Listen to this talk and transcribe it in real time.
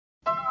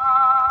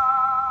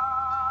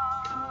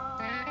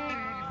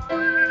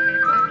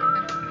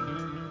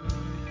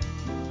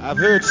I've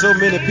heard so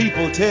many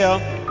people tell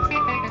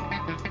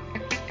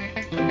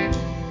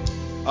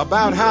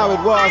about how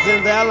it was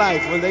in their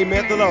life when they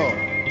met the Lord.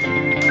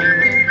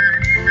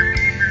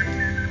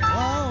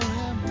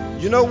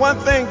 You know, one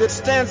thing that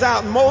stands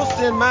out most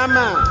in my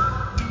mind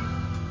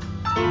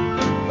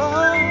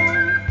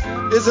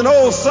is an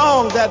old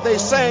song that they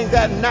sang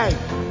that night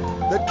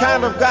that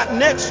kind of got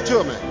next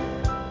to me.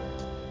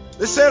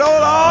 They said, "Oh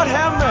Lord,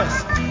 have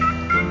mercy.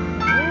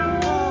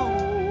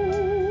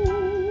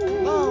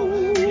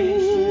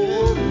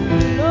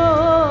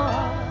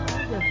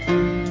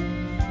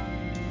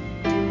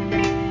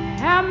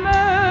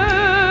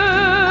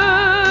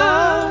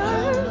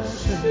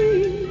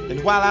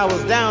 And while I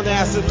was down there,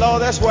 I said,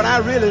 Lord, that's what I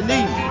really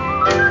need.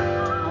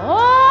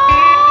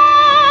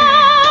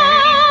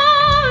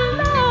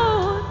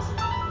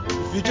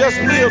 If you just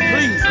will,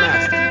 please,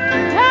 Master.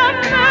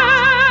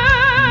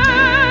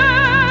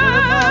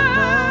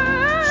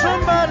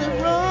 Somebody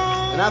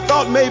wrong. And I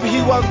thought maybe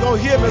he wasn't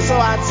going to hear me, so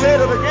I said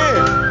it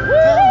again.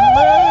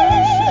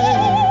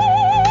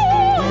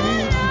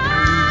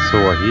 So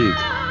Wahid,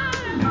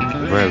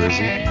 where is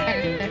he?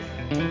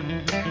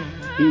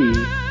 He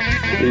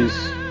is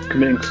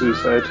committing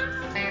suicide.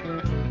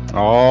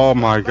 Oh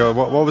my God!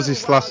 What was he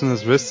slashing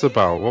his wrists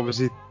about? What was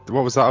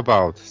that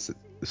about?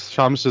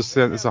 Sham's just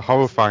saying it's a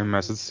horrifying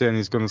message saying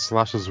he's going to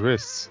slash his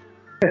wrists.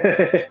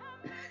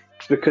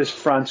 It's because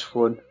France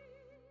won,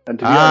 and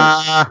to be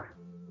honest,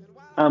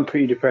 I'm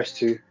pretty depressed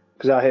too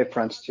because I hate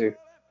France too.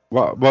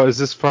 What is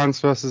this? France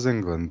versus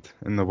England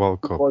in the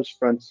World Cup? It was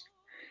France.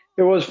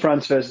 It was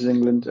France versus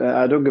England.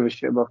 I don't give a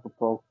shit about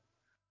football,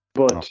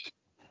 but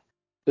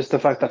just the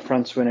fact that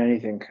France win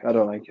anything, I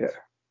don't like it.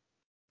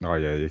 Oh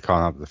yeah, you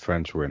can't have the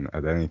French win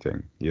at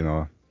anything, you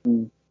know.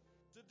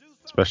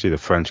 Especially the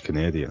French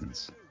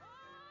Canadians.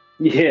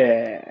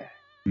 Yeah.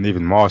 And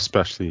even more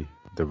especially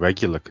the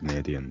regular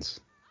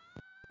Canadians.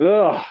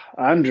 Ugh,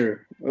 Andrew.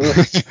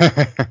 Ugh.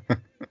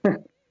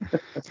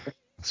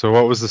 So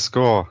what was the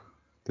score?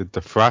 Did the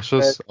thrash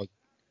us?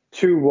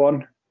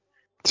 2-1.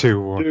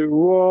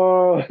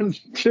 2-1.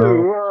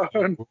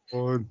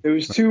 2-1. It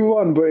was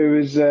 2-1, but it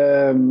was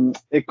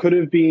it could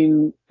have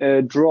been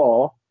a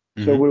draw,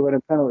 so it would have went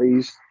in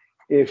penalties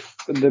if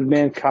the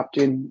main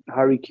captain,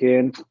 Harry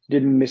Kane,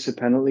 didn't miss a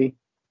penalty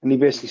and he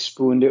basically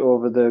spooned it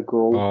over the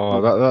goal.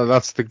 Oh,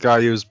 that's the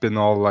guy who's been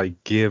all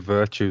like gay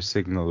virtue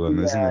signaling,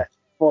 isn't it?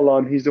 Full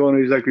on. He's the one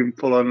who's like been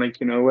full on, like,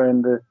 you know,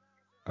 wearing the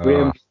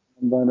rainbow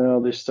and all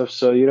this stuff.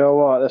 So you know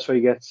what? That's what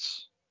he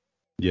gets.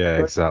 Yeah,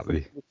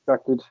 exactly.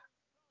 Distracted.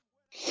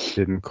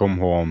 Didn't come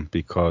home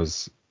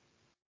because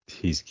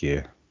he's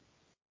gay.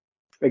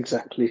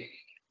 Exactly.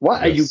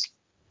 Why are you?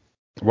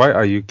 Why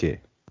are you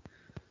gay?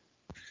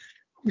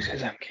 Who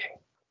says I'm gay?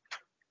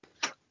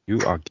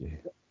 You are gay.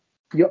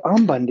 Your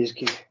armband is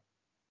gay.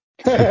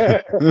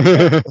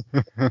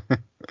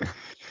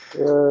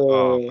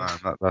 Oh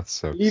man, that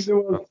sucks. Leave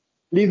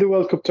the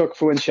World Cup talk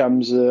for when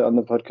Sham's on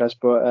the podcast.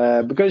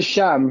 But because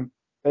Sham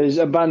has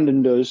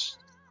abandoned us,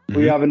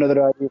 we have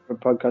another idea for a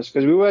podcast.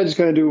 Because we were just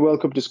going to do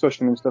World Cup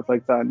discussion and stuff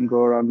like that and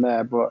go around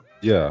there. But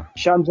yeah,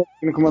 Sham's going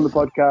to come on the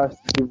podcast.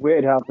 We've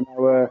waited half an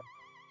hour.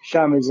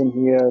 Sham isn't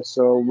here,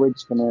 so we're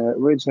just gonna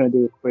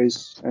do a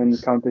quiz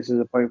and count this as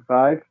a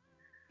 0.5.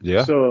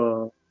 Yeah.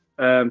 So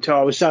to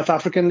our South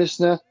African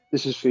listener,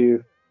 this is for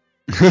you.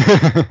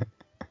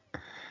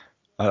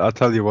 I'll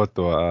tell you what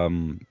though,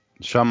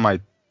 Sham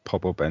might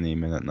pop up any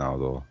minute now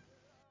though.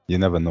 You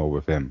never know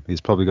with him. He's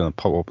probably gonna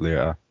pop up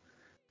later.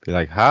 Be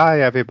like,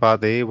 "Hi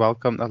everybody,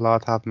 welcome to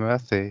Lord Have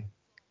Mercy."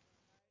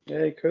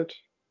 Yeah, he could.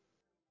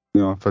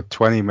 You know, for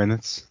 20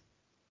 minutes.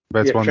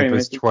 That's one of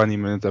his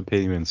 20-minute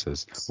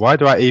appearances. Why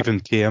do I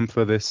even came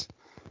for this?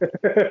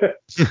 I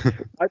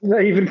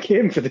didn't even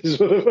came for this.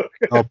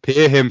 I'll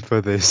pay him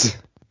for this.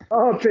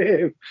 Oh,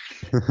 pay him.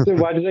 So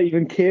why did I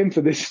even came for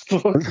this?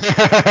 Fuck.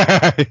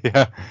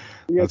 Yeah,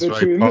 that's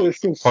right.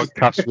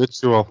 Podcast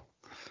ritual.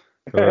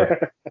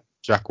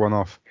 Jack one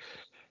off.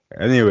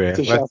 Anyway,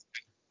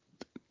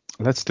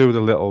 let's do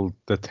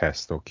the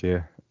test,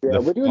 okay? Yeah,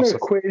 we're doing a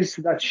quiz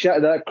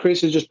that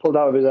Chris has just pulled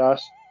out of his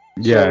ass.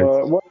 Yeah.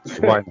 So,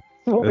 why not?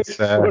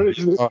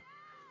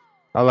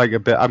 I like a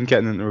bit. I'm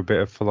getting into a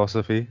bit of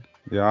philosophy.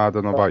 Yeah, I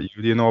don't know about you.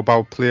 Do you know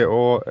about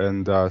Plato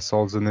and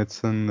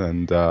Solzhenitsyn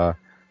and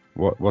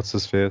what's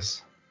his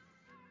face?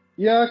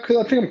 Yeah, cause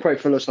I think I'm quite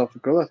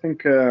philosophical. I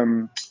think,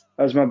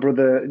 as my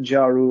brother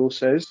Ja Rule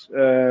says,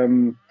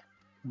 bitches.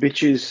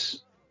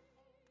 These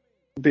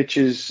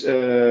bitches.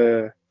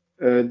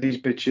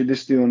 This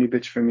is the only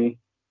bitch for me.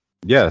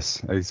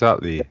 Yes,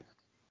 exactly.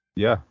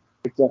 Yeah.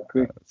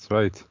 Exactly. That's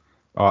right.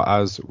 Or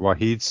as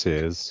Wahid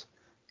says,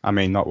 I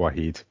mean not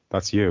Wahid.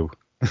 That's you.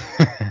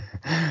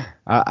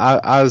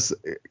 As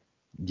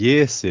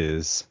Ye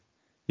says,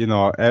 you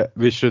know,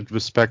 we should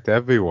respect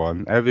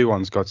everyone.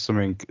 Everyone's got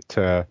something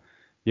to,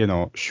 you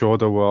know, show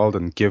the world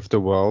and give the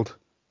world,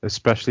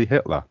 especially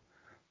Hitler.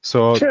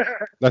 So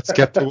let's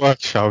get to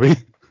work, shall we?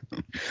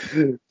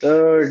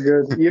 Oh,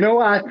 good. You know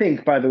what I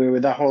think, by the way,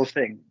 with that whole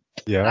thing?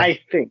 Yeah. I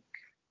think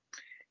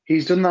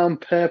he's done that on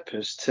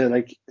purpose to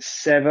like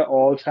sever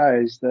all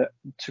ties to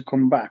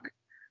come back.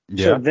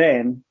 Yeah. So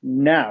then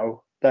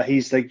now that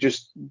he's like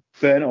just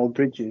burnt all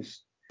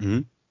bridges,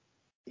 Mhm.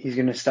 he's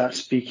gonna start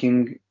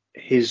speaking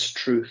his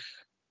truth.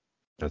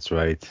 That's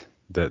right.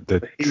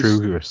 The His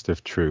truest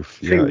of truth.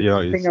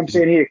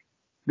 The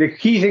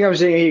key thing I'm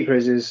saying here,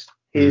 Chris, is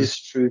his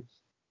truth.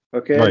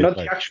 Okay, Right, not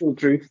right. the actual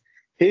truth.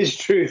 His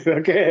truth.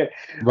 Okay.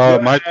 Well, it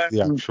But, might be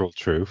the actual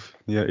truth.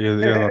 Yeah,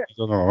 I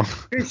don't know.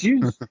 Chris,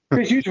 you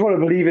just want to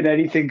believe in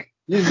anything.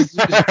 Hey,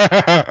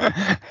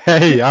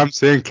 I'm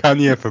saying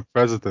Kanye for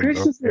president.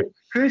 Chris Okay.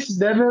 has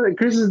never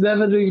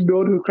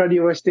known who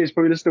Kanye West is.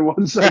 Probably just the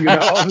one song. You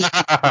know?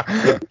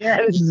 Yeah,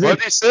 this is What it.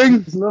 do you sing? You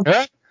just love,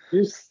 Huh?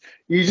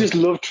 you just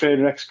love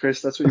train wrecks,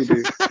 Chris. That's what you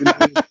do.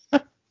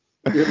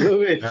 You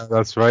love it. Yeah,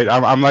 that's right.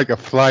 I'm like a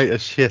flight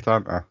of shit,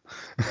 aren't I?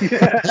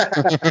 Yeah.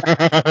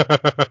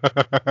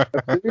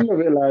 You love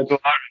it, lad. You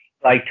are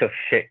a flight of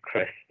shit,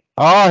 Chris.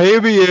 Oh,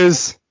 here he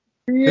is.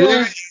 Here he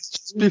Yeah. is,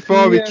 just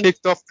before we Yeah.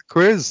 kicked off the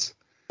quiz.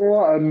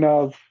 What a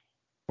knob.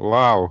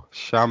 Wow,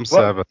 Sham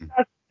Well, 7.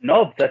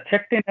 No, I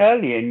checked in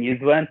early and you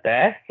weren't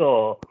there,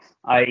 so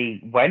I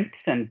went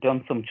and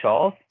done some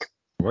chores.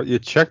 What, you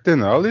checked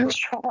in earlier?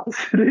 Charles,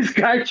 this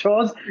guy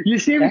Charles. You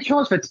see him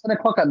Charles for 10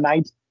 o'clock at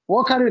night.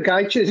 What kind of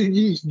guy?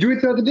 You do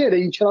it the other day, then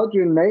you chill out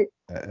during the night.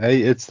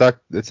 Hey, it's that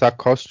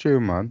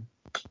costume, man.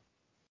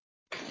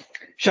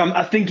 Sham,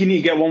 I think you need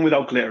to get one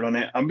without glitter on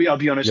it. I'll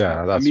be honest. Yeah,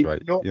 man. that's I mean, right.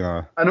 you know,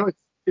 Yeah. I know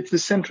it's the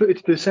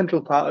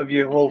central part of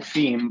your whole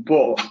theme,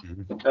 but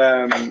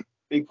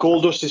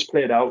Goldust is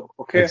played out.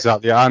 Okay.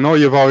 Exactly. I know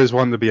you've always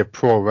wanted to be a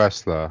pro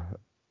wrestler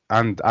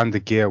and a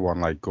gear one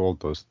like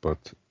Goldust,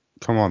 but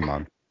come on,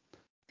 man.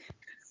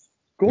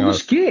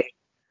 Goldust gay.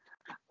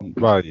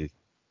 Well,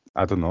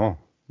 I don't know.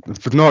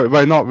 But no,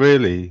 well, not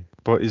really.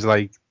 But he's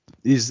like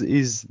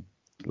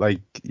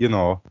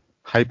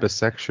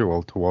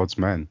hypersexual towards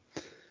men.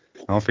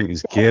 I don't think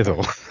he's gay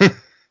though.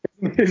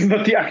 It's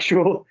not the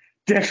actual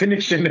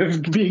definition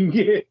of being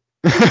gay.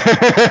 This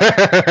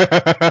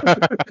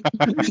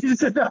is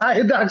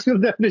the actual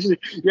definition.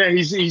 Yeah,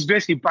 he's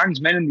basically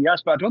bangs men in the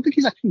ass, but I don't think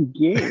he's actually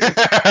gay.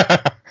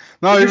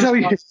 No, This is how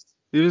he was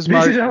this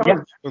married is how-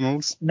 to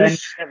McDonald's.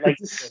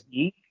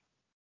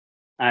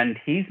 And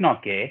he's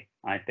not gay,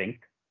 I think.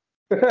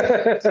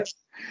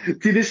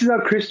 See, this is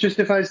how Chris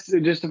justifies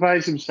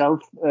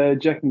himself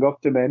jacking off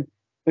to men.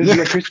 This is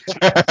how Chris,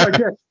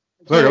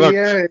 Look,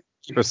 yeah,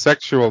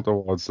 hypersexual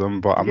towards them,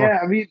 but I'm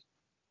not.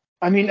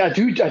 I mean, I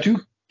do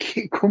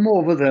come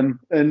over them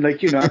and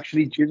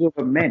actually jizz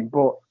over men,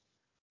 but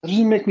that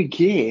doesn't make me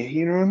gay.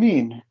 You know what I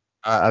mean?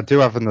 I do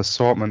have an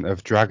assortment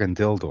of dragon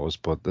dildos,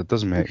 but that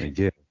doesn't make me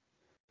gay.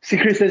 See,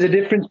 Chris, there's a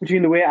difference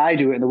between the way I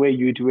do it and the way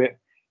you do it.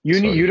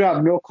 You don't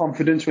have no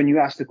confidence when you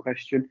ask the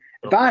question.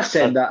 If I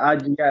said that,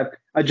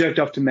 I jerked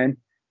off to men.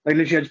 Like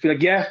literally, I'd just be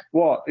like, yeah,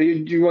 what?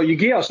 You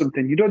gay or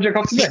something? You don't jerk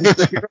off to men?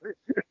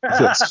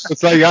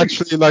 It's like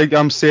actually like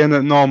I'm saying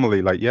it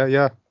normally, like yeah,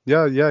 you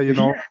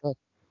know.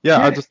 Yeah,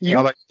 I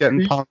like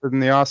getting pounded in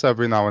the ass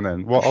every now and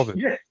then. What of it?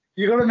 Yeah,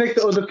 you gotta make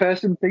the other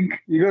person think.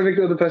 You gotta make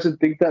the other person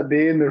think that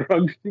they're in the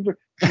wrong. You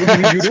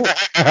don't.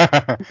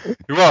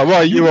 What?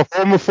 Are you a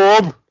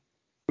homophobe?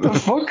 The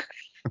fuck?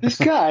 This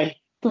guy?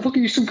 The fuck are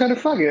you, some kind of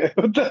faggot?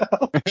 What the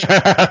hell?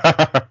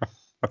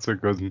 That's a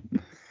good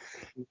one.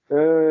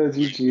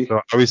 GG. So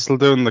are we still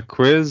doing the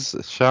quiz,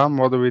 Sham?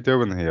 What are we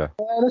doing here?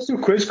 Let's do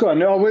a quiz. Go on.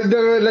 No,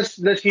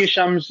 let's hear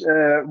Sham's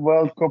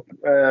World Cup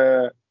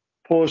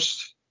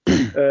post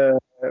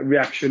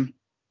reaction.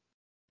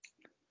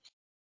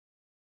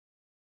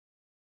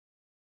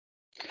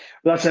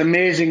 That's an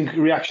amazing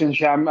reaction,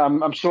 Sham.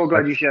 I'm so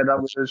glad you shared that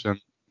with us.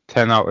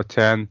 10 out of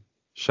 10.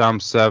 Sham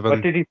 7.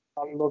 What did he?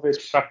 I love it.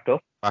 Cracked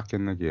up. Back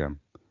in the game.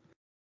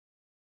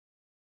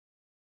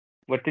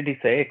 What did he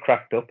say? It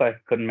cracked up. I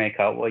couldn't make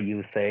out what you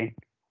were saying.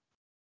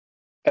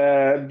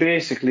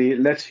 Basically,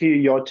 let's hear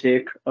your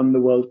take on the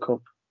World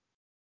Cup.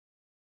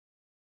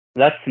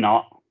 Let's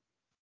not.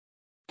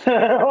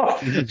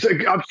 I'm so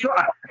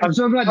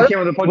glad you came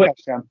on the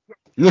podcast, Sham.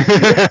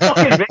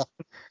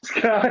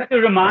 To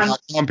remind I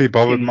can't be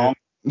bothered.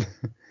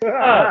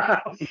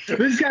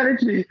 This guy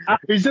literally,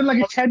 he's done like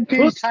a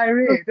 10-page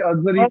tirade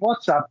on bloody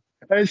WhatsApp.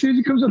 And as soon as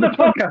he comes on the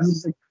podcast,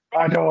 he's like,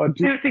 I don't want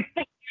to.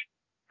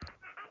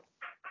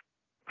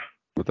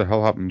 What the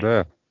hell happened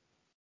there?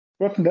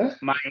 What happened there?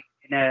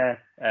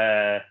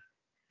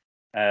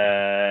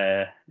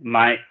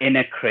 My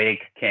inner Craig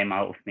came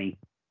out of me.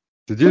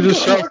 Did you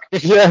just shout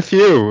yeah,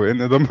 you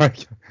into the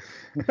mic?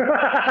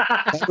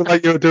 Sounded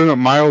like you were doing it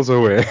miles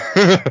away.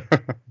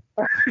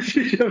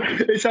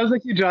 It sounds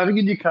like you're driving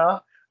in your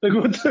car. Like,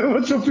 what's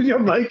up with your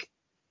mic?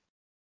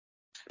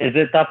 Is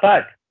it that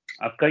bad?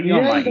 I've got you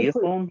on my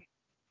earphone.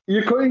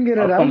 You couldn't get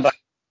it out.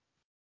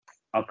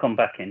 I'll come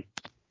back in.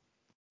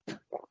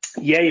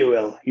 Yeah, you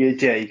will.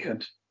 Yeah, you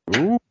could.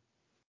 Ooh.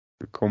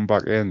 Come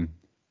back in.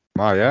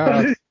 My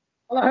yeah.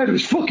 All I heard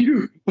was fuck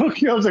you.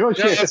 Fuck you. I was like, oh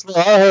shit. That's what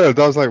I heard.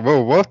 I was like,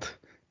 whoa, what?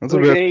 That's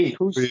like, hey,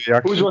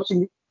 who's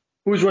watching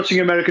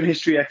American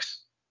History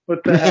X?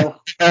 What the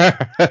hell?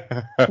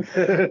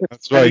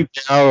 That's right.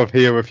 Get out of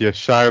here with your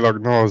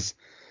Shylock nose.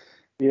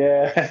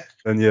 Yeah.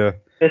 And yeah.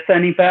 Is this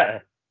any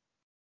better?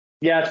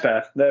 Yeah, it's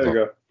better. There we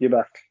go. You're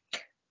back.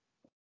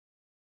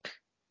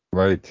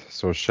 Right.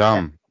 So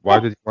Sham, why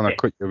did you want to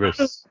cut your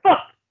wrists? Fuck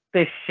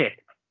this shit.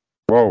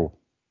 Whoa.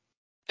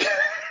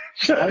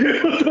 So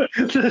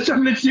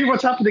literally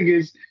what's happening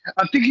is,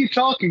 I think you're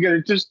talking and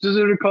it just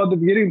doesn't record the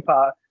beginning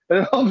part.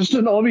 And all of a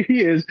sudden all we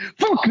hear is,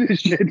 fuck this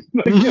shit.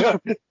 Yeah.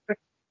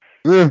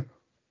 There's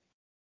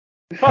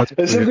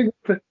something,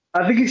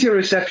 I think it's your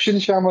reception,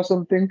 Sham, or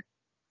something.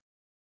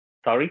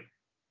 Sorry?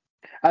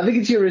 I think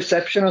it's your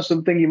reception or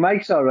something. Your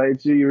mic's alright,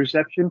 it's your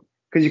reception,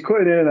 because you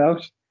cut it in and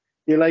out.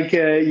 You're like,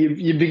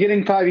 your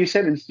beginning part of your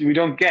sentence we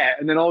don't get,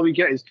 and then all we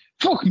get is,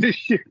 fuck this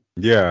shit.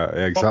 Yeah,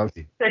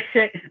 exactly. Fuck this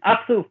shit.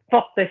 Absolute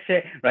fuck this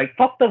shit. Right,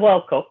 fuck the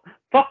World Cup.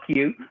 Fuck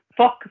you.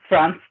 Fuck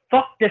France.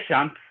 Fuck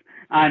Deschamps.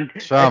 And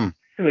Sham.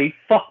 Sweet.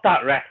 Fuck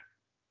that ref.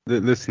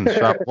 Listen,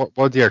 Sham,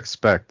 what do you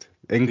expect?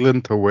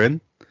 England to win?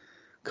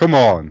 Come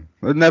on.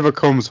 It never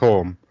comes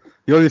home.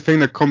 The only thing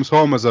that comes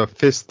home is a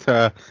fist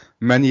to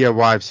many a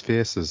wife's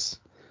faces.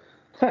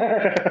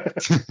 Have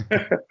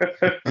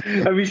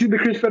you seen the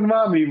Chris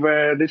Benoit meme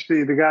where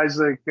literally the guy's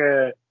like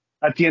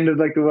at the end of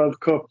like the World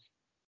Cup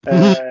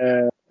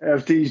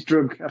after he's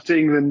drunk, after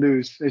England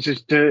lose, it's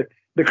just the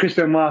Chris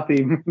Benoit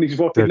theme and he's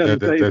walking down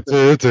the table.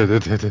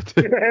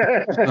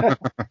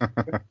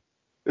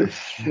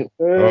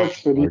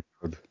 That's funny.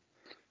 God.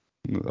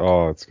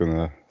 Oh, it's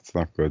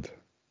not good.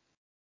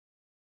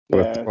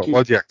 But Yeah,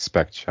 what do you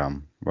expect,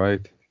 Sham?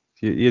 Right?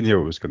 You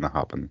knew it was going to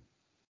happen.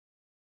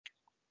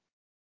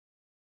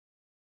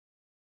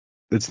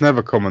 It's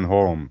never coming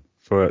home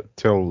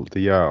till the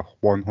year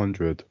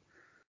 100,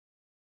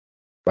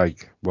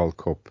 like World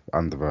Cup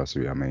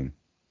anniversary. I mean.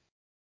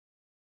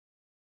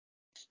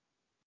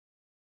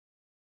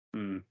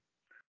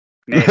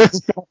 That'd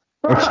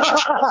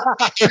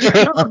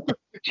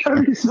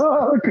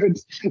so good.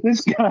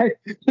 This guy.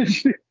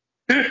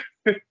 Can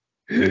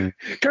we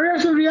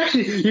have some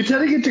reaction? You're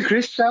telling it to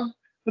Chris, Sam?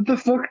 What the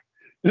fuck?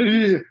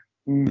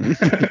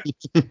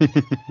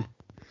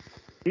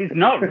 He's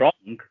not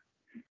wrong.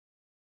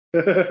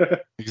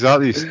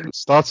 Exactly.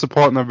 Start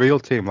supporting a real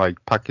team like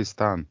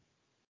Pakistan.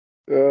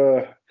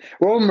 Well,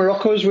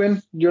 Morocco's win.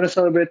 Do you want to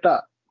celebrate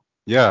that?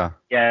 Yeah.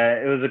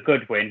 Yeah, it was a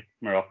good win.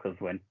 Morocco's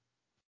win.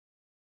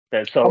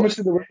 So how much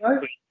did they win by?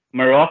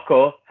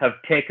 Morocco have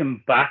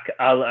taken back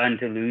Al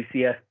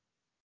Andalusia.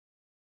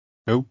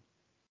 Who?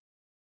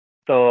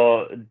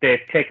 So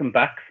they've taken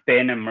back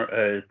Spain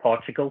and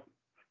Portugal.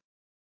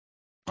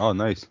 Oh,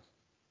 nice.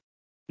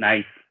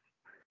 Nice.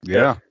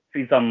 Yeah.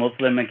 He's a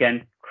Muslim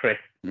again, Chris.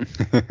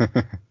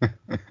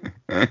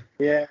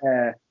 Yeah.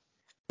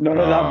 None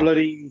of that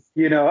bloody,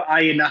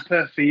 Ayia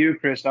Napa for you,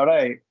 Chris, all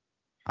right?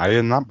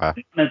 Ayia Napa?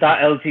 None of that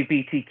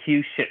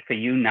LGBTQ shit for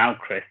you now,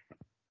 Chris.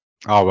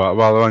 Oh,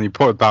 well, when you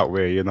put it that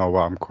way, you know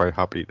what, I'm quite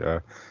happy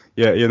to.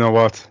 Yeah, you know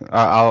what,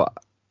 I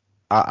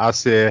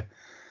say,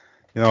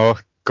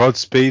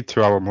 Godspeed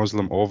to our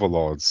Muslim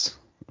overlords,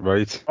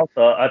 right?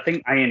 Also, I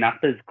think Ayia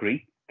Napa is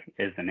Greek,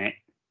 isn't it?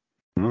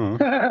 Oh.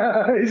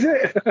 Is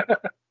it?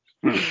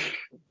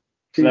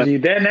 Gigi,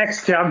 they're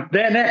next, Jam.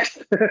 They're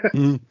next.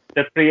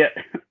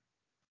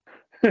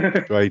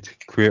 Right,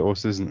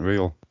 Kratos isn't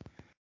real.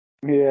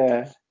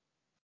 Yeah.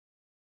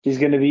 He's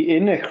going to be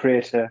in a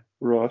crater,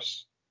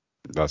 Ross.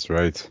 That's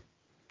right.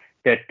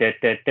 Quick.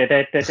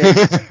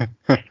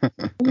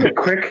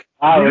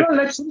 You don't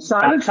let some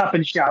silence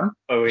happen, Sham.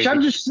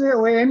 Sham, just stay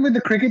away in with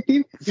the cricket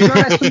team. You don't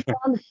let some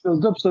silence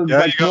build up so you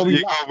gotta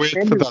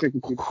wait for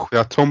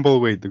that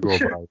tumbleweed to go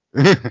by.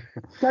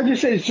 Sham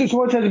just says, just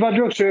one says about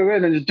drugs straight away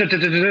and then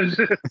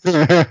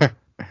just...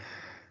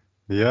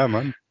 Yeah,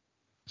 man.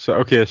 So,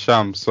 okay,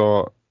 Sham,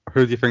 so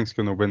who do you think's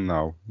going to win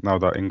now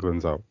that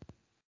England's out?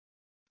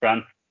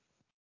 France.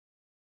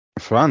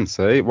 France,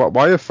 eh?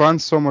 Why are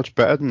France so much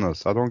better than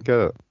us? I don't get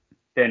it.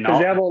 They're not.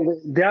 They have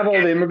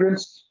all the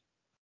immigrants.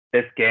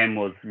 This game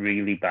was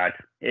really bad.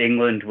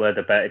 England were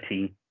the better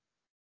team.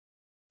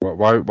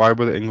 Why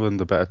were England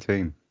the better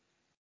team?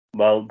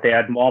 Well, they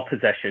had more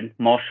possession,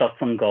 more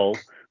shots on goal,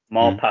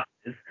 more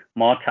passes,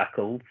 more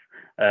tackles,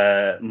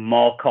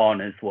 more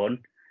corners won.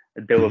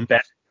 They were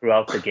better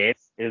throughout the game.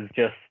 It was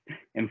just,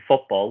 in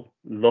football,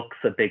 luck's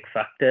a big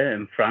factor,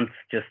 and France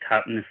just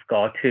happened to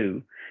score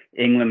two.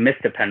 England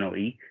missed a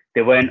penalty.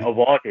 They weren't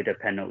awarded a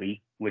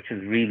penalty, which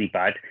was really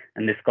bad,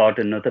 and they scored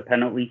another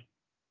penalty.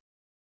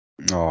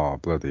 Oh,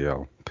 bloody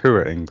hell.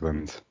 Poor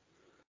England.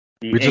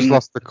 We just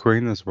lost the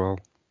Queen as well.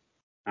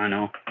 I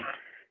know.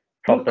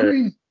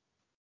 Proper.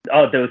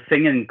 Oh, they were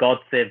singing God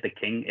Save the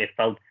King. It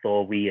felt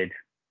so weird.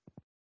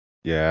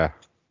 Yeah,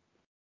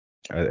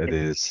 it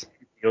is.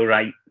 You're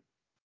right.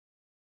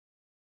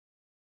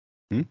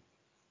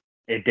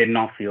 It did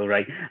not feel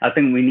right. I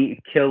think we need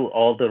to kill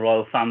all the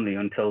royal family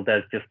until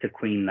there's just a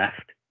queen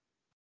left.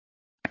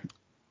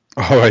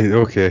 All right,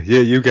 okay.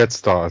 Yeah, you get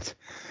started.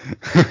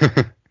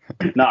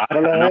 No,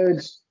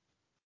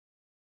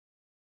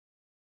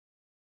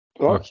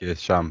 Okay,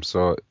 Sham.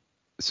 So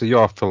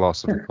you're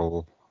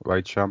philosophical,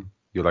 right, Sham?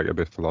 You like a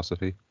bit of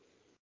philosophy?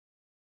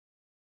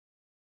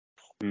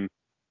 Mm.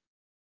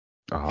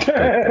 Oh,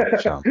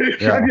 Sham.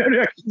 Sham,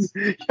 your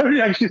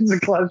reactions are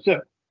class,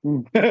 Sham.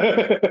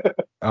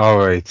 All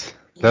right.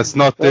 Let's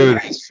not do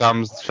this.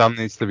 Sham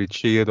needs to be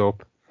cheered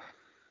up.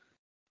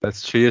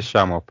 Let's cheer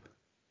Sham up.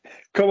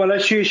 Come on,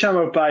 let's cheer Sham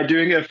up by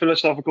doing a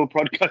philosophical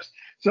podcast.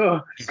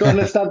 So, go on,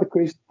 let's start the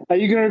quiz. Are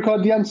you going to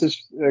record the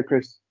answers,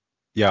 Chris?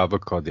 Yeah, I'll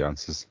record the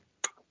answers.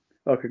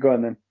 Okay, go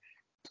on then.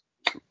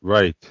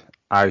 Right.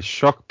 I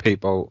shock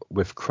people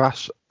with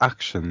crash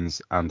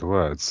actions and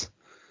words.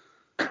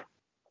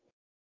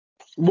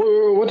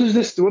 What does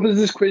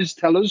this quiz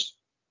tell us?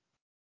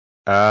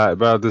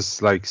 Well,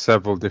 there's like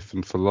several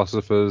different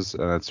philosophers,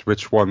 and it's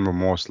which one we're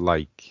most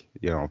like,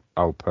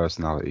 our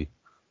personality.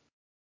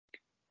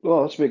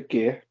 Oh, that's a bit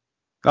gay.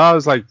 Oh,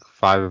 there's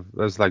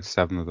like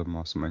 7 of them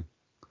or something.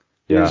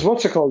 Yeah. Is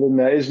what's it called in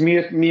there? Is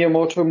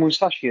Miyamoto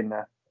Musashi in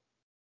there?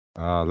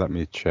 Let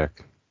me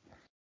check.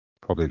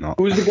 Probably not.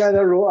 Who's the guy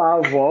that wrote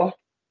Art of War?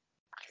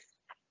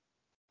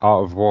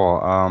 Art of War.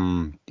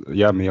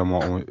 Yeah,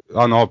 Miyamoto.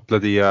 Oh no,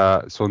 bloody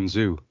Sun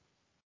Tzu.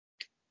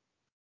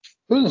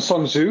 It wasn't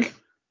Sun Tzu.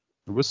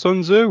 It was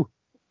Sun Tzu.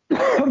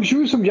 I'm sure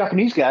it was some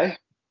Japanese guy.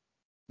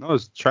 No, it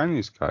was a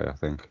Chinese guy, I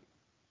think.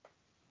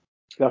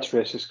 That's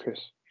racist, Chris.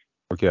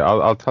 Okay,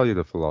 I'll tell you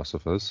the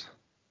philosophers.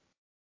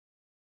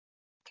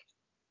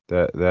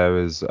 There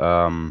is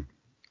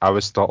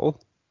Aristotle.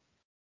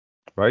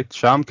 Right,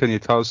 Sham, can you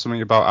tell us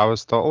something about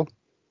Aristotle?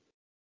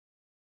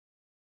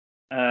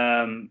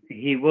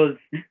 He was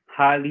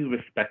highly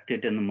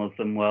respected in the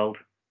Muslim world.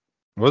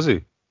 Was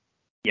he?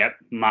 Yep,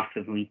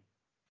 massively.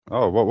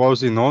 Oh, what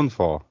was he known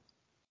for?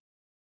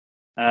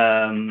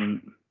 I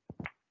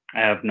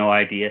have no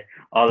idea.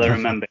 All I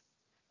remember,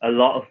 a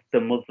lot of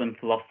the Muslim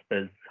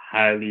philosophers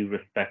highly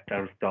respect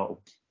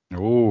Aristotle.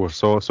 Oh,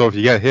 so if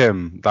you get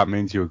him, that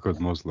means you're a good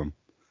Muslim.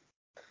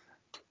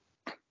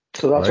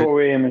 So that's right? what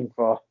we're aiming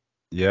for.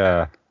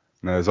 Yeah.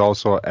 And there's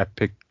also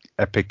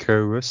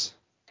Epicurus.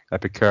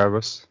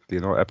 Epicurus. Do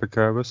you know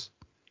Epicurus?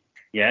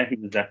 Yeah, he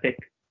was epic.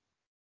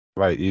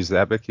 Right, he's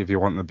epic. If you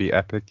want to be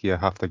epic, you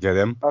have to get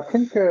him. I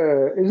think,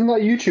 isn't that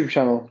a YouTube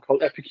channel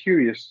called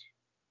Epicurious?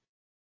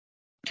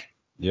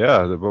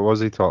 Yeah, what was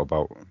he talking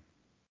about?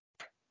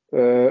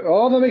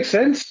 Oh, that makes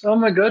sense. Oh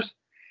my god.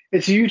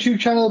 It's a YouTube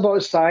channel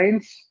about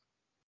science.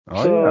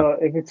 Oh, so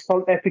if it's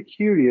called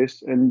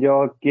Epicurious and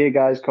your gay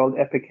guy's called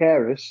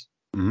Epicurus,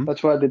 Mhm.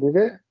 that's why they did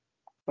it.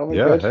 Oh my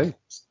Yeah, god. hey,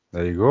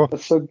 there you go.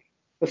 That's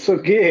so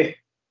gay.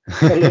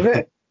 I love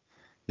it.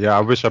 Yeah,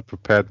 I wish I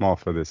prepared more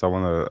for this.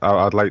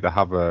 I'd like to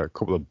have a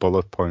couple of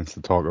bullet points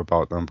to talk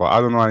about them, but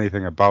I don't know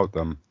anything about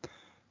them.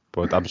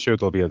 But I'm sure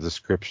there'll be a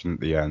description at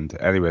the end.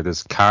 Anyway,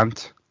 there's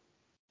Kant.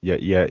 Yeah,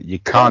 you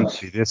can't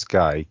Kant. be this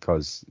guy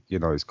because,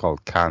 he's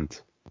called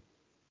Kant.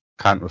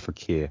 Kant with a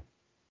K.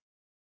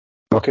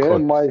 Not Okay, Kant.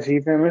 and why is he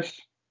famous?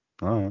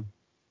 Oh.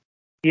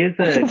 He is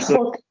What a the good.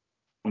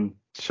 fuck?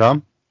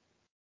 Sham,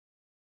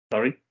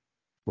 Sorry.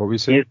 what were you He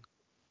saying? is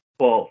a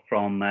quote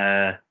from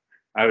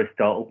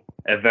Aristotle,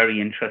 a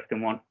very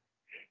interesting one.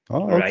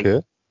 Oh, Right.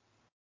 okay.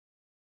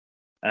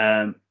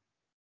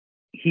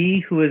 He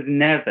who has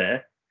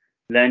never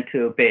learned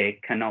to obey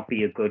cannot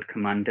be a good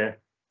commander.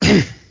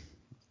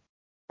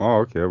 Oh,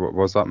 okay. What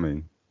does that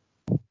mean?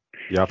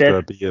 You have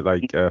There's- to be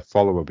like a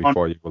follower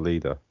before you're a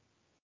leader.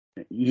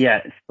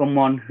 Yeah,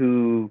 someone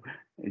who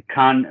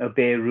can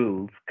obey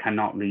rules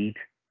cannot lead,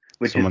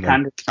 which Someone is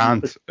kind who of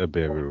can't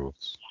obey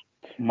rules.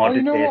 Oh,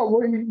 you know modest.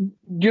 what?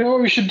 You know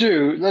what we should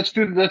do? Let's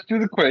do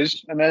the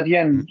quiz, and at the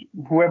end,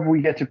 whoever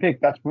we get to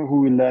pick, that's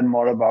who we learn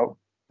more about,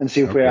 and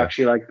see if we Okay.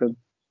 actually like them.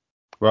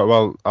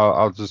 Well,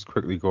 I'll just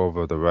quickly go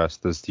over the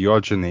rest. There's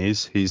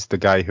Diogenes. He's the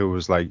guy who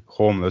was like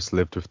homeless,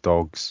 lived with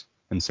dogs,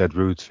 and said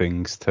rude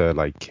things to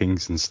like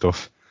kings and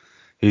stuff.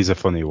 He's a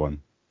funny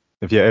one.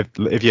 If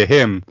you're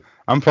him,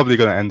 I'm probably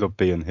gonna end up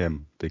being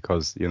him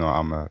because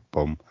I'm a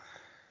bum.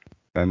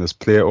 Then there's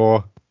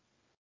Plato.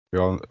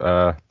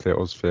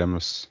 Plato's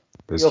famous.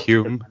 There's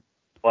Hume,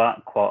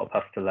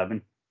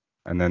 11:15.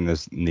 and then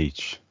there's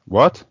Nietzsche.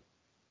 What?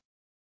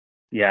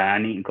 Yeah, I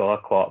need to go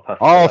at 11:15.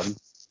 Oh,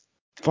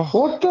 fuck.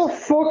 What the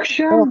fuck,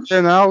 Sham?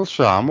 Fucking hell,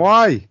 Sham.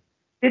 Why?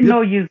 Didn't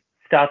know you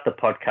start the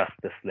podcast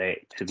this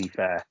late, to be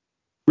fair.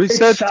 We It's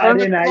said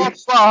Saturday 10 o'clock. night.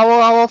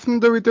 How often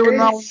do we do it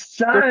now? It's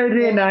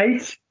Saturday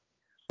night.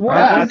 What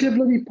Ah. happened to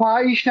bloody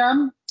party,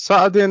 Sham?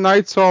 Saturday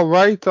night's all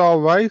right.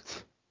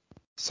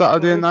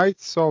 Saturday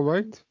night's all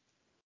right.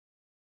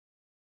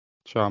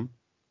 Sham.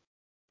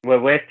 We're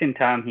wasting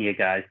time here,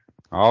 guys.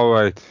 All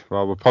right.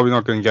 Well, we're probably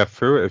not going to get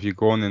through it if you're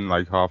going in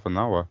like half an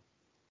hour.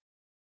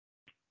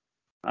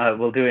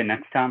 We'll do it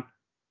next time.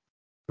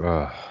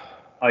 Ugh.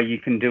 Or you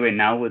can do it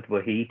now with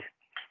Wahid.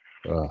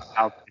 Ugh.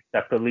 I'll do it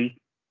separately.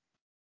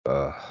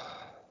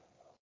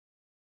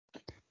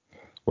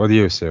 What do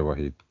you say,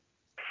 Wahid?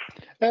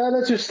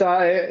 Let's just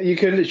start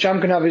it. Sham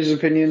can have his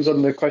opinions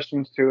on the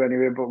questions too,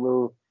 anyway. But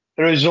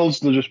the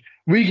results will just.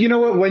 You know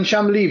what? When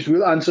Sham leaves,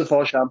 we'll answer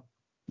for Sham.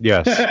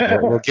 Yes.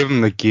 We'll give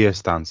him the gear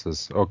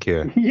stances.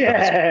 Okay.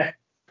 Yeah.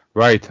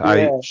 Right, Yeah.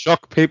 I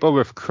shock people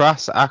with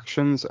crass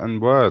actions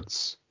and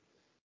words.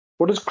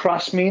 What does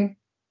crass mean?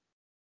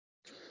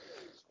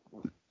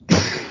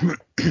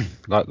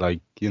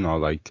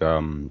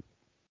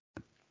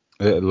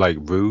 like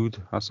rude,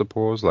 I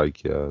suppose.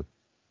 Like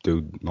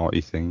do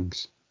naughty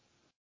things.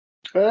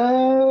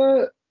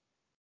 Not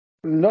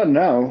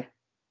now.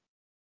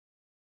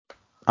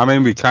 I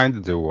mean, we kind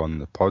of do on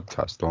the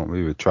podcast, don't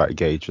we? We try to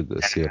gauge it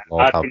to see if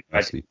Lord have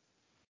mercy.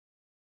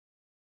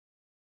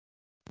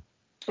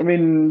 I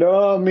mean,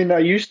 no. I mean, I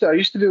used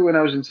to do it when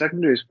I was in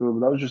secondary school, but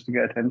that was just to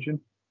get attention.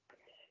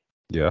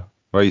 Yeah.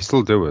 Well, you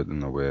still do it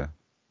in a way.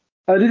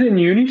 I did it in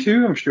uni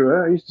too. I'm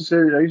sure. I used to say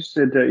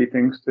dirty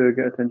things to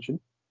get attention.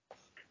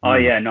 Oh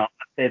yeah, no, I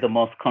say the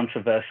most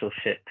controversial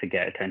shit to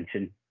get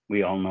attention.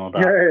 We all know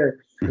that.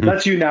 Yeah.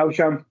 That's you now,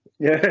 Sham.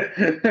 Yeah.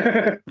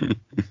 I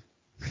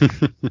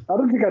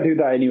don't think I do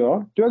that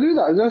anymore. Do I do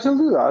that? Do I still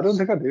do that? I don't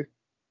think I do.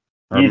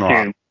 You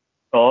do.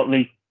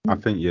 Totally. I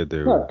think you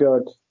do. Oh,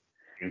 God.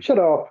 Shut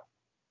up.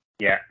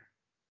 Yeah.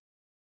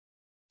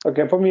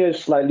 Okay, probably I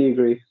slightly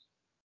agree.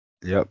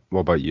 Yep.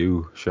 What about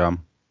you,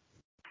 Sham?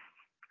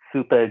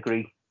 Super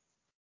agree.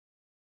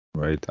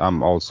 Right.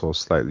 I'm also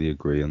slightly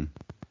agreeing.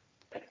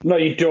 No,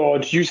 you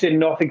don't. You say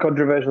nothing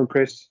controversial,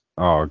 Chris.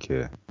 Oh,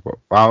 okay.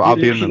 Well, I'll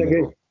be in the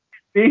middle.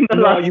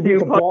 No, you be at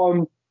the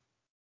bottom.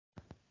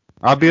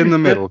 I'll be in the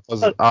middle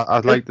because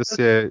I'd like to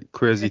say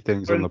crazy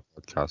things on the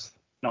podcast.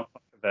 Not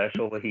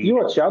controversial. What he. You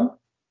what, Sham?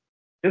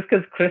 Just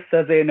because Chris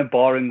says it in a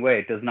boring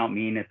way does not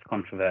mean it's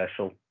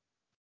controversial.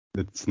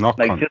 It's not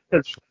like just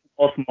because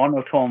most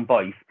monotone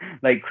voice.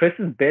 Like Chris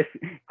would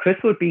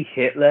be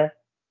Hitler,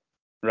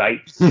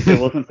 right? If it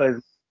wasn't for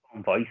his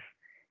monotone voice,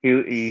 he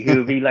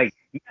would be like,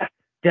 yeah,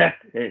 death.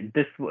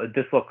 This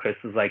what Chris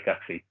is like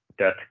actually.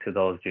 Death to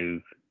those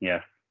Jews.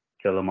 Yes,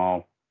 kill them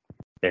all.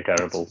 They're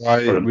terrible.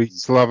 We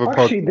still have a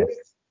podcast.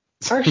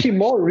 Actually,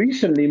 more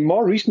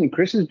recently,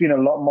 Chris has been a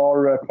lot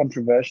more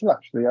controversial,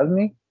 actually, hasn't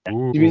he?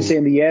 Ooh. He's been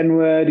saying the N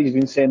word, he's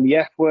been saying the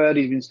F word,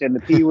 he's been saying the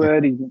P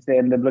word, he's been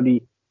saying the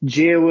bloody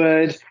J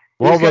word.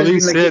 What will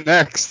he say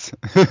next?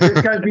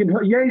 This guy's been,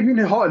 he's been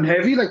hot and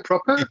heavy, like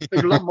proper,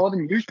 like a lot more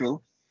than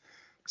usual.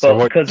 But so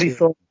because he's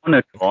so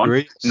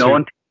monotone, no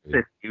one takes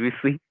it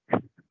seriously.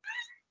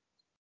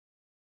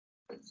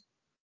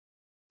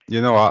 You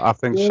know, I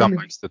think Sham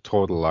likes the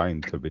total line,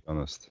 to be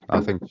honest.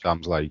 I think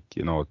Sham's like,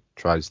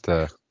 tries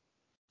to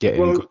get in.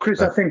 Well, Chris,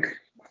 I think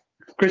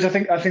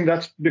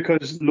that's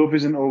because love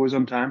isn't always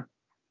on time.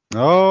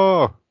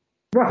 Oh.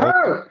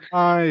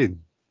 Fine.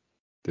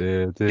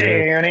 Love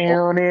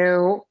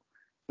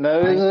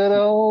isn't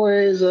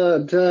always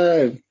on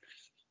time.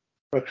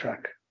 What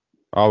track?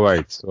 All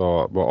right,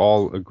 so we're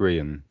all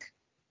agreeing.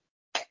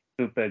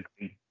 Super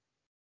agree.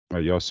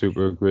 Right, you're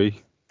super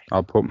agree.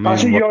 I'll put me. I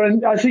think you're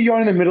in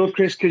the middle,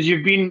 Chris, because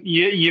you've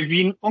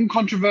been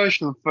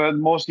uncontroversial for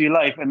most of your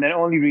life, and then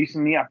only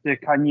recently, after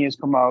Kanye's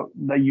come out,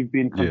 that you've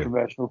been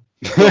controversial.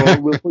 So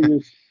we'll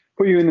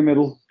put you in the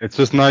middle. It's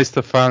just nice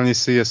to finally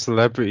see a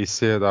celebrity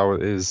say it how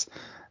it is,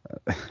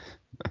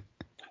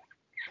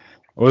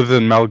 other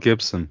than Mel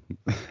Gibson.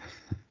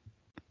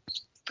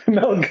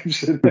 Mel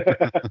Gibson.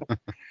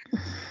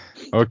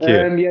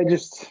 Okay.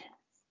 Next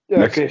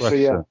okay. question. So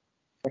yeah.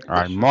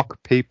 I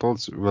mock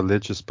people's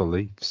religious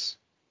beliefs.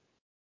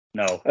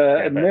 No.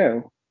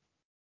 No.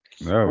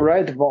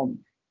 Right at the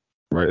bottom.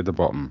 Right at the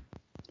bottom.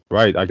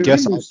 Right. I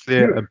guess I'll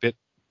play a bit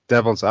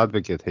devil's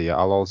advocate here.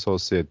 I'll also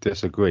say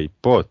disagree,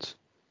 but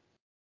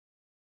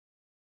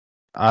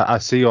I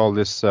see all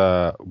this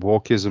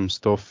wokeism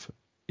stuff.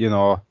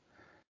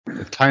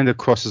 It kind of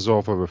crosses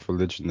over with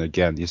religion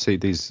again. You see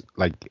these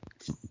like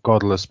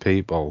godless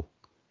people.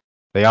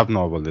 They have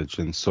no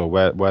religion, so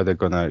where they're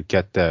gonna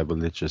get their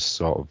religious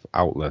sort of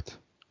outlet?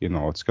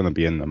 It's gonna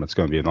be in them. It's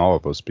gonna be in all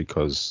of us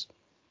because.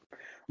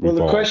 Well,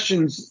 the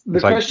questions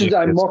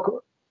I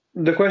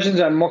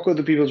mock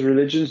other people's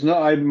religions.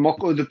 No, I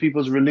mock other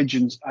people's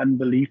religions and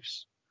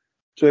beliefs.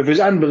 So if it's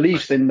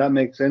unbeliefs, then that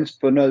makes sense.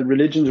 But no,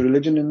 religion's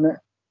religion, isn't it?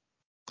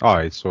 All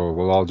right, so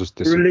we'll all just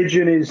disagree.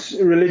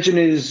 Religion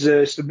is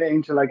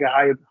submitting to like a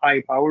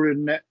higher power,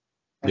 isn't it?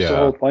 That's the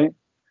whole point.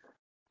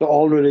 So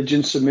all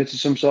religions submit to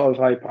some sort of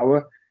high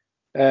power.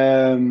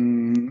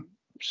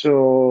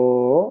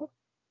 So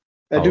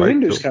do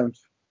Hindus count?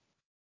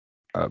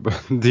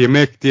 Do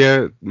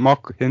you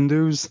mock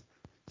Hindus?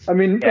 I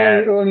mean,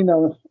 only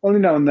now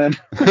and then.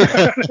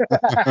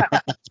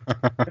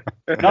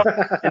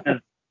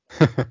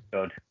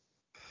 Good.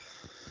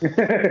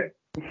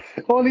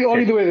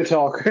 only the way they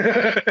talk.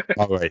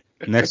 All right.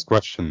 Next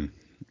question.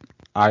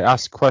 I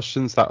ask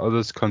questions that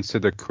others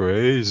consider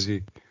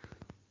crazy.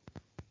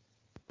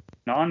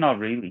 No, not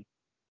really.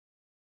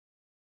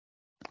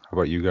 How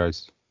about you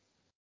guys?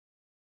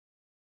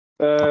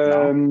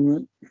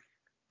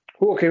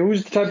 Okay,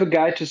 who's the type of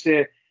guy to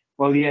say,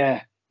 well,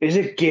 yeah, is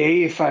it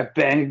gay if I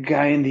bang a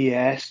guy in the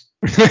ass?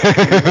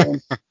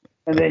 and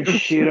then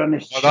shit on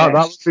his chest? That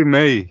would be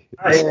me.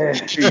 Yeah.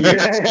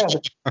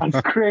 And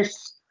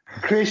Chris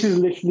is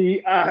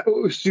literally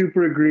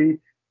super agree.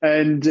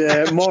 And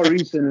more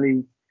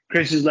recently,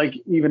 Chris is like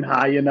even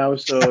higher now,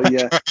 so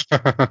yeah.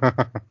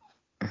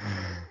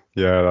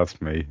 Yeah,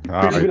 that's me.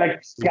 Chris would be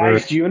like,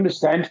 guys, do you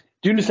understand?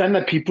 Do you understand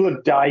that people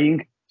are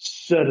dying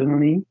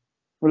suddenly?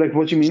 We're like,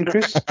 what do you mean,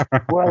 Chris?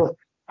 Well,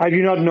 have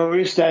you not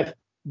noticed that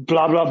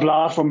blah blah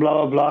blah from blah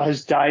blah blah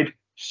has died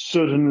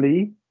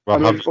suddenly? Well,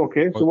 I'm like,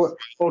 okay, so what?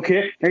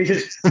 Okay, and he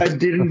says,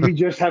 didn't we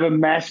just have a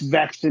mass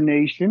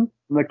vaccination?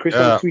 I'm like, Chris,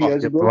 that was 2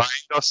 years ago. Blind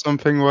or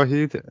something,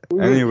 Wahid.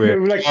 Anyway,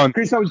 we're like,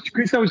 Chris,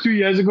 that was 2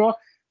 years ago.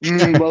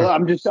 Well,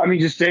 I'm just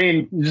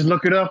saying, just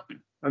look it up.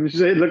 I'm just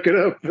saying, look it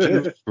up.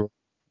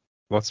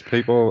 Lots of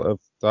people have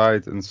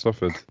died and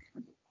suffered.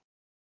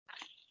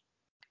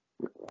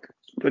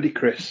 Bloody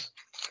Chris.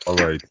 All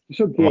right. You're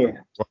so gay.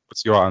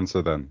 What's your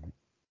answer then?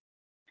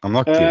 I'm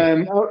not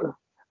gay.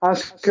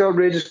 Ask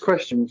outrageous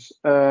questions.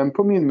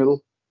 Put me in the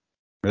middle.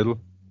 Middle?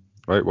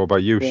 Right, what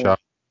about you, Shah?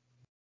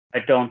 I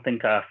don't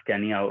think I ask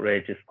any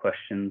outrageous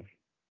questions.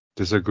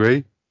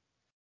 Disagree?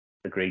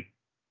 Agree.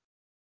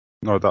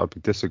 No, that would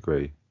be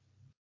disagree.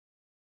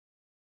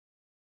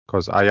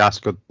 Because I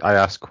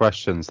ask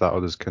questions that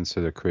others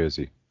consider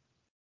crazy.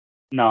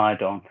 No, I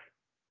don't.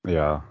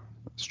 Yeah,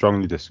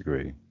 strongly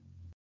disagree.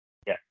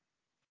 Yeah.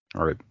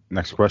 All right,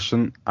 next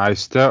question. I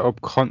stir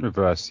up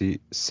controversy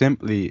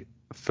simply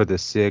for the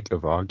sake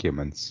of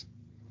arguments.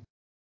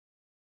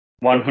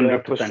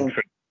 100%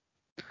 true.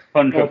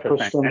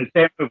 100%. And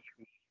same with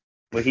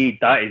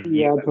Wahid, that is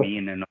you and me.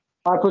 And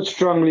I put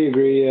strongly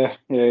agree.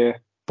 Yeah.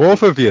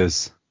 Both of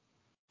yous.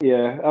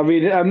 Yeah, I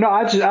mean, I'm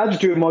not. I just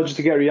do it more just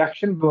to get a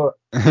reaction, but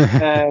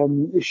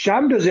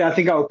Sham does it. I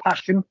think out of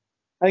passion.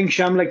 I think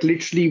Sham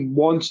literally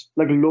loves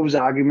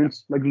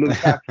arguments, loves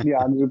to actually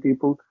argue with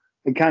people.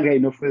 They can't get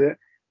enough with it.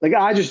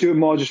 I just do it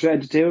more just for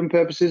entertainment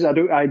purposes. I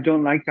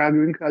don't like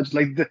arguing. I just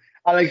like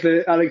I like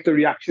the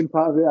reaction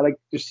part of it. I like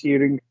just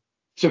hearing.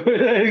 So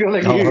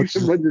hearing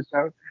someone just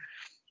shout.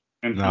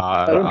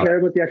 Nah, I don't care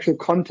about the actual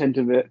content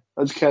of it.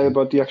 I just care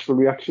about the actual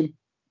reaction.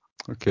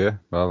 Okay,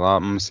 well,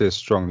 I'm going to say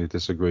strongly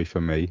disagree for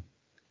me.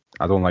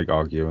 I don't like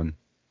arguing,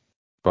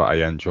 but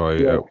I enjoy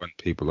it when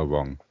people are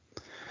wrong.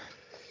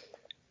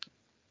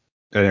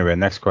 Anyway,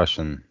 next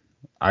question.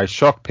 I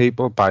shock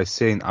people by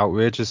saying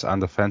outrageous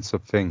and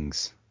offensive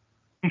things.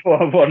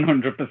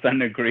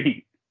 100%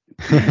 agree.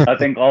 I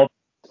think all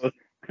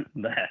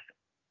there.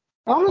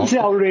 I wouldn't say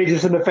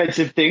outrageous and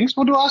offensive things.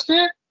 What do I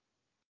say?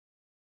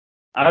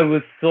 I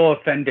was so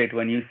offended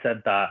when you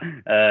said that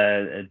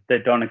the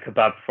doner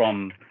kebab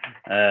from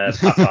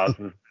Papa's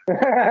was.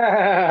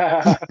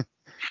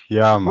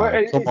 Yeah,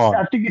 man. Come on.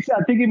 I think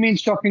it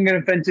means shocking and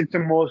offensive to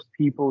most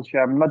people,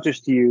 Sham, not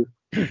just to you.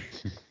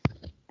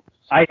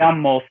 I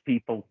am most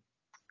people.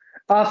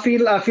 I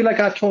feel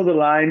like I told the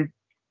line.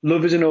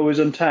 Love isn't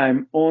always on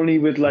time. Only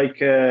with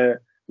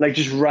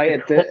just right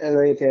at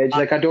the edge.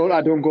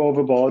 I don't go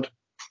overboard.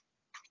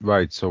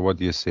 Right. So what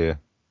do you say?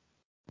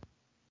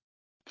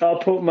 I'll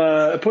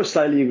put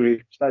slightly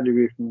agree. Slightly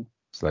agree from me.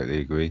 Slightly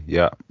agree.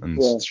 Yeah. And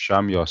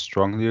Sham, you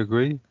strongly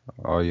agree?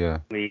 Oh yeah.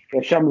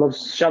 Yeah, Sham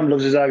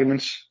loves his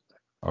arguments.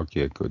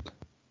 Okay, good.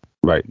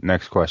 Right.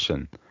 Next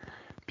question.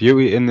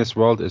 Beauty in this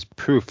world is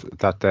proof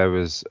that there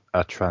is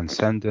a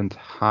transcendent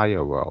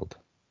higher world.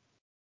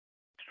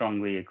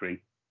 Strongly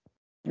agree.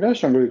 Yeah,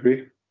 strongly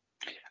agree.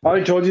 I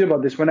already told you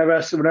about this. Whenever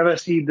I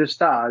see the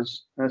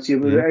stars, and I see a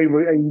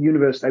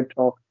universe type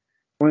talk,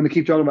 when they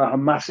keep talking about how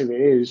massive it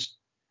is,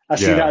 I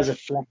see that as a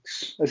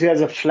flex. I see that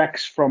as a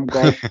flex from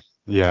God.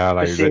 Yeah,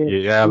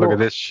 look at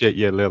this shit,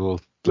 you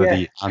little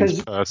bloody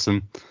ant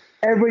person.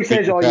 Everybody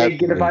says,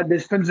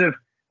 there's tons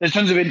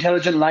of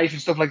intelligent life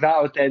and stuff like that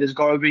out there. There's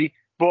got to be.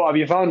 But have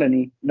you found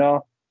any?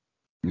 No.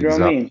 You know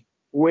what I mean?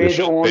 We're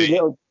the only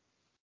little.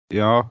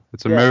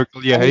 It's a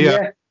miracle you're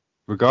here.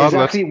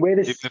 Regardless. Exactly. We're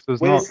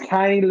this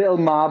tiny little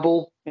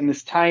marble in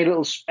this tiny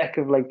little speck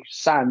of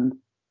sand.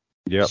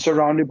 Yep.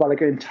 Surrounded by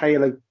an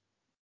entire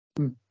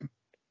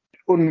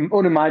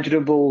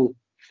unimaginable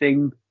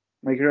thing.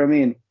 You know what I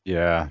mean?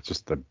 Yeah,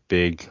 just a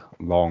big,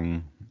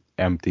 long,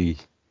 empty,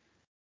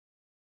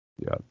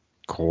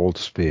 cold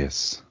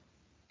space.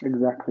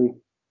 Exactly.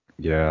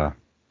 Yeah.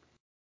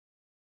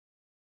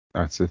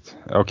 That's it.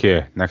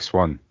 Okay, next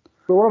one.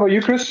 So what about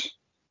you, Chris?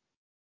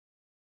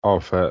 Oh,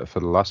 for the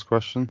last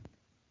question?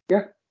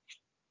 Yeah.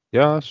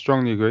 Yeah, I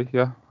strongly agree.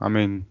 Yeah. I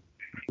mean,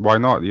 why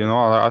not?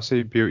 I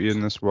see beauty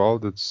in this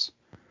world. It's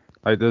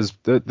there's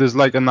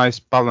a nice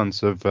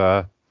balance of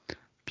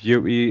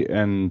beauty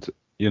and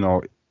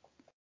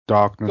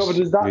darkness. So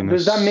does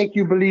that make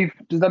you believe?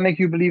 Does that make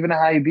you believe in a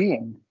higher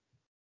being?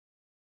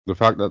 The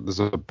fact that there's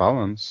a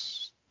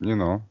balance,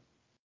 But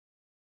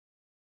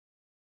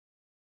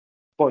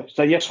is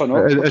that yes or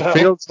no? It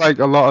feels like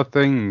a lot of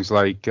things,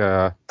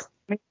 there's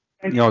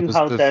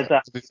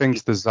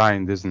things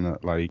designed, isn't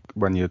it? Like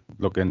when you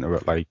look into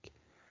it,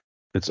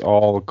 it's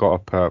all got a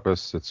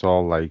purpose. It's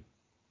all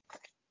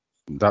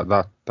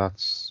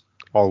that's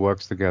all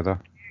works together.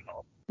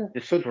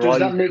 So does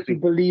that make you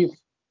believe?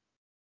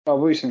 Oh,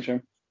 what are you saying,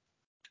 Jim?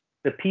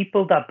 The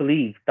people that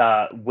believe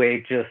that we're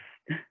just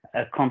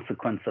a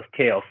consequence of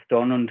chaos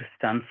don't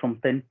understand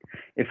something.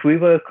 If we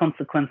were a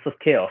consequence of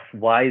chaos,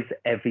 why is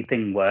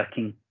everything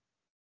working?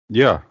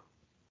 Yeah.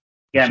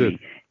 You get me?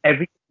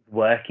 Everything's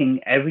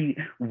working.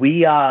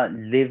 We are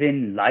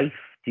living life.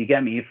 Do you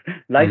get me? If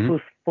life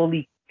was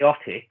fully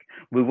chaotic,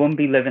 we wouldn't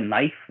be living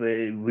life.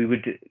 We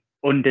would,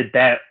 under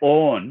their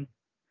own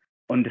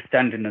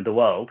understanding of the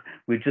world,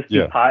 we'd just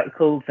be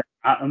particles and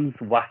atoms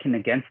whacking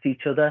against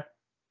each other.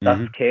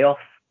 That's chaos.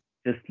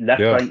 Just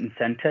left, right, and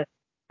center.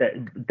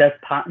 There's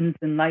patterns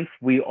in life.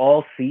 We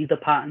all see the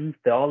patterns.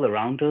 They're all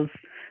around us.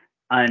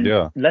 And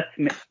let's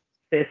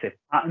face it,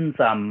 patterns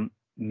are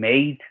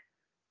made.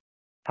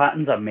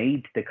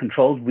 They're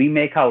controlled. We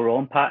make our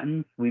own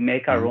patterns. We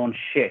make our own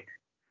shit,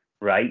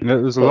 right? Yeah,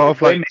 there's a lot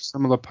of like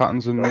similar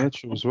patterns in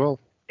nature as well.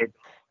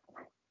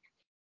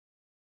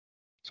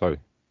 Sorry,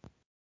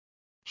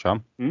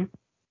 Sham, you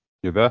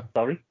there?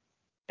 Sorry.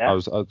 Yeah.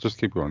 I'll just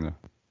keep going. Yeah.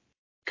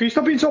 Can you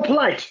stop being so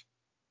polite?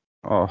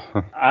 Oh.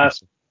 I've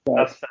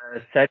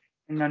said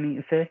anything I need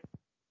to say.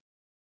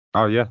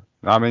 Oh yeah.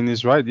 I mean,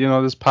 he's right. You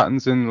know, there's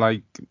patterns in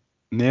like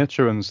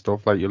nature and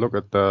stuff. Like you look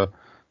at the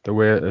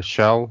way a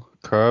shell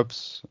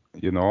curves,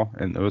 you know,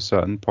 into a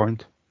certain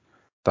point.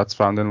 That's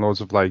found in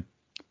loads of like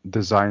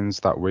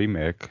designs that we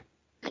make.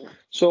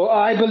 So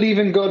I believe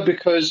in God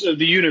because of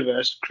the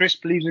universe. Chris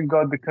believes in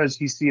God because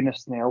he's seen a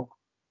snail.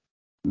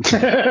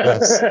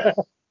 Yes.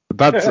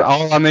 That's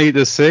all I need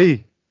to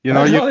see. You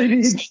know, you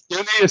need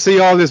to see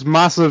all this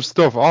massive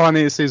stuff. All I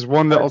need to see is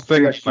one little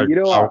thing. Like, you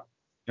know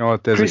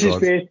what? There's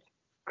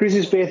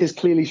Chris's faith is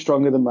clearly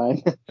stronger than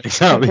mine.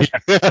 Exactly.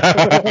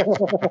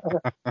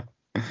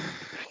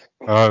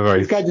 All right.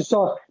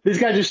 This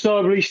guy just saw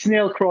a really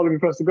snail crawling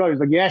across the ground. He's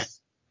like,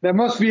 yes, there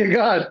must be a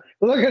God.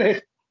 Look at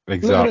it.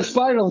 Exactly. Look at the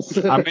spirals.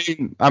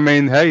 I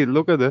mean, hey,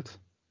 look at it.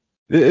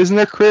 Isn't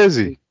it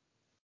crazy?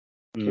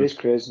 It is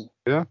crazy.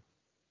 Yeah.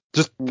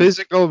 Just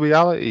physical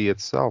reality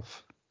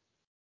itself.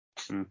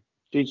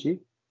 GG.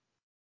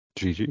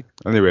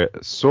 Anyway,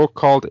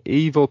 so-called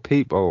evil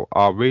people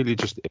are really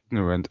just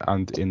ignorant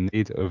and in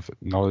need of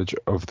knowledge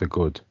of the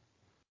good.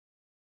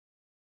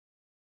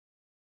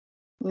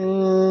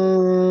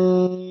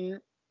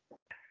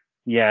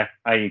 Yeah,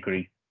 I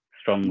agree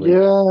strongly.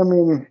 Yeah, I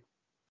mean...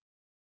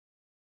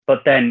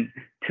 But then,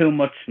 too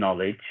much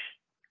knowledge,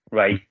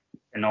 right,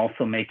 can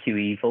also make you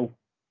evil.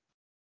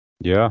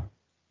 Yeah.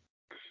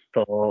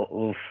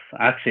 So,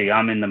 actually,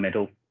 I'm in the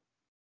middle.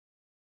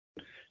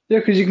 Yeah,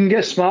 because you can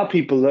get smart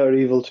people that are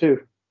evil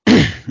too.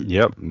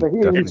 Yep.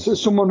 Like,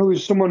 someone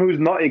who's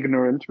not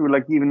ignorant, who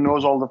like even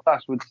knows all the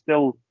facts, would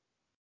still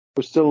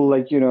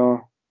like, you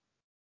know.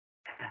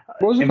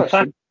 What was the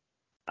question?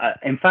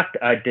 In fact,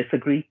 I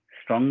disagree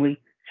strongly.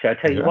 Shall I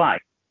tell you why?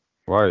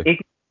 Why?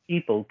 Ignorant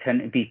people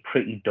tend to be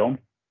pretty dumb,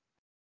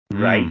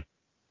 right?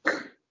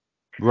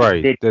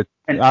 Right.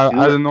 I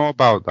don't know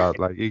about that.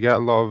 Like, you get a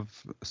lot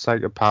of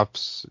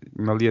psychopaths,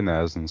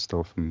 millionaires and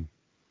stuff, and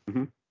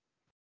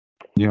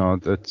you know,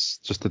 that's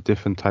just a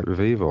different type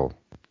of evil.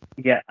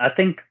 Yeah, I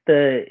think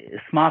the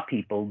smart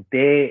people,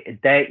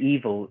 their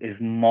evil is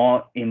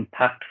more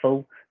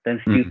impactful than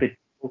stupid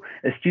people.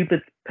 A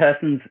stupid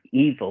person's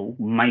evil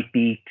might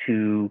be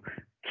to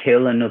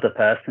kill another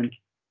person.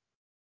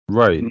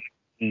 Right.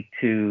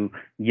 To,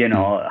 you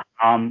know,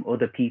 harm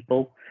other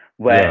people.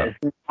 Whereas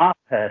a smart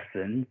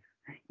person's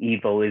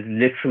evil is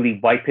literally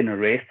wiping a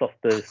race off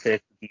the face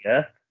of the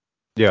earth.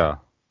 Yeah.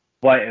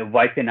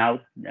 Wiping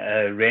out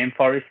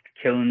rainforest,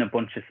 killing a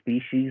bunch of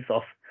species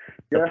off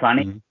the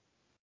planet.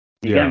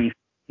 You get me?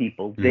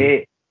 People,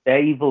 their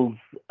evil's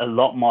a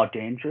lot more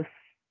dangerous.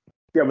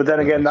 Yeah, but then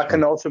again, that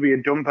can also be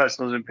a dumb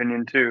person's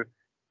opinion too.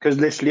 Because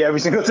literally every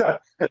single time.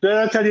 Did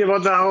I tell you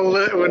about that whole,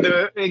 when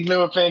the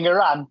England were playing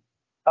Iran?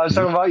 I was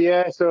talking about,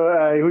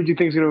 so who do you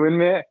think's going to win,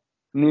 mate?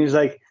 And he was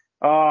like,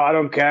 oh, I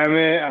don't care,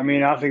 mate. I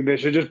mean, I think they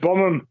should just bomb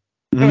them.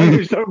 He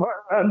was talking about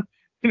Iran.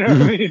 You know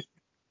what I mean?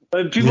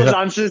 Like, people's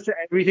answers to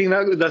everything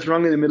that's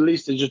wrong in the Middle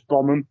East is just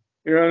bomb them.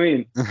 You know what I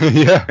mean?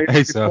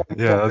 That's a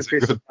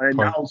good point.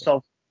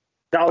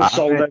 That'll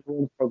solve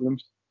everyone's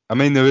problems. I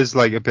mean, there is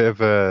like a bit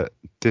of a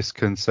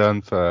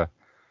disconcern for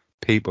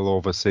people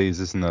overseas,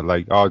 isn't there?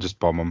 Like, oh, just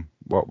bomb them.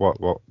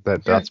 What?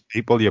 That's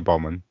people you're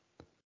bombing.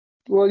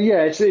 Well,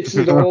 yeah, it's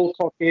the whole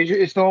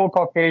Caucasian. It's the whole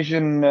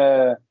Caucasian.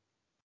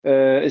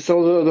 It's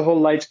all the whole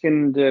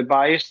light-skinned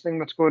bias thing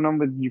that's going on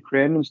with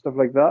Ukraine and stuff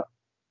like that.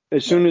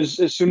 As soon as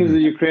the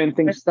Ukraine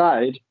thing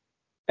started,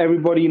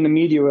 everybody in the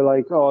media were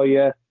like, "Oh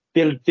yeah,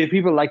 they're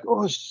people like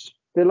us.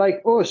 They're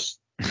like us."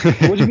 What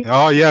do you mean?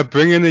 Oh yeah,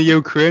 bringing a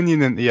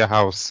Ukrainian into your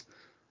house.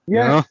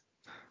 Yeah. You know?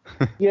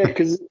 Yeah,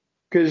 because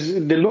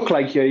they look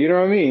like you. You know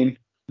what I mean?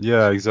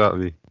 Yeah,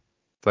 exactly.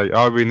 It's like,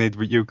 oh, we need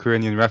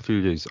Ukrainian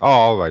refugees. Oh,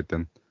 all right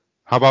then.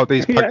 How about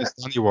these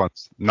Pakistani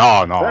ones?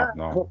 No.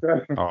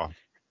 Oh,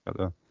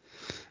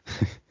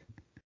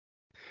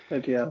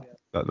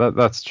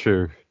 that's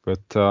true.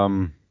 But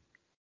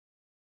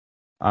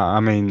I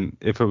mean,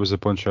 if it was a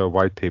bunch of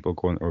white people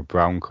going to a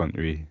brown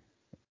country,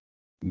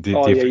 do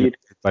you think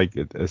like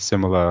a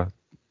similar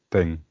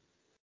thing?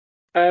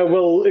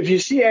 Well, if you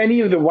see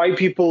any of the white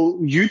people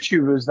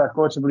YouTubers that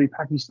go to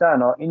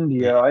Pakistan or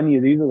India or any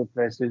of these other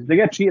places, they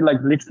get treated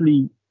like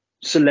literally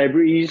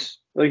celebrities.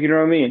 Like, you know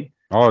what I mean?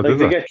 Oh, like do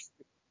they?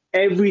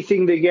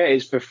 everything they get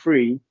is for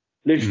free.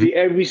 Literally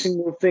every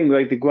single thing,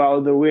 like they go out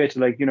of their way to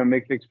like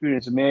make the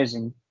experience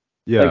amazing.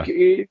 Yeah.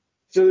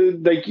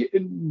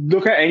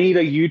 Look at any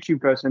like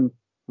YouTube person,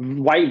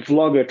 white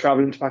vlogger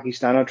traveling to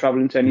Pakistan or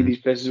traveling to any of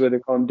these places where they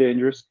call them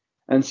dangerous,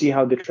 and see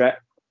how they treat.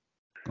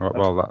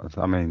 Well,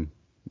 I mean,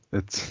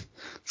 it's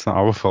not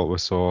our fault we're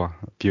so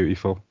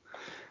beautiful.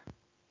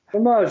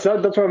 Well, no, that's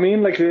what I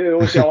mean. Like they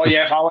always say, "Oh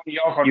yeah, if I went to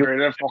your country,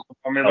 they'd fucking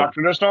put me back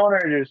to the Stone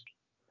Ages."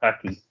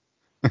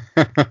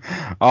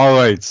 All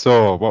right,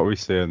 so what are we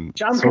saying?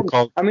 Sham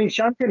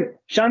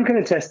can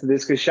attest to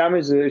this because Sham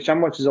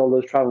watches all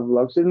those travel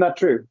vlogs. Isn't that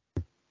true?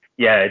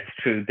 Yeah, it's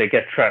true. They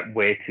get trapped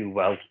way too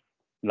well.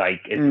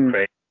 Like, it's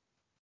crazy.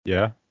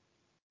 Yeah.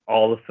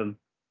 All of them.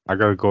 I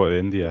gotta go to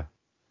India.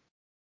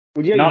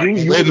 Well, yeah,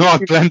 Wait, no, I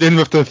blend in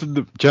with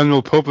the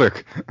general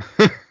public.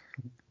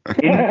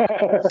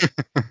 At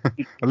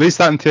least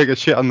I can take a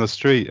shit on the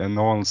street and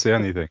no one will say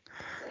anything.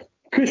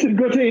 Chris would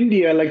go to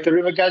India, like the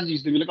River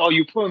Ganges, they'd be like, "Oh,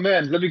 you poor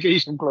man, let me get you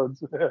some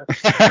clothes." The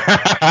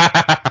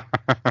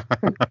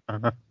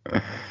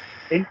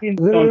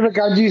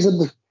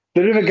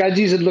River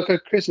Ganges would look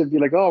at Chris and be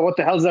like, "Oh, what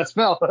the hell's that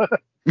smell?"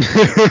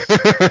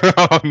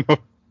 Oh, no.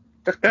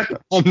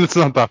 It's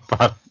not that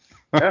bad.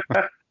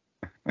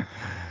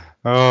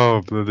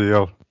 Oh, bloody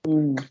hell.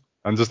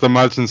 And just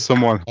imagine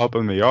someone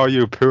helping me. Oh,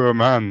 you poor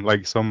man,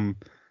 like some,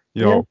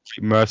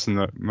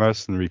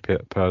 mercenary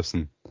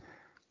person.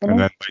 And then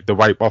like they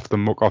wipe off the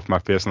muck off my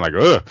face and like,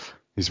 ugh,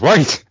 he's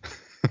white.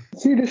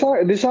 See this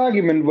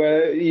argument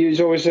where you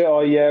always say,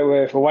 "Oh yeah,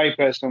 well, if a white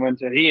person went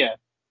to here,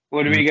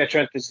 would we get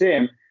treated the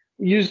same?"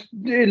 They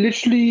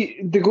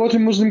go to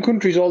Muslim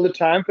countries all the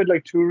time for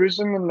like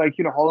tourism and like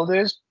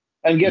holidays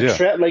and get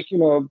treated like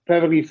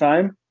perfectly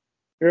fine.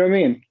 You know what I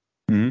mean?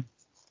 Mm-hmm.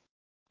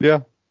 Yeah.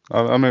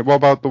 I mean, what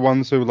about the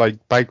ones who like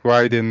bike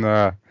ride in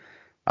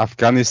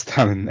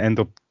Afghanistan and end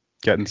up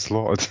getting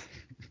slaughtered?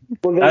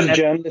 Well, those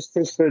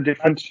journalists are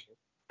different.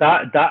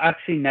 That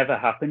actually never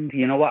happened.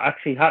 You know what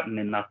actually happened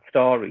in that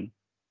story?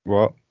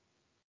 What?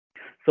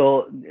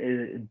 So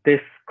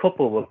this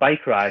couple were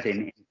bike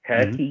riding in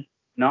Turkey,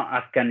 not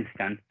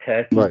Afghanistan,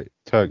 Turkey. Right,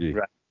 Turkey.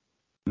 Right.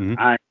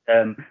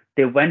 And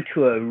they went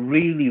to a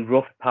really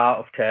rough part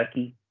of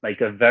Turkey,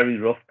 like a very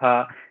rough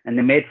part, and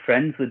they made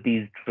friends with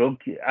these drug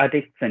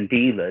addicts and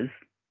dealers,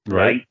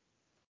 right?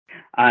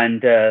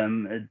 And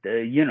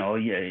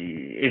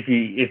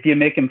if you're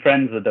making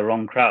friends with the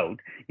wrong crowd,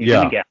 you're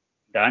gonna get,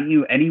 aren't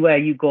you? Anywhere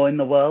you go in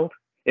the world.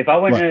 If I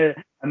went to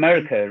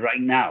America right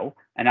now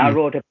and I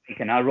rode a bike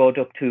and I rode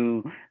up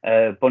to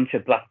a bunch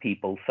of black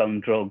people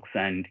selling drugs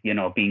and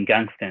being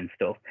gangster and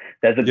stuff,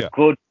 there's a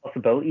good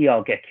possibility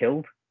I'll get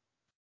killed.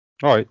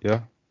 All right,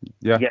 yeah.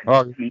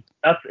 Oh.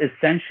 That's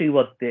essentially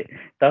what they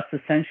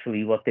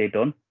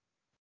done.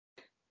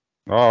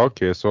 Oh,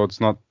 okay. So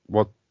it's not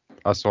what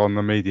I saw in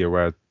the media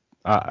where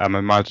I'm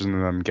imagining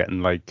them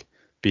getting like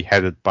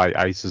beheaded by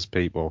ISIS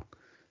people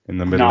in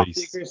the Middle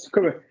East.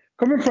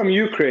 Coming from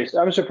you, Chris,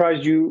 I'm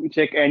surprised you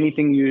take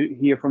anything you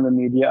hear from the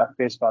media at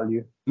face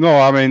value. No,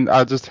 I mean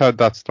I just heard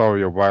that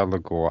story a while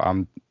ago.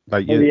 I'm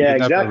like,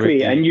 exactly,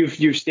 really... and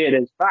you've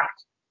stated as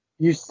fact.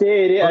 You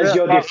stated it as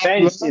your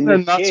defense in the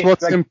case. That's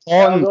what's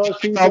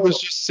important. I was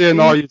just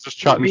saying, "Oh, you're just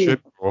chatting shit,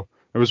 bro."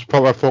 It was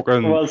probably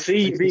fucking. Well,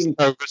 see, you're being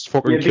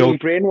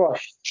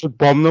brainwashed. Should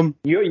bomb them.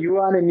 You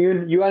aren't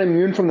immune. You aren't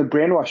immune from the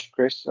brainwash,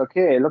 Chris.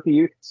 Okay, look at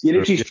you. You're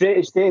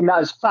literally stating that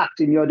as fact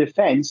in your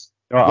defense.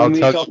 When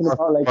we're talking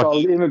about like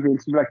all the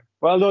immigrants, you're like,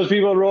 "Well, those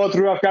people rode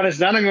through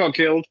Afghanistan and got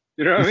killed."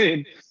 You know what I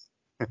mean?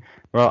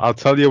 Well, I'll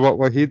tell you what,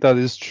 Wahid, that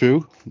is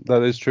true.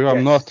 That is true. Yes.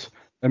 I'm not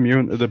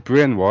immune to the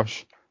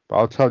brainwash, but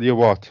I'll tell you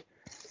what.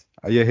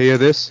 You hear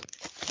this?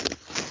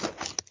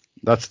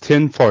 That's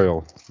tin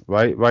foil,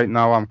 right? Right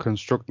now I'm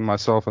constructing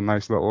myself a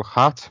nice little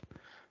hat,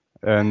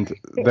 and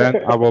then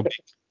I will be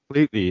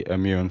completely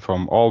immune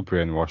from all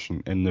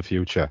brainwashing in the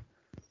future.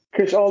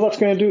 Chris, all that's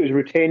going to do is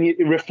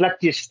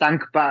reflect your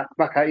stank back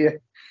at you.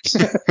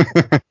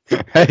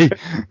 Hey,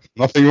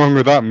 nothing wrong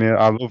with that, mate.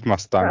 I love my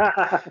stank.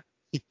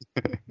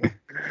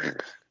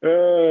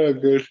 Oh,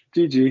 good.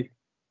 GG.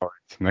 All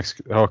right,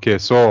 next. Okay,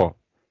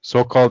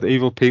 so-called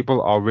evil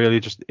people are really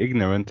just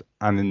ignorant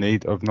and in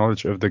need of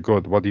knowledge of the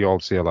good. What do you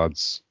all say,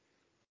 lads?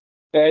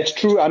 It's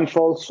true and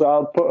false, so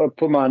I'll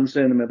put my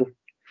answer in the middle.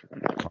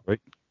 All right.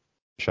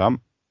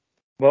 Sham?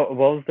 What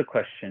was the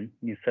question?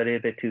 You said it a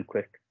bit too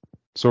quick.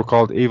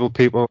 So-called evil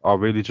people are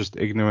really just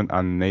ignorant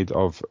and in need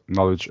of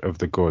knowledge of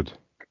the good.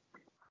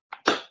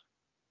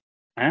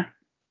 Huh?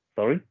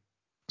 Sorry?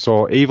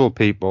 So evil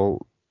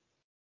people,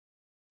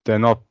 they're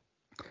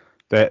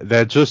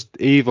just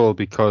evil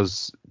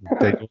because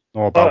they don't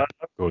know about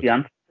good.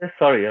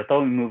 Sorry, I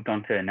thought we moved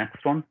on to the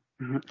next one.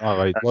 All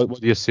right. What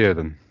do you say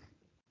then?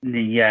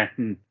 Yeah,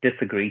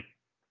 disagree.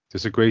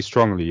 Disagree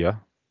strongly, yeah?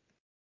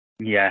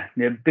 Yeah,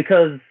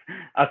 because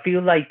I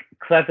feel like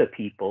clever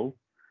people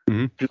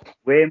do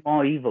way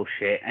more evil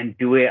shit and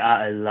do it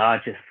at a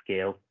larger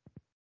scale.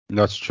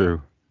 That's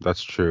true.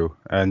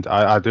 And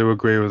I do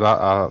agree with that.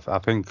 I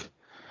think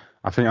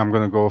I'm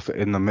going to go for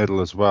in the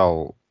middle as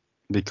well,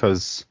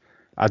 because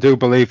I do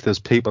believe there's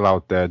people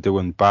out there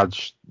doing bad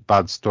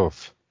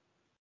stuff,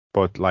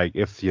 but like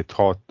if you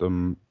taught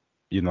them,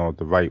 you know,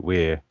 the right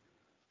way,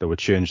 they would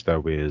change their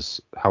ways.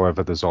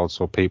 However, there's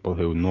also people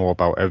who know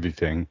about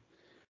everything,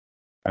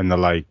 and they're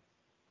like,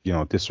 you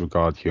know,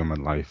 disregard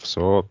human life.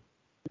 So,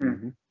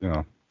 you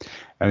know,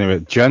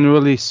 anyway,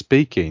 generally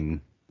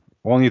speaking,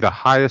 only the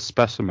highest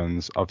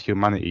specimens of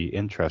humanity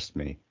interest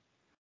me.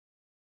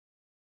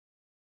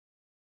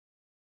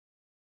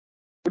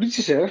 What did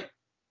you say?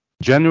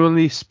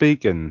 Generally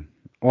speaking,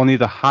 only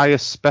the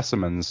highest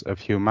specimens of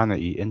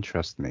humanity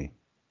interest me.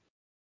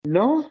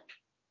 No,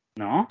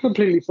 No.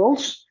 completely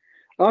false.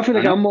 I feel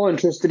like I'm more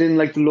interested in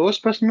like the lower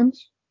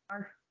specimens.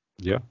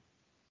 Yeah.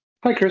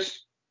 Hi, Chris.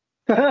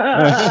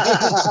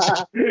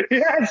 Yes,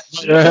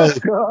 let's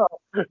go.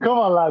 Come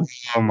on,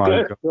 lads. Oh my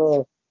Let's God.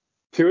 go.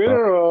 Two in a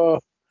row.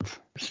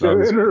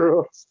 Two in a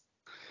row.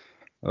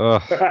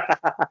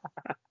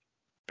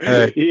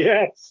 Hey,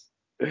 Yes.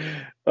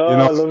 Oh, you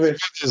know, I love it.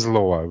 which is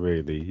lower,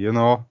 really, you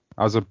know,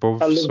 as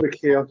above, I love so, the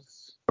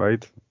chaos.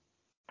 right?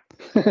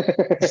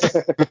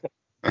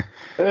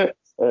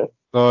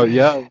 So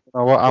yeah, you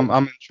know what,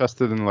 I'm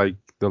interested in like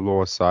the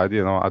lower side.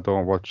 You know, I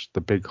don't watch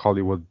the big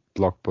Hollywood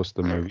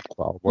blockbuster movies,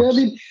 but I'll Yeah, I watch.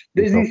 mean,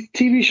 there's these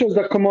TV shows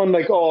that come on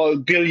like, oh,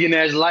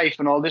 Billionaire's Life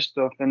and all this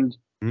stuff and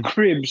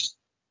Cribs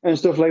and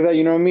stuff like that.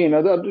 You know what I mean?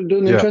 That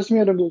doesn't interest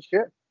me. I don't give a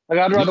shit. Like,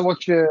 I'd rather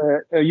watch,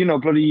 you know,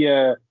 bloody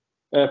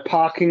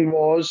Parking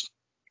Wars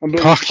and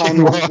bloody Parking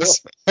Poundland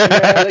Wars.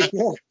 Yeah, like,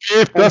 yeah.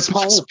 Dave, that's And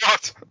my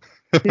spot.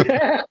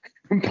 Yeah,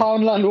 and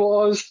Poundland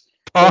Wars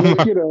and, Poundland.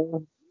 like, you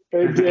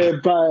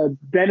know,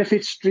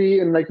 Benefit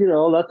Street and, like, you know,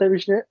 all that type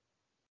of shit.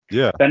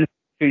 Yeah. Benefit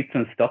Street's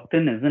in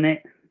Stockton, isn't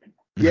it?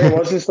 Yeah, it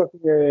was and stuff.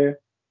 Yeah.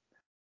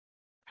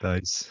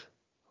 Nice.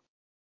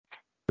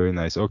 Very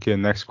nice. Okay,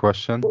 next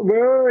question.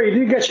 Wait, you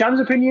didn't get Sham's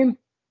opinion?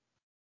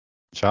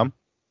 Sham?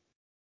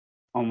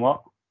 On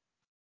what?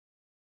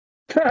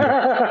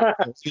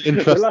 The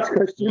Interesting last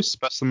question.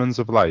 specimens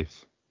of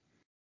life.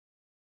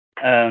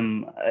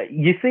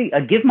 You see, I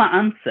give my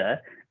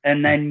answer,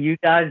 and then you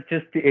guys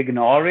just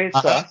ignore it.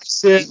 I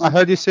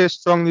heard you say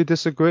strongly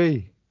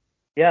disagree.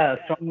 Yeah,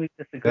 I strongly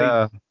disagree.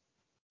 Yeah.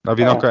 Have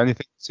you not got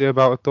anything to say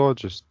about it though?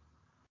 Just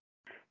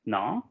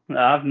No,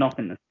 I have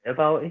nothing to say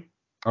about it.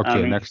 okay.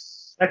 I mean,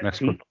 next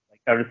people.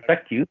 Like, I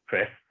respect you,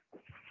 Chris.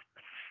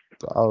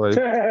 All right.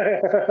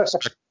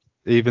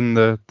 Even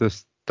the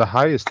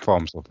highest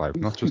forms of life,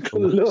 not just the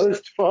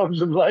lowest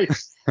forms of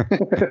life.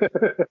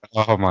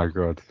 Oh my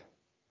God.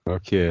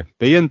 Okay.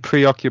 Being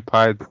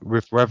preoccupied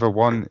with whether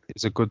one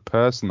is a good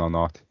person or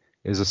not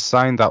is a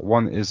sign that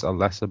one is a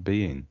lesser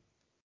being.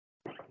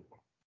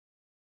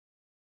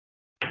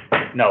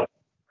 No.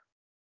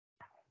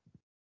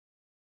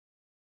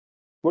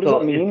 What does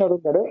that mean? I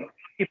don't get it.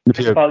 You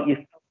think about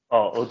yourself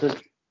or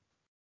others.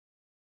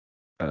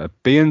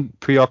 Being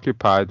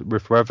preoccupied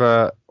with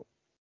whether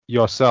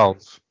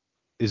yourself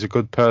is a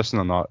good person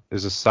or not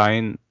is a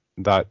sign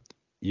that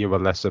you're a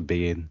lesser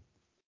being.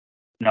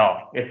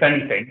 No, if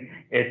anything,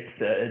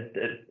 it's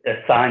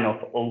a sign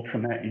of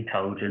ultimate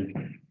intelligence.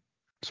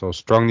 So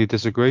strongly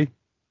disagree?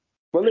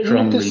 Well,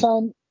 isn't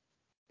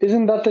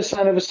that the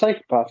sign of a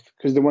psychopath?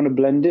 Because they want to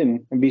blend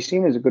in and be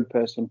seen as a good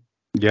person.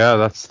 Yeah,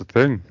 that's the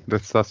thing.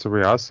 That's the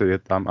way I see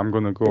it. I'm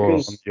gonna go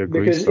on the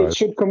agree side.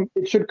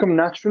 It should come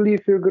naturally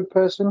if you're a good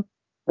person.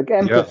 Like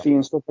empathy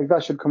and stuff like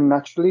that should come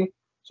naturally.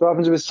 So what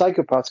happens with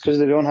psychopaths, because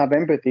they don't have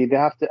empathy, they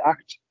have to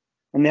act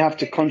and they have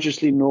to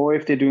consciously know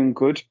if they're doing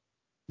good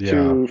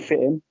to fit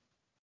in.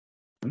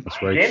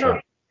 That's right. So.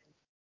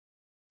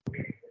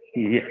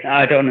 Yeah,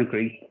 I don't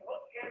agree.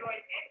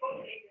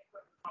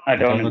 I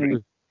don't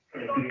agree.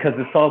 Because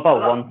it's all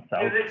about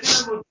oneself.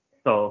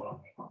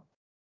 So.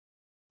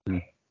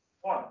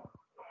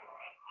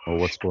 Oh,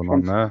 what's going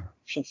on there?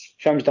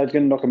 Sham's dad's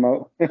gonna knock him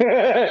out.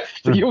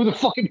 So you're the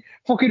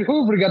fucking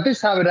Hoover got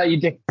this habit out, you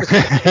dick.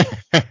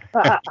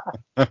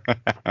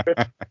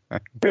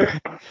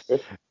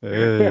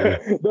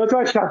 That's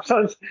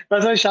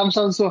why Sham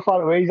sounds so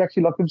far away. He's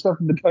actually locked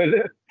himself in the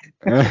toilet.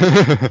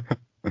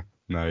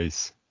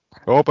 Nice.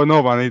 Open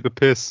up, I need to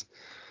piss.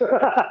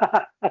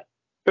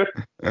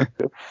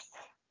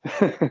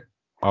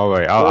 All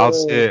right, I'll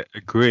say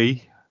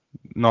agree,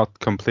 not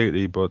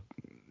completely, but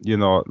you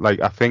know,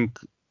 like I think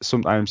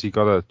sometimes you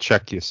gotta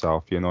check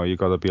yourself. You know, you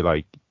gotta be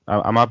like,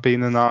 am I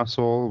being an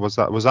asshole? Was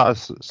that a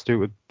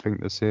stupid thing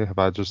to say? Have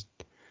I just,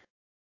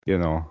 you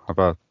know,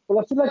 about? Well,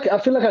 I feel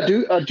like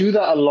I do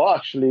that a lot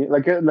actually,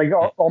 like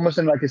almost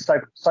in like a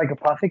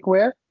psychopathic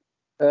way.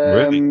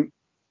 Really?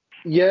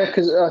 Yeah,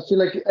 because I feel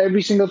like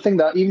every single thing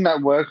that, even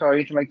at work or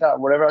anything like that,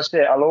 whatever I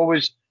say, I'll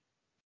always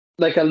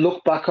like I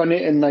look back on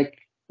it and like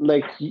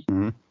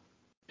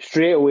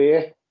straight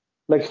away,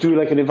 like do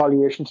like an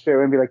evaluation straight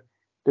away and be like,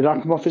 did I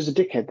come off as a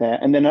dickhead there?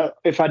 And then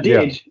if I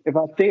did, if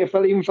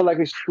I even felt like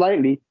it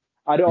slightly,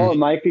 I'd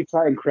automatically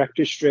try and correct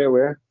it straight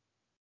away.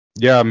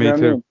 Yeah, me too. I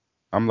mean?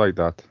 I'm like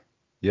that.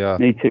 Yeah.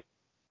 Me too.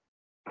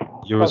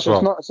 You as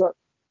well. So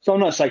I'm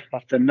not a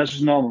psychopath then. That's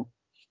just normal.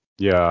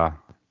 Yeah.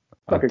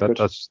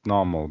 That's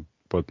normal.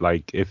 But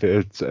like, if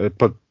it's,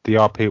 but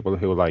there are people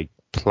who like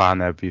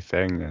plan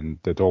everything, and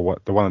they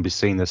want to be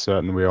seen a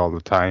certain way all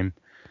the time.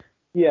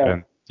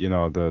 Yeah.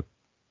 And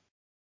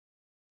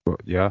but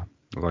yeah,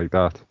 like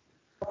that.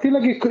 I feel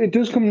like it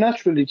does come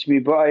naturally to me,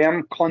 but I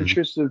am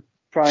conscious of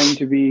trying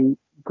to be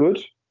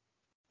good.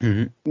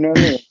 Mm-hmm. You know what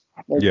I mean?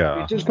 Like,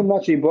 Yeah. It does come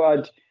naturally,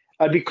 but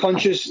I'd be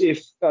conscious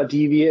if I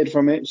deviated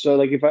from it. So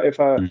like if I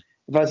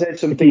said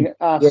something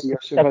arsey,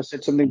 if I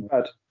said something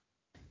bad.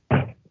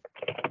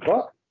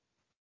 What?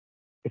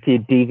 If you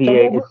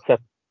deviate,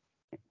 it's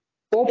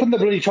Open the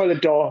bloody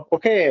toilet door,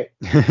 okay?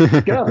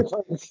 Get out of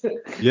the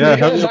toilet. Yeah,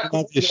 hurry up and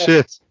have your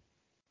shit.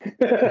 in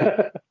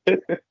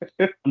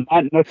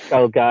that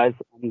nutshell, guys.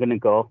 I'm gonna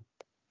go.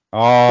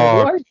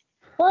 Oh, Why?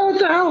 What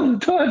the hell,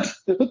 Todd?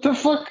 What the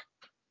fuck?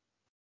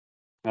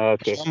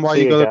 Okay. Sean, why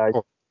See you you gotta guys.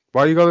 go?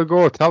 Why you gotta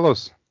go? Tell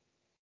us.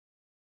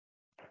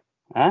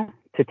 Huh?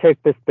 To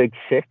take this big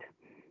shit.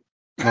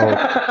 No,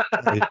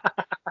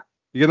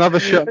 you can have a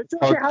shit. It's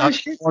okay, have a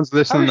shit. Someone's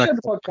listening. Have a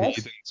shit Next on the week,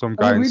 podcast. some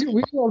guy. We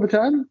do all the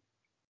time.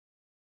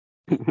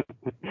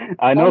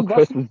 I know That's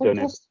Chris the has done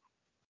it.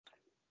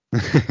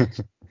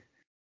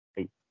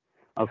 podcast.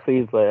 I'll see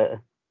you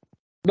later.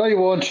 No, you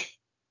won't.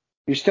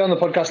 You stay on the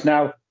podcast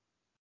now.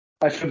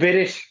 I forbid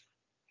it.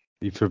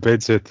 He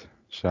forbids it,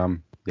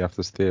 Sham. You have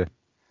to stay.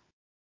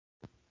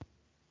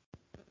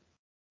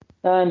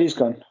 And he's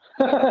gone.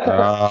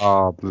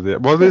 Ah, bloody.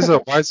 What is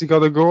it? Why's he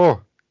gotta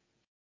go?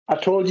 I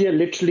told you,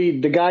 literally,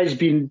 the guy's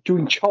been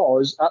doing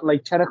chores at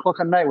like 10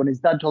 o'clock at night when his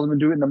dad told him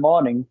to do it in the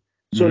morning.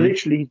 So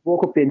literally, he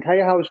woke up the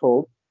entire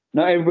household.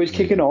 Now everybody's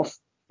kicking off.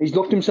 He's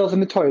locked himself in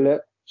the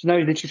toilet. So now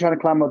he's literally trying to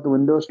climb out the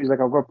window. So he's like,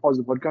 I've got to pause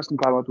the podcast and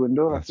climb out the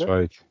window. That's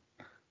right.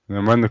 And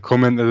then when they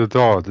come into the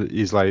door,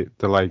 he's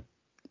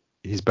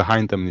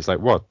behind them. And he's like,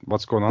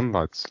 what's going on,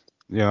 lads?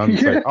 And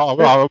it's like, oh,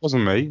 well, it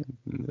wasn't me.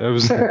 It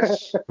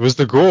was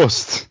the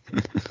ghost.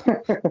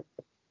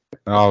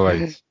 All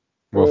right.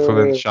 We'll fill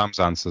in Sham's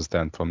answers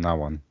then from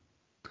now on.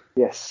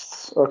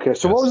 Yes. Okay.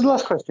 So what was the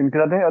last question?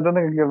 Because I don't think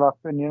I can give an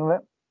opinion on it.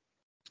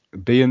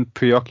 Being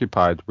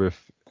preoccupied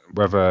with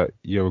whether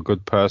you're a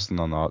good person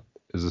or not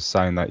is a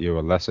sign that you're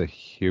a lesser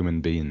human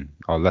being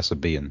or lesser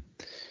being.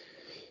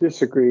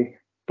 Disagree,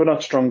 but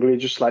not strongly.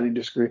 Just slightly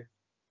disagree.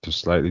 Just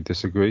slightly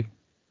disagree.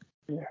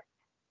 Yeah.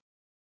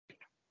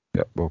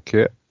 Yep.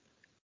 Okay.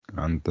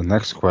 And the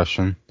next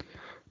question.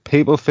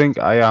 People think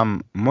I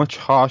am much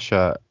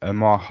harsher and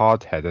more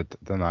hard-headed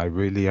than I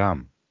really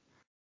am.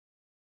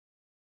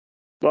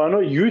 Well, I know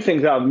you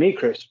think that of me,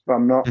 Chris, but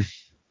I'm not.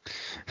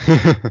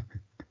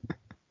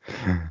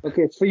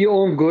 Okay, it's for your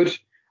own good.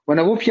 When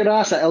I whoop your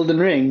ass at Elden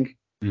Ring,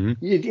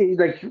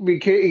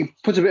 it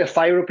puts a bit of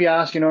fire up your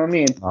ass, you know what I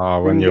mean?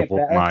 Oh, when you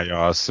whoop my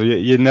ass. So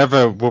you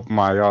never whoop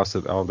my ass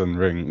at Elden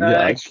Ring.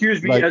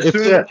 Excuse me, as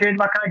soon as I changed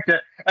my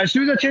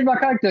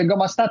character and got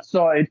my stats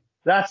sorted,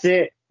 that's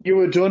it. You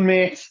were done,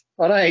 mate.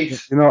 All right.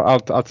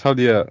 I'll tell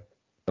you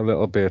a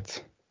little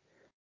bit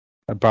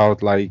about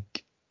the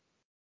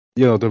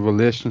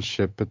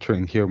relationship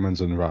between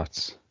humans and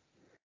rats.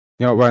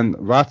 When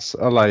rats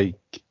are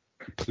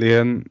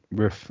playing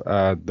with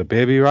the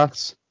baby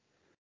rats,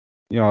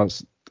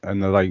 and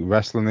they're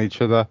wrestling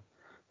each other.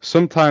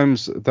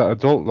 Sometimes the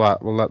adult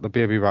rat will let the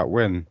baby rat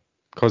win,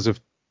 because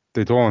if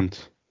they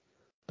don't,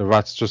 the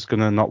rat's just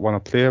gonna not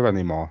want to play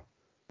anymore.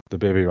 The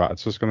baby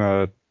rat's just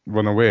gonna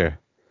run away.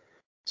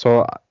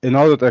 So in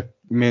order to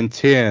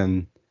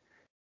maintain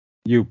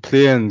you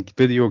playing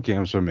video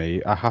games with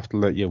me, I have to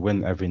let you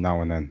win every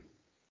now and then.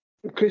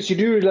 Chris, you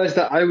do realise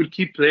that I would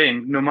keep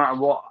playing no matter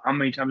how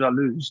many times I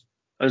lose,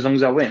 as long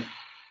as I win.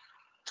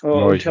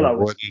 No, until I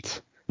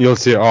wouldn't. You'll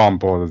say, "Oh, I'm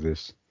bored of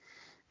this."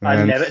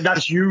 I never.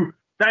 That's you.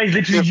 That is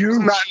literally you.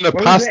 In the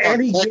past,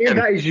 any game,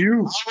 that is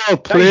you. I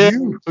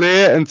will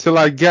play until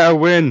I get a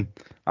win.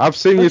 I've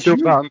seen you do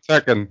that on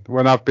Tekken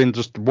when I've been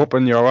just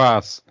whooping your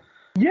ass.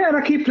 Yeah, and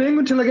I keep playing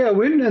until I get a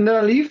win, and then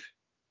I leave.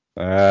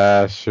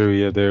 Sure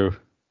you do.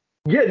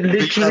 Yeah,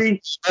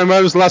 literally. When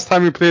was the last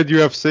time you played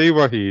UFC,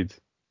 Wahid?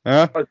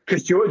 Huh?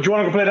 Chris, do you want to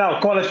go play now?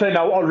 Come on, let's play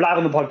now. I'll live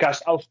on the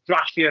podcast. I'll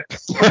thrash you.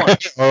 Come on.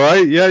 All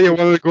right, yeah, you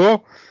want to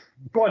go?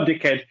 Go on,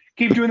 dickhead.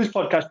 Keep doing this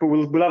podcast, but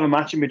we'll have a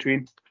match in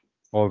between.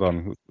 Hold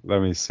on,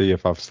 let me see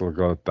if I've still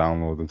got it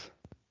downloaded.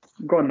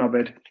 Go on,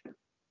 knobhead.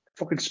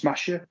 Fucking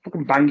smash you.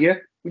 Fucking bang you.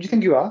 Who do you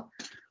think you are?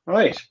 All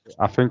right.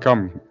 I think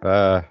I'm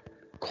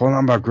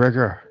Conor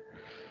McGregor.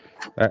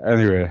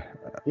 Anyway.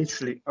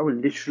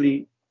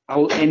 I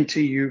will enter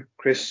you,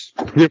 Chris.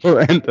 You will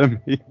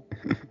enter me.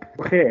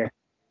 Okay.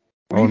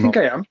 Who do you think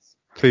I am?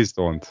 Please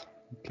don't.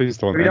 Please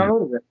don't. Have you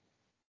downloaded it?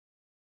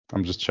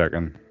 I'm just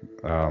checking.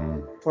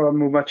 Before I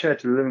move my chair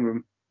to the living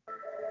room.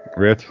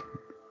 Wait.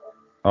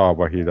 Oh,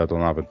 Wahid, I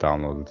don't have it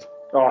downloaded.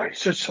 Oh,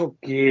 it's just so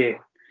gay.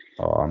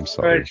 Oh, I'm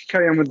sorry. All right,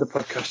 carry on with the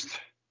podcast.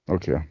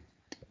 Okay.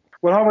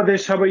 Well, how about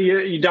this? How about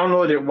you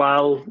download it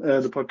while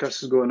the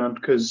podcast is going on?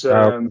 Because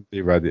I'll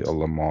be ready till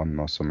the morning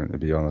or something, to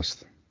be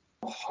honest.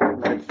 Oh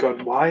my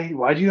God!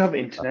 Why do you have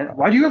internet?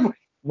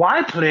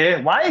 Why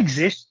play? Why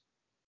exist?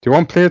 Do you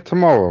want to play it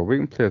tomorrow? We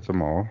can play it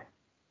tomorrow.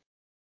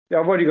 Yeah,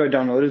 I've already got it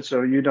downloaded,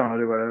 so you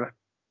download it, whatever.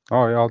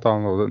 Oh yeah, I'll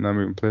download it and then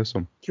we can play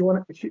some. Do you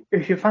want?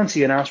 If you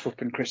fancy an ass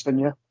whooping, Chris, then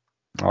yeah.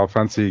 I'll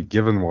fancy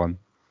giving one.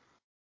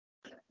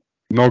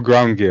 No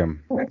ground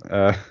game.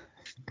 Yeah,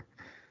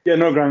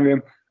 no ground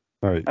game.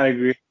 Right. I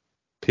agree.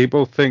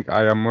 People think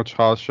I am much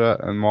harsher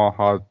and more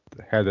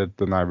hard-headed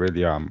than I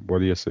really am. What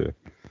do you say?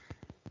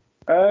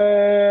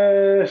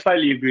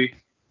 Slightly agree.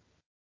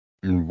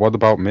 And what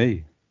about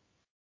me?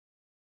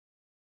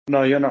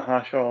 No, you're not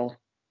harsh at all.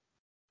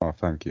 Oh,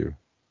 thank you.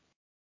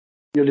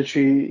 You're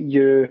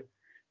literally,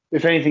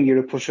 if anything, you're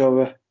a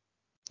pushover.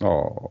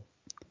 Oh,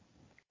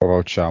 what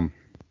about Sham?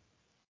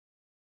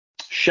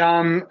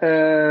 Sham,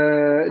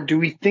 do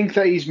we think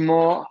that he's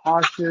more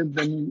harsher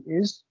than he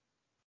is?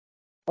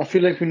 I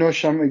feel like we know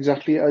Sham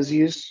exactly as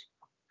he is.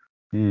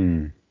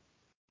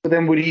 But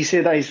then would he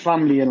say that his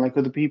family and like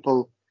other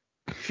people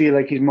feel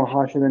like he's more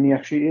harsher than he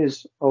actually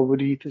is? Or would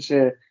he to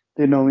say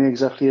they know me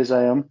exactly as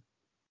I am?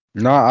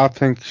 No, I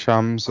think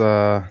Sham's.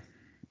 I'm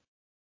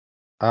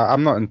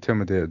not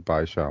intimidated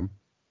by Sham.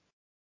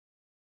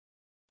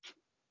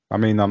 I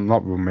mean, I'm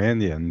not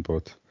Romanian,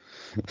 but.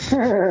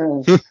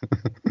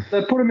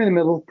 Put him in the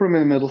middle. Put him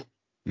in the middle.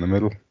 In the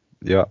middle?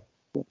 Yeah.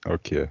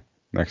 Okay.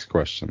 Next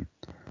question.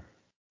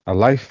 A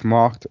life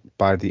marked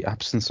by the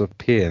absence of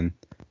pain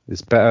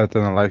is better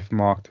than a life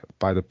marked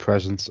by the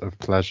presence of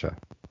pleasure.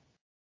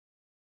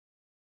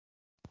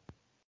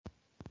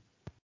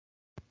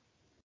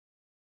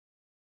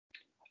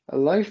 A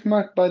life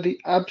marked by the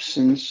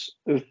absence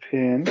of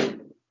pain,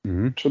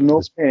 Mm-hmm. so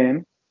no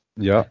pain.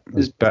 Yeah,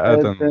 is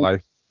better than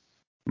life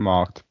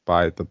marked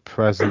by the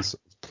presence of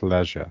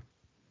pleasure.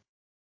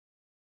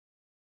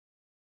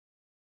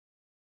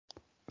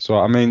 So,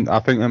 I mean, I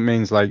think that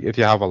means like if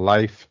you have a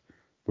life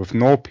with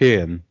no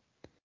pain,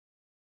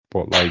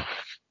 but like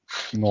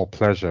no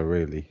pleasure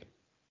really,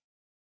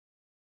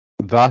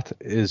 that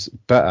is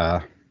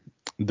better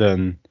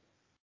than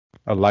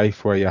a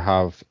life where you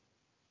have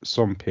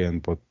some pain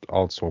but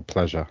also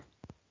pleasure.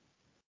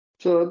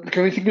 So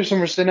can we think of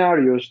some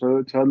scenarios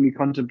to help me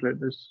contemplate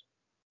this?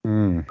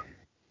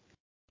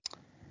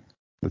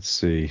 Let's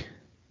see.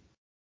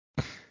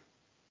 I'm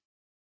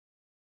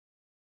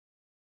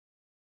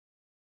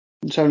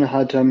just having a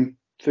hard time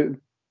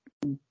thinking.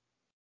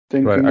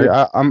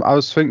 Right, I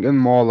was thinking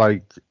more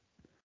like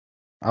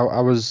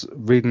I was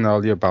reading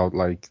earlier about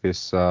like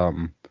this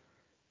lord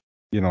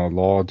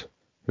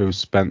who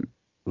spent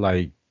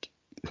like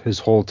his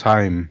whole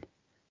time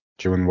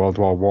during World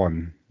War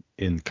One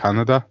in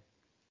Canada,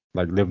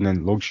 like living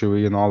in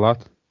luxury and all that.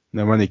 And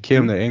then when he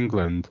came to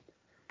England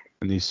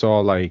and he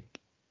saw like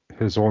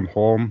his own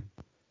home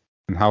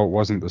and how it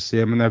wasn't the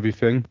same and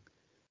everything,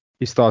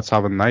 he starts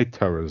having night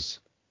terrors.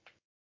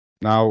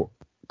 Now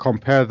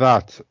compare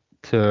that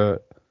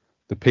to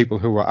the people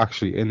who were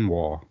actually in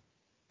war,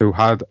 who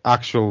had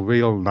actual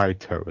real night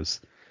terrors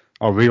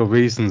or real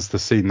reasons to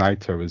see night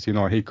terrors. You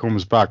know, he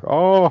comes back,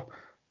 oh,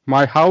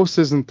 my house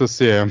isn't the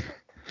same.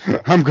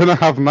 I'm going to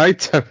have night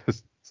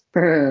terrors.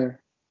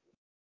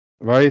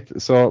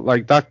 Right? So,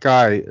 like, that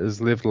guy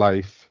has lived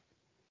life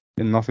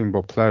in nothing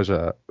but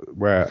pleasure,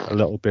 where a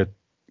little bit,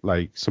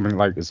 like, something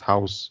like his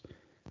house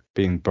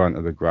being burnt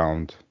to the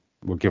ground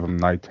will give him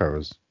night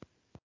terrors.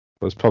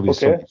 There's probably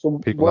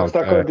some people what's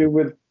out that there. got to do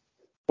with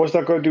what's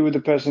that got to do with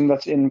the person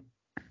that's in?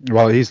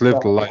 Well, he's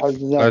lived a life of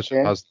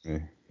pleasure, hasn't he?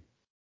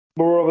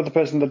 But what about the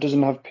person that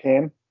doesn't have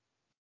pain?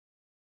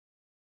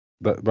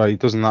 But he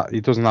doesn't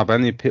have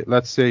any.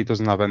 Let's say he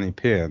doesn't have any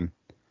pain,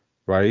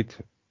 right?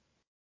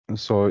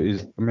 So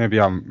maybe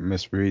I'm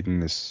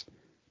misreading this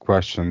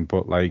question,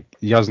 but like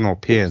he has no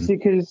pain. See,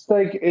 because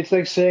it's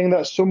like saying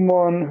that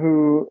someone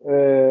who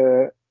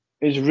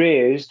is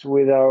raised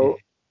without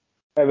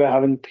ever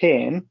having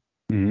pain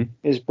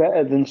is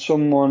better than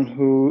someone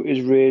who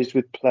is raised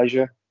with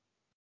pleasure.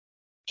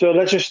 So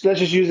let's just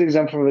use the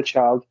example of a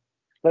child.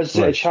 Let's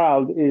say a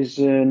child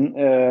isn't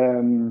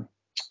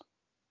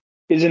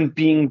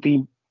being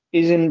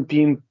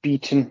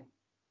beaten.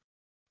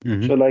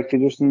 So like they're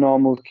just a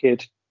normal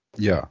kid.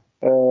 Yeah.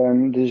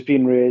 They're just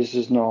being raised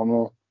as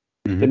normal.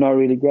 They're not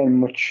really getting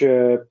much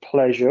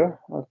pleasure,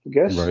 I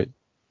guess. Right.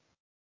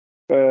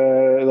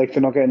 Like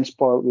they're not getting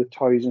spoiled with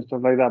toys and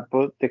stuff like that,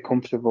 but they're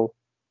comfortable.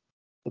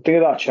 But think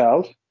of that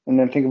child, and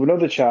then think of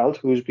another child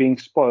who's being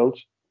spoiled,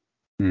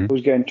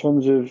 who's getting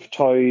tons of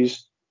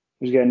toys,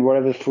 who's getting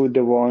whatever food they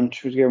want,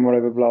 who's getting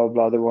whatever blah blah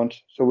blah they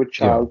want. So which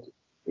child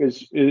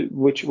is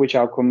which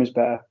outcome is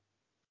better?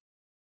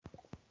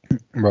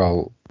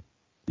 Well,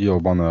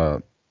 you'll want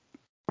to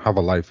have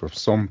a life of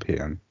some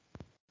pain,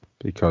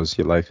 because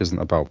your life isn't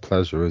about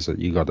pleasure, is it?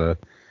 You gotta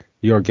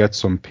get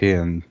some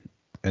pain,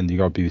 and you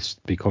gotta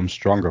become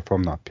stronger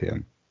from that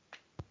pain.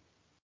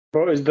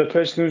 But is the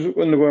person who's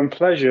undergoing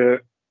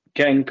pleasure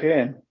getting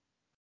pain?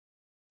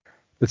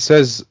 It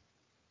says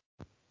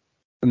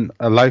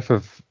a life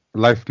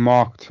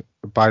marked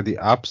by the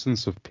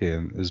absence of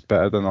pain is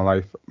better than a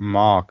life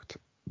marked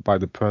by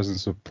the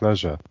presence of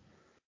pleasure.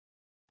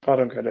 I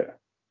don't get it.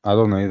 I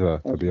don't either,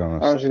 to be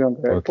honest. I honestly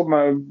don't get it. Put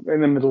my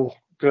in the middle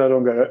because I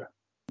don't get it.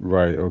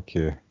 Right,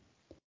 okay.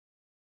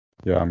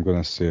 Yeah, I'm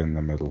gonna say in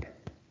the middle.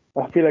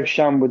 I feel like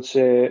Sham would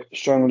say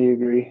strongly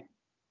agree.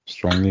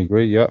 Strongly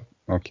agree. Yeah.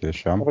 Okay, I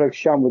Sham. feel like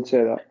Sham would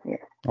say that. Yeah.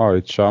 All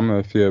right, Sham.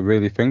 If you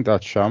really think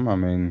that's Sham, I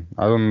mean,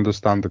 I don't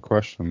understand the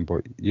question,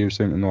 but you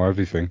seem to know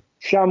everything.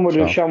 Sham would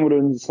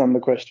understand the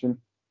question.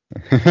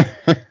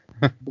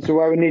 So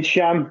why we need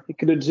Sham? He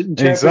could interpret it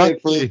for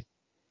Exactly.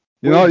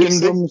 You know, Dum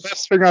the Dums.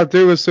 best thing I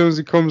do as soon as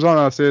he comes on,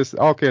 I say,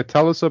 okay,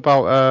 tell us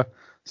about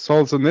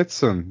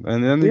Solzhenitsyn.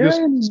 And then he Yeah,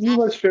 just, you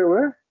went straight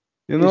away.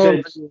 you He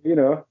know,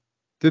 said,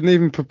 didn't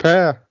even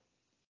prepare.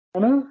 I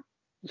know,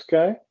 this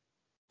guy.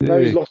 Now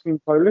he's Yeah. lost in the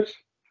toilet.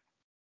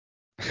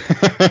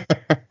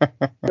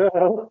 The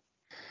hell?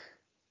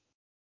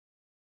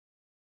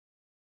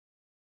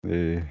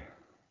 Yeah.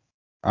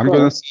 I'm Go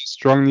going on. to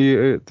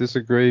strongly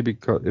disagree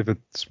because if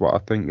it's what I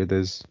think it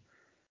is.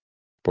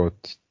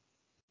 But,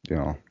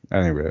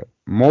 anyway,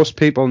 most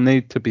people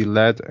need to be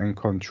led and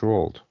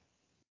controlled.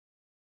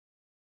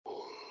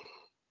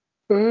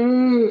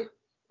 Strongly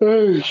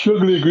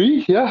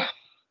agree, yeah.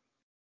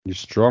 You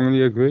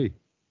strongly agree.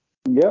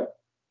 Yeah.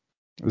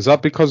 Is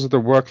that because of the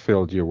work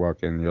field you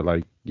work in?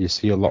 You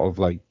see a lot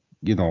of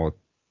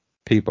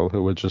people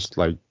who are just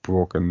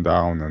broken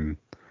down and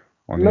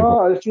unable.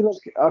 No,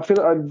 I feel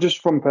like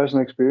just from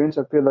personal experience,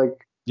 I feel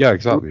like Yeah,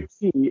 exactly.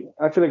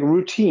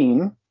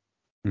 routine,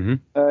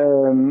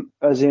 Hmm.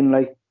 as in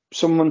like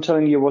someone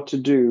telling you what to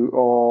do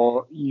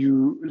or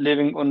you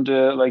living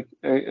under like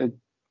a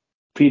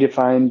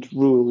predefined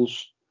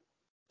rules,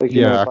 like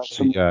Yeah, by actually,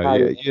 some yeah,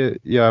 higher.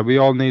 yeah. We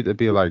all need to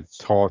be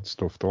taught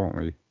stuff, don't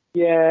we?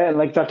 Yeah, and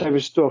like that type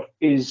of stuff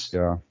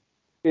Yeah,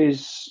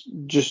 is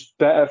just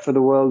better for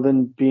the world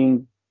than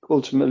being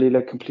ultimately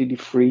like completely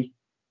free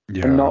and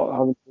yeah, not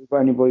having to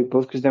put anybody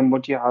above. Because then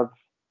what do you have?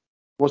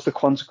 What's the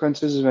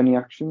consequences of any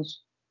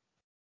actions?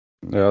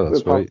 yeah.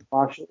 That's Apart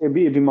right. from it'd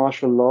be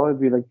martial law. It'd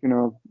be like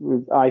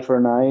with eye for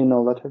an eye and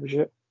all that type of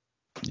shit.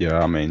 Yeah,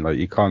 I mean,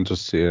 you can't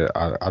just say,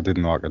 I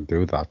didn't know I could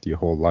do that your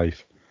whole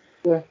life.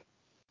 Yeah,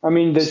 I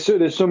mean, there's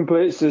some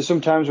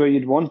times where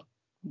you'd want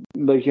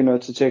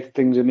to take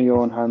things into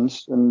your own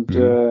hands and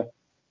Hmm.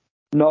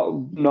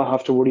 not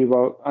have to worry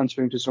about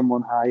answering to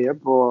someone higher,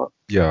 but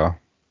Yeah,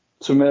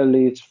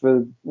 ultimately it's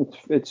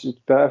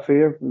better for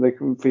you, like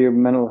for your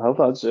mental health,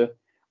 I'd say.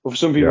 But for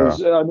some people,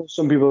 yeah. I know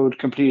some people would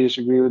completely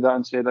disagree with that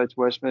and say that it's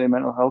worse for their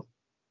mental health.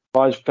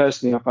 But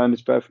personally, I find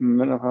it's better for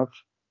my mental health.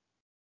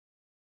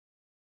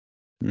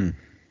 Hmm.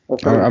 I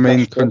feel I like less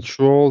mean, stress.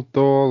 controlled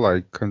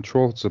though,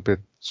 controlled's a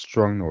bit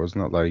strong though,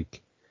 isn't it? You should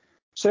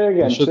Say be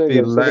again, say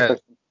the led.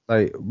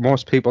 question.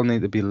 Most people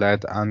need to be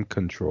led and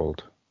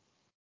controlled.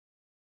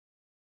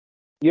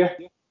 Yeah,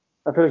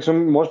 I feel like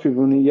most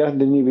people they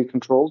need to be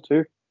controlled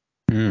too.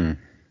 Hmm.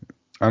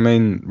 I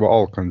mean, we're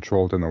all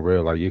controlled in a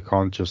way. You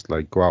can't just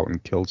go out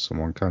and kill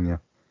someone, can you?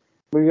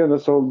 But yeah,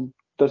 that's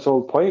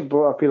all point.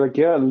 But I feel like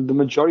the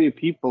majority of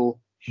people,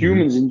 Hmm.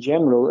 humans in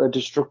general, are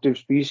destructive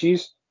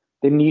species.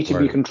 They need to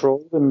be Right.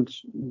 controlled and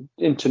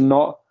into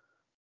not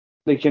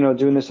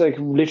doing this. Like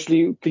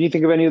literally, can you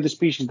think of any other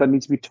species that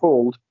needs to be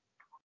told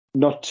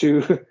not to,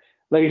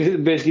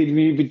 like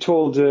basically be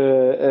told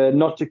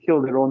not to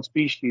kill their own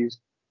species?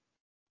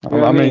 You know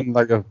what I I mean?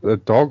 mean, a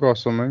dog or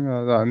something,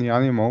 any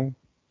animal.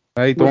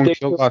 Hey, Would don't they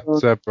kill kill that their own,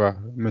 zebra,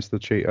 Mr.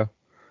 Cheetah.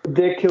 would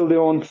they kill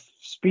their own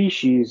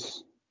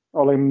species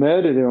or like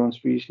murder their own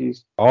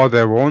species? Or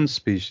their own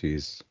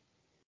species.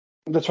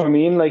 That's what I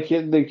mean.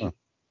 Huh.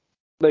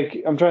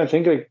 Like I'm trying to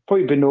think like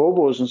probably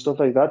bonobos and stuff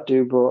like that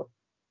do, but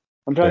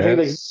I'm trying to think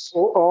like Bears.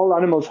 all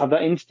animals have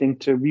that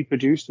instinct to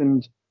reproduce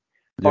and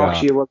Yeah.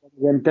 actually, well,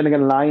 then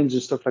again, lions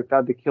and stuff like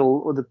that, they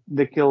kill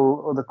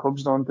other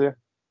cubs, don't they?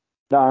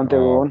 That aren't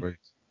their Oh, own. wait.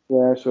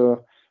 Yeah,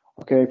 so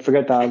okay,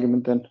 forget the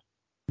argument then.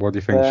 What do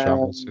you think Sham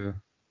would Um, say?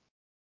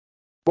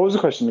 what was the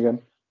question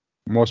again?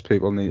 Most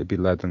people need to be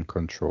led and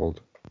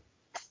controlled.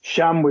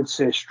 Sham would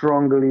say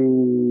strongly.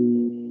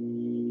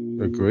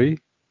 Agree?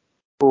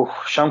 Oh,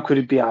 Sham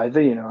could be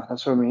either,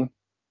 that's what I mean.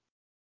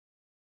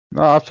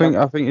 No, I Sham,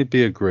 think it'd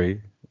be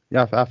agree.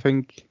 Yeah, I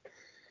think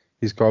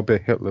he's got a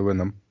bit Hitler in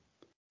him.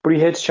 but he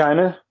hates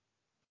China.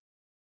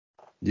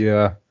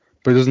 Yeah,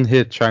 but he doesn't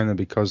hate China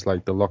because they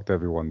locked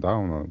everyone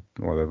down or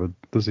whatever,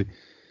 does he?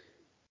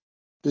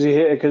 Does he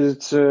hate it because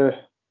it's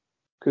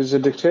a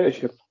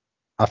dictatorship?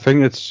 I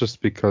think it's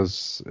just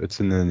because it's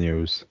in the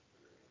news.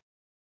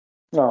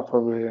 No,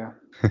 probably, yeah.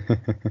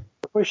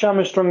 But Sham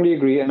is strongly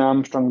agree, and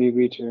I'm strongly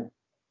agree too.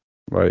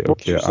 Right.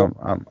 What's Okay. your say?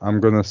 I'm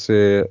gonna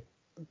say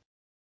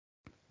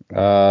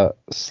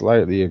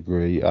slightly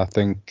agree. I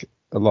think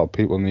a lot of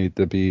people need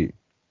to be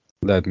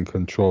led and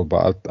controlled,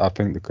 but I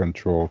think the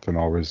control can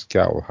always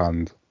get out of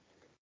hand.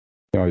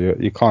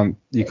 You can't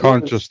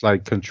Yes, just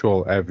it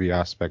control every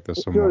aspect of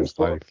does, someone's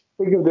but life.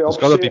 think of the There's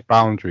got to be opposite.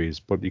 boundaries,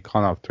 but you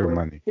can't have too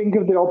many. Think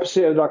of the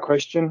opposite of that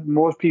question.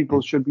 Most people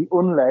Mm. should be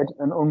unled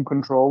and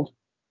uncontrolled.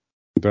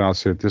 Then I'll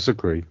say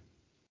disagree.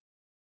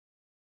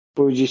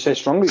 But would you say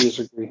strongly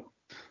disagree?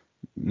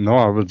 No,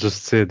 I would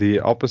just say the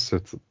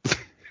opposite. So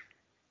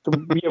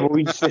yeah, but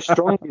we just say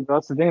strongly.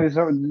 That's the thing. This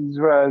is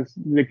where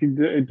like,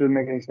 it doesn't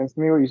make any sense to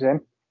me what you're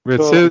saying. Wait,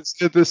 So,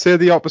 say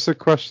the opposite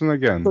question so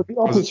again, the because it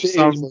opposite just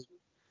sounds like.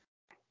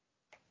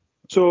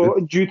 So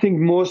do you think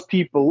most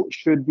people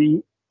should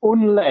be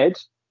unled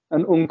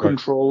and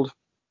uncontrolled?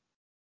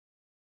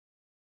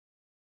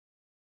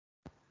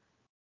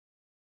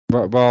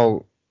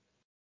 Well,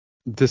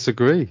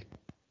 disagree.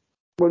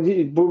 Well,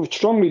 you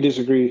strongly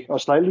disagree, or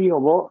slightly, or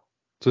what?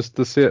 Just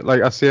to say,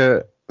 like I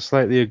say,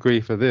 slightly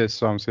agree for this,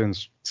 so I'm saying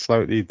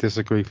slightly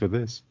disagree for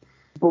this.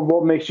 But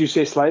what makes you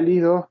say slightly,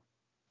 though?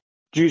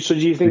 Do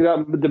you think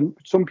that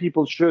some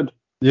people should?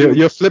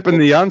 You're flipping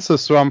the answer,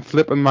 so I'm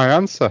flipping my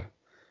answer.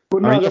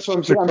 But no, that's what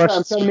I'm saying. I'm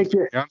trying to make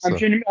you.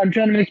 I'm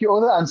trying to make your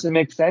other answer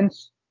make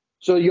sense.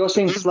 So you're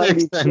saying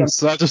slightly. Makes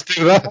sense. I just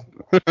do that.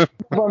 But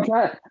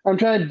I'm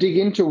trying to dig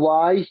into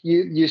why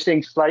you're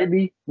saying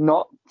slightly,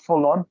 not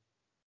full on.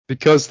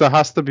 Because there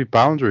has to be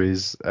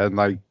boundaries, and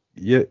there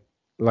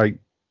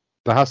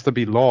has to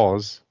be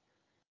laws.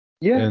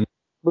 Yeah,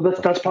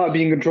 but that's part of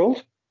being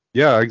controlled.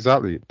 Yeah,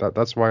 exactly.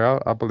 That's why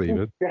I believe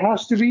it. It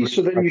has to be.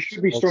 So then you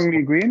should be strongly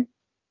agreeing.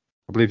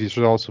 I believe you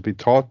should also be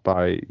taught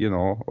by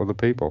other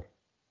people.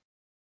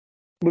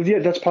 Well, yeah,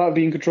 that's part of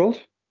being controlled.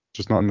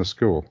 Just not in the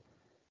school.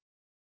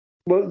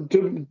 Well,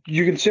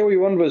 you can say what you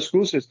want about the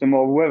school system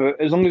or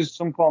whoever, as long as it's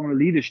some form of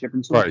leadership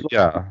and Right,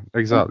 yeah,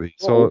 exactly.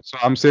 So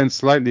I'm saying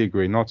slightly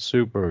agree, not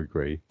super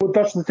agree. But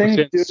that's the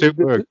thing.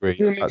 Super agree.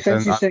 It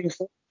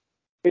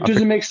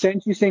doesn't make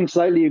sense you saying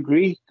slightly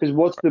agree, because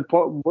what's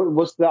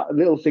that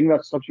little thing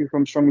that stops you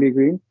from strongly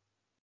agreeing?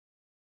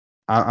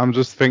 I'm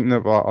just thinking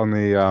about on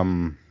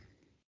the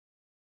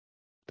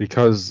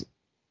because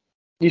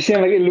you're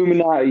saying like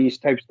Illuminati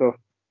type stuff.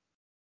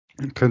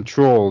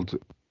 Controlled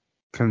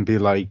can be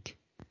like,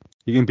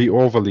 you can be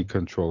overly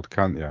controlled,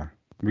 can't you?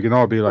 We can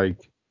all be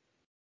like.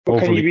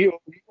 But can you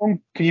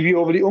be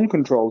overly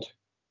uncontrolled?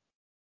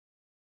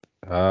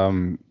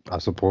 I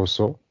suppose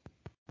so.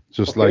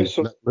 Just okay,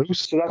 let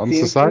loose so that's on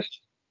the society.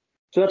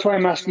 So that's why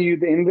I'm asking you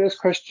the inverse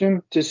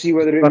question to see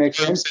whether it makes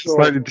sense.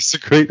 Slightly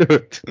disagree to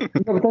it. No,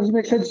 but it doesn't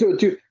make sense. So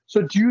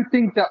do you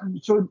think that?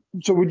 So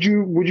would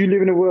you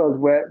live in a world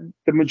where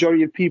the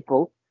majority of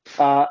people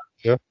are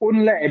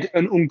unled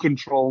and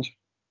uncontrolled?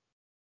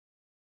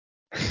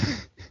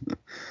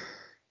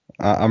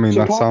 I mean,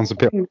 that sounds a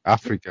bit like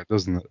Africa,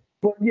 doesn't it?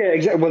 Well, yeah,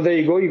 exactly. Well, there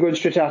you go. You're going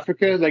straight to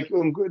Africa, like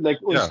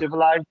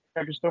uncivilized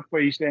type of stuff,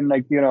 where you're saying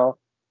like,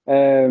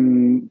 a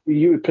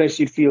place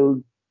you'd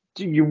feel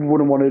you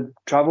wouldn't want to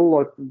travel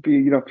or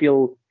be,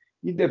 feel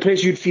a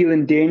place you'd feel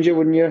in danger,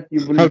 wouldn't you?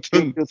 You wouldn't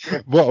feel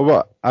safe.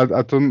 What? I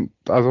don't.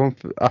 But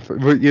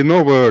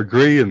we're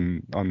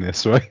agreeing on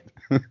this, right?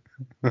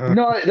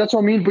 No, that's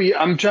what I mean. But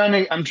I'm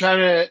trying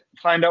to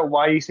find out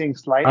why you think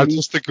slightly. I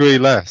just agree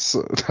less.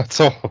 That's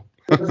all.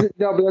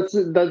 No, but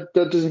that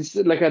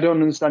doesn't, like, I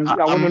don't understand.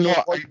 I want to know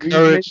what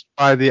encouraged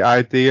by the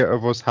idea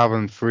of us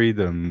having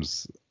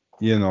freedoms.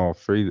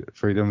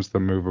 Freedoms to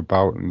move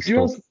about and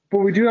stuff. But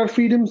we do have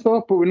freedoms,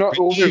 though. But we're not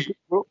overly.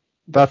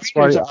 That's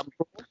why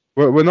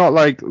we're not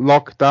like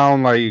locked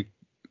down like.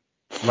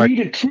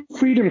 True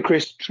freedom,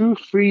 Chris. True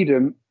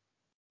freedom.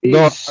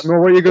 No, I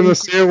know what you're gonna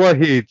say,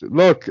 Wahid.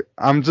 Look,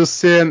 I'm just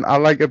saying I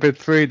like a bit of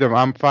freedom.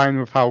 I'm fine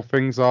with how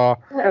things are.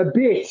 A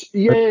bit,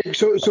 yeah.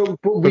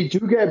 But we do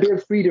get a bit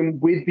of freedom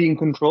with being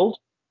controlled.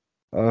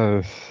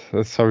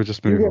 That's how we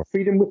just move on.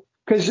 Freedom,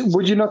 because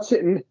would you not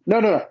say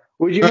no?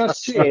 Would you not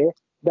say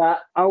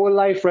that our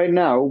life right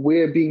now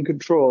we're being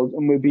controlled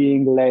and we're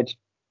being led?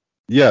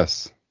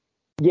 Yes.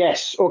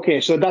 Yes.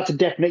 Okay. So that's a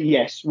definite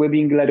yes. We're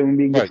being led and we're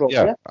being controlled.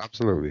 Yeah,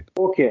 absolutely.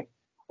 Okay.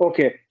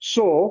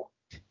 So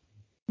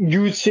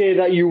you'd say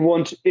that you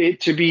want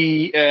it to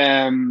be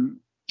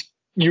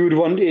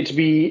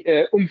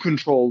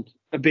uncontrolled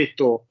a bit,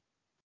 though.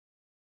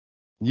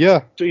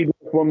 Yeah. So you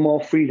want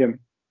more freedom.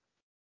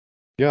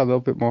 Yeah, a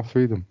little bit more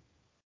freedom.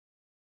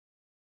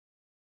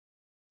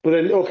 But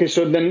then, okay,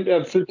 so then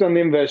flipped on the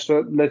inverse.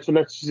 So let's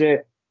say,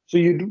 so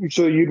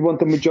you'd want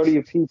the majority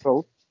of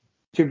people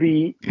to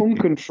be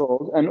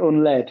uncontrolled and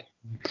unled.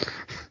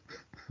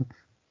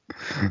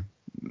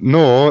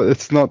 No,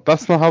 it's not.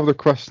 That's not how the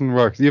question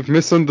works. You've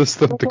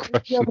misunderstood the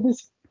question.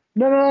 Yeah,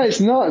 no,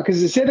 it's not.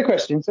 Because say the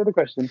question.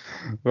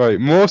 Right,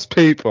 most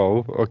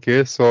people.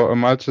 Okay, so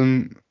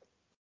imagine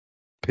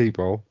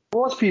people.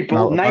 Most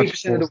people,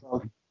 90% of the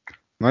world.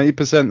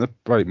 90% of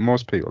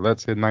most people.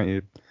 Let's say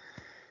 90.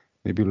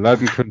 Maybe led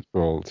and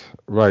controlled.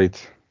 Right.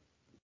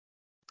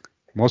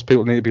 Most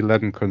people need to be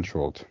led and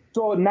controlled.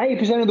 So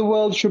 90% of the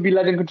world should be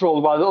led and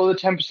controlled, while the other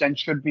 10%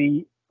 should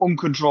be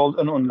uncontrolled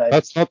and unled.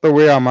 That's not the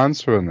way I'm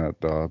answering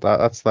it, though.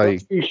 That's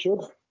like. You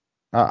should.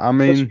 I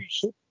mean,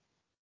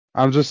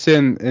 I'm just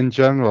saying in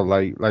general,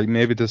 like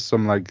maybe there's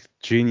some like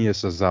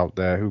geniuses out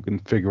there who can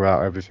figure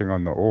out everything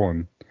on their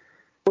own.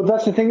 But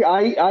that's the thing.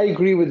 I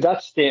agree with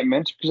that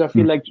statement, because I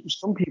feel like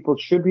some people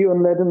should be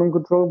unled and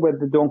uncontrolled, where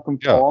they don't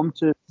conform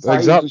to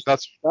society.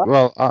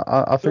 Exactly.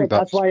 I think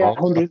that's why I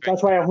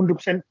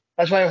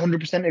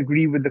 100%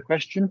 agree with the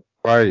question.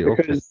 Right.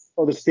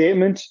 Or the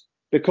statement,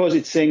 because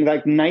it's saying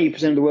like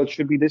 90% of the world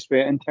should be this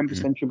way and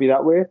 10% should be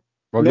that way.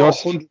 Well, not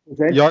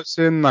 100%. You're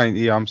saying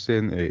 90. I'm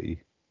saying 80.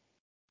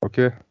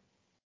 Okay.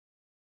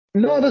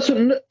 No, that's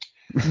what,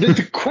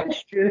 the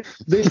question.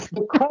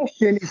 The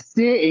question is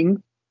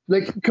saying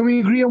like, can we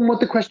agree on what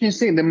the question is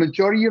saying? The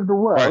majority of the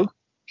world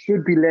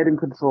should be led and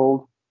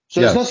controlled.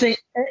 So it's not saying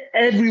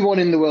everyone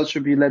in the world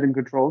should be led and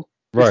controlled.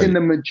 It's in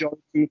the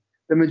majority.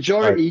 The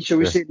majority, shall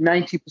we say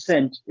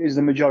 90% is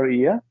the majority,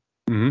 yeah?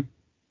 Mm-hmm.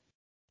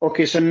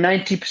 Okay, so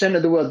 90%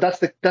 of the world, that's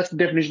the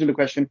definition of the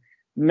question.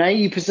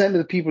 90% of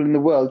the people in the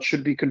world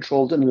should be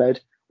controlled and led,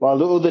 while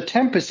the other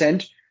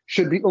 10%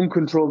 should be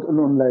uncontrolled and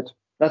unled.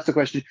 That's the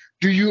question.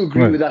 Do you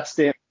agree with that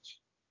statement?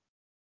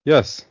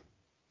 Yes.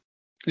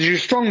 Do you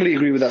strongly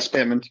agree with that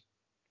statement?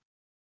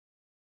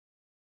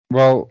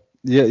 Well,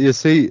 yeah, you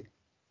see,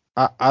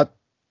 I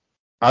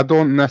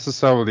don't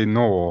necessarily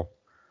know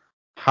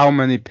how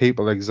many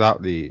people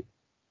exactly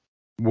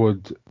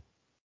would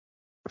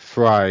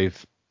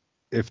thrive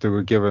if they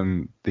were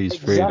given these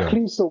freedoms.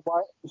 Exactly.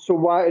 So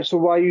why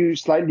are you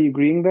slightly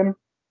agreeing then?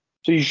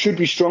 So you should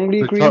be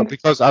strongly agreeing?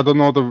 Because I don't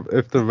know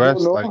if the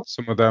rest, like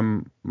some of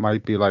them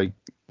might be like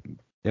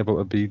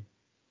able to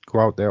go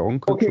out there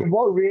uncontrolled. Okay,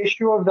 what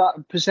ratio of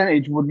that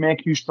percentage would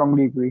make you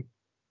strongly agree?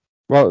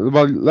 Well,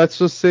 let's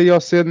just say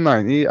you're saying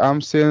 90,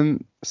 I'm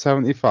saying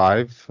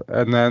 75,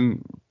 and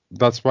then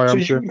that's why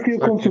I'm saying.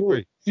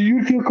 So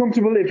you'd feel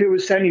comfortable if it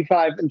was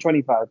 75 and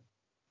 25?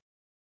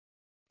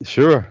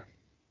 Sure.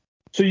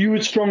 So you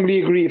would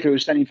strongly agree if it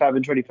was 75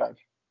 and 25?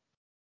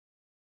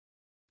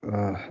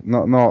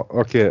 No,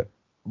 okay.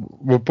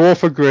 We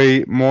both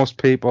agree most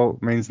people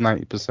means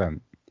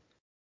 90%.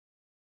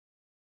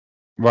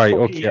 Right,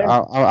 okay.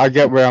 Yeah. I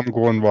get where I'm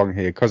going wrong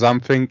here, because I'm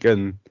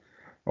thinking,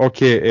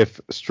 okay, if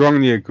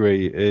strongly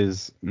agree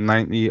is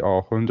 90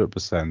 or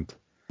 100%.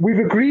 We've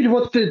agreed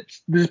what the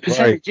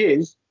percentage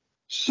is.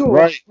 So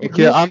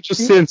okay, I'm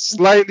just saying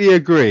slightly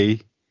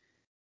agree.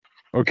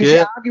 Okay. Because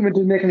your argument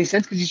doesn't make any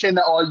sense, because you're saying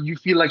that you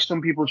feel like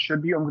some people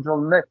should be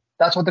uncontrolled and led.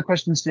 That's what the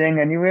question's saying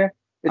anyway.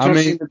 It's not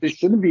saying that there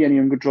shouldn't be any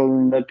uncontrolled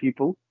and led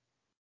people.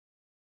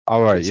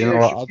 All right, you know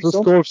what? I'll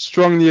just go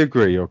strongly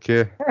agree,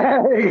 okay?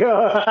 There you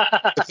go.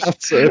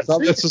 That's it.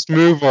 Let's just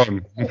move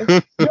on.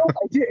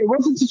 It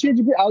wasn't to change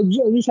a bit. I was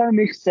just trying to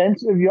make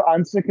sense of your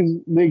answer, because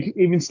like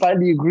even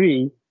slightly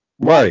agree.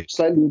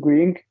 Slightly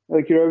agreeing.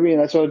 Like, you know what I mean?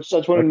 That's why I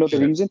just want to know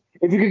the reason.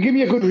 If you could give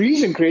me a good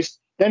reason, Chris,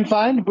 then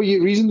fine. But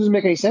your reason doesn't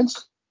make any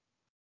sense.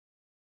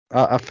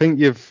 I think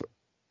you've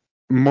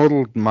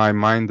muddled my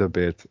mind a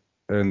bit,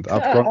 and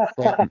I've gone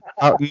from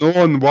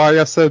knowing why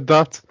I said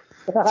that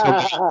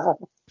to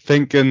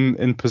thinking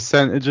in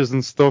percentages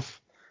and stuff,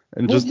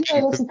 and just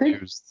being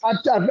confused. I've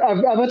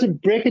had to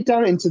break it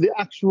down into the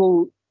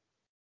actual,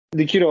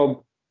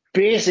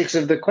 basics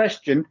of the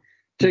question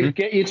to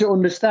get you to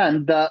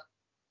understand that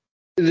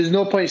there's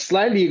no point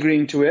slightly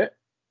agreeing to it,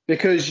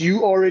 because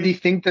you already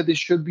think that there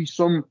should be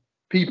some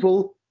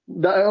people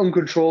that are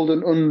uncontrolled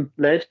and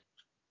unled.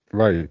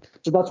 Right.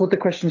 So that's what the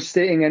question's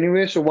stating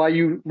anyway. So why are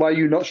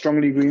you not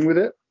strongly agreeing with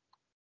it?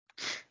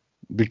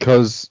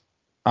 Because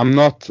I'm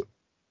not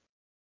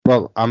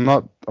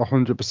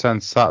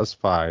 100%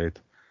 satisfied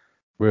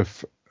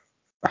with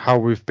how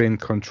we've been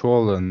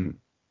controlling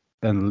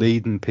and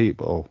leading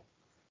people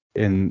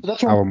in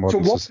our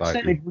modern society. So what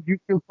percentage would you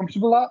feel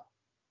comfortable at?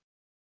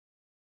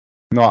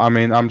 No, I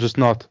mean, I'm just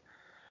not.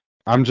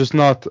 I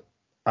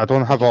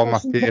don't have all my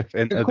faith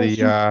into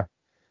the.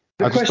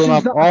 I just don't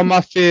have all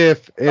my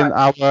faith in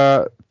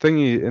our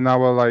thingy, in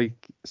our like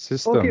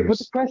systems. Okay, but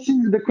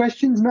the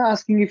question's not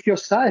asking if you're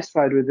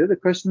satisfied with it. The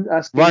question's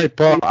asking. Right,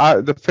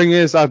 but the thing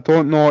is, I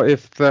don't know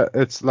if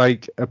it's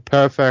like a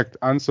perfect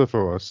answer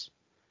for us,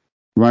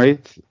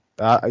 right?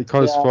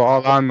 Because for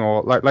all I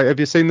know, like have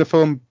you seen the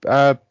film?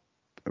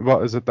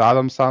 What is it? The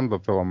Adam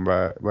Sandler film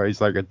where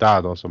he's like a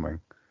dad or something.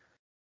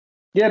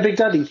 Yeah, Big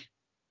Daddy.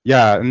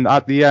 Yeah, and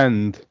at the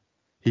end,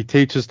 he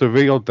teaches the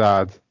real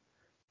dad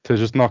to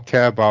just not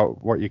care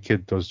about what your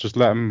kid does. Just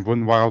let him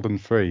run wild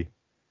and free.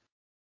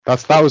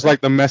 That was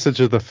like the message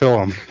of the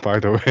film,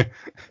 by the way.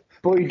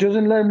 But he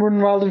doesn't let him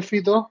run wild and free,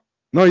 though?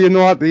 No,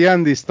 at the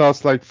end, he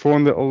starts like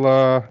throwing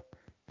little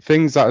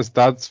things at his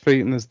dad's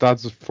feet, and his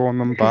dad's just throwing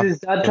them back. Because his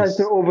dad tries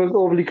to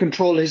overly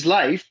control his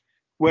life.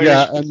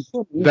 And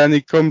then he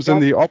comes in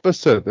the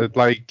opposite.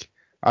 Like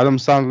Adam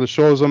Sandler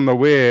shows him the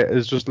way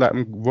is just let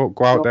him go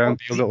out there and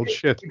be a little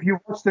shit. If you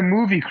watch the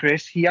movie,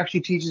 Chris, he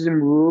actually teaches him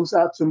rules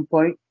at some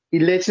point. He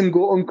lets him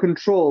go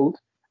uncontrolled,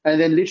 and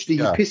then literally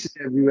he pisses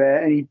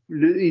everywhere, and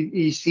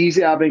he sees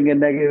it having a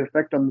negative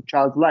effect on the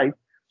child's life.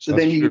 So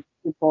then he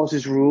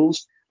enforces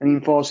rules, and he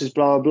enforces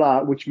blah, blah,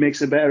 blah, which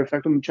makes a better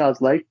effect on the child's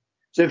life.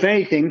 So if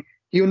anything,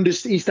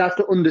 he starts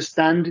to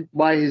understand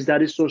why his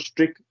dad is so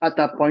strict at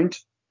that point.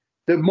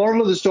 The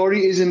moral of the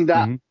story isn't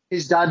that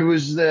his dad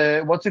was,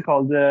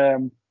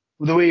 the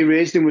way he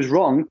raised him was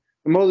wrong.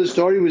 The moral of the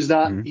story was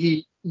that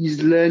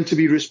he's learned to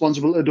be a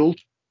responsible adult.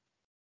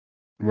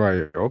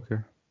 Right, okay.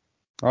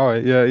 All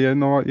right, yeah, you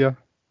know what, yeah.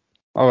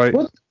 All right.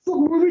 What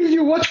movie did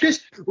you watch,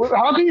 Chris?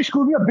 How can you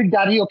screw me up, Big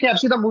Daddy? Okay, I've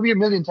seen that movie a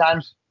million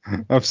times.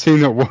 I've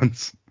seen it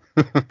once.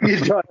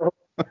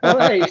 All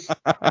right.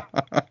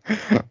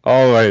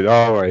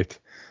 All right.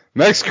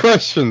 Next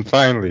question,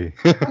 finally.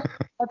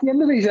 At the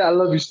end of it, he said, I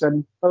love you,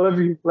 son. I love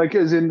you. Like,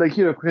 as in, like,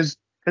 because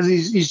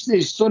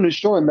his son is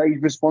showing that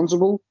he's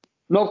responsible.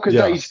 Not because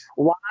Yeah. he's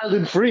wild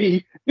and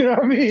free. You know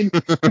what I mean?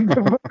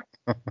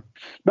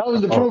 That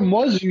was the problem.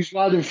 Was he was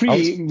wild and I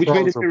free, which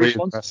made was it a weird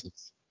irresponsible. message.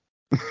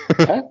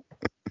 Huh?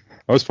 I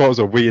always thought it was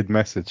a weird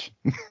message.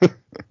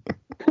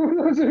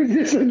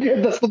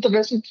 Yeah, that's not the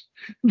message.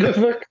 The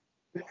fuck?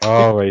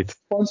 Oh, wait.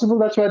 Responsible.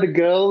 That's why the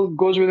girl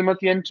goes with him at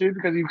the end too,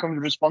 because he becomes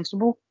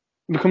responsible.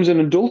 He becomes an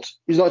adult.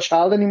 He's not a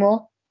child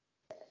anymore.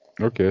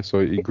 Okay, so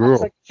he He grew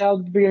acts up. like a child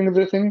at the beginning of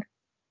the thing.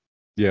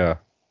 Yeah.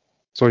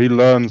 So he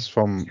learns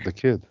from the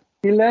kid.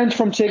 He learns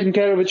from taking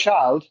care of a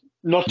child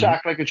not to Mhm.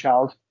 act like a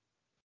child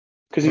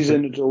because he's Okay.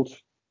 an adult.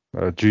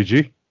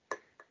 GG.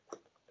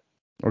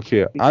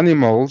 Okay,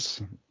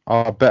 animals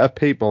are better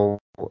people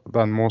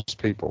than most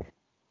people.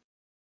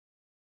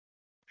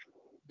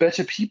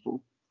 Better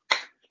people.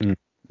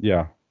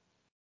 Yeah.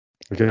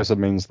 I guess it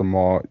means the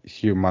more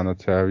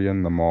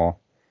humanitarian, the more,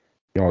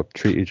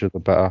 treat each other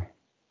better.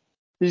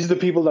 These are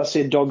the people that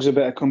say dogs are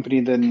better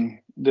company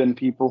than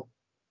people.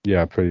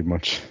 Yeah, pretty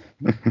much.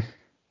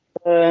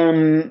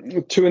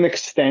 To an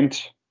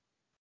extent,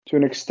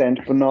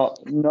 but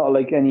not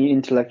like any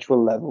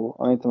intellectual level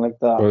or anything like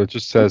that. Well, it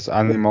just says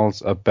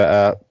animals are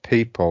better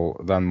people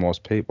than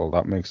most people.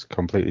 That makes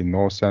completely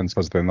no sense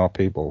because they're not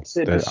people.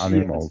 They're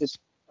animals.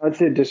 I'd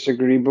say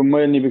disagree, but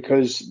mainly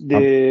because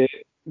they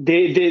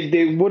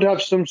would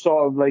have some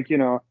sort of like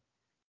Mhm.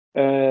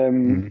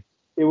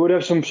 they would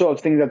have some sort of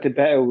thing that they're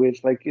better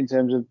with, like in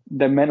terms of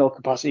their mental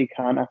capacity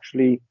can't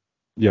actually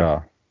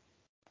Yeah.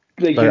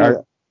 like Like,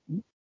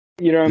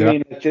 you know what yeah. I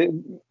mean.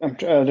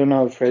 Like I don't know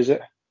how to phrase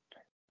it.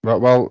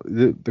 Well,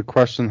 the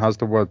question has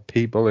the word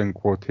people in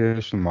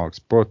quotation marks,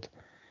 but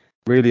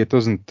really it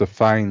doesn't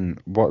define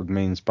what it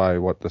means by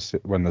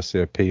when they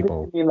say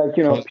people. I mean, like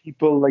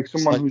people like It's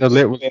someone like who's they're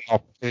literally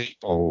not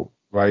people,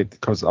 right?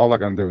 Because all I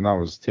can do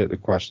now is take the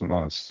question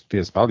on its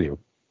face value.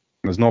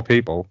 There's no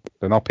people.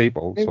 They're not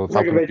people, so it's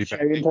how like a can it be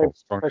better vegetarian type people?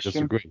 Strongly question.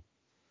 disagree.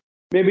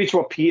 Maybe it's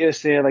what Peter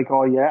say, like,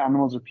 oh yeah,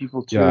 animals are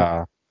people too,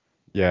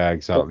 Yeah,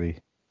 exactly.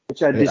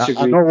 which I I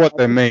disagree. know what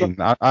they mean.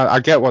 I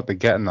get what they're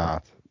getting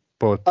at,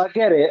 but I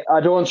get it.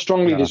 I don't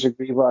strongly yeah.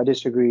 disagree, but I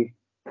disagree.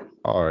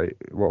 All right.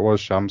 What was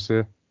Sham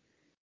say?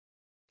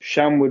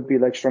 Sham would be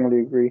like strongly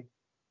agree.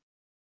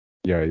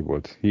 Yeah, he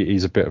would.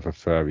 He's a bit of a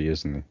furry,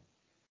 isn't he?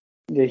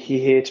 Yeah, he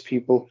hates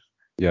people.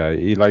 Yeah,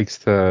 he likes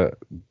to,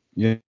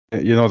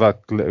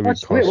 that glittery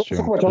Wait, what the fuck costume.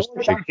 am I talking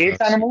about? Sham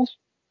hates animals.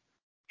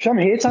 Sham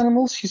hates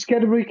animals. He's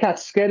scared of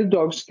cats, scared of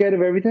dogs, scared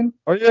of everything.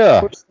 Oh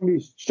yeah, But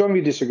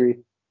strongly disagree.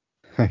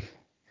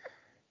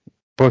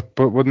 but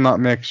wouldn't that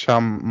make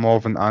Sham more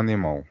of an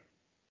animal?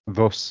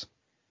 Thus,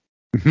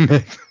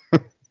 thus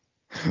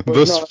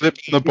No,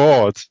 flipping the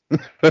board.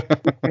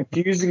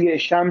 confusing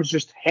it. Sham's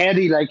just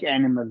hairy like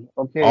animal.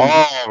 Okay.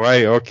 Oh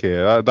right, okay.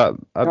 Not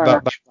an That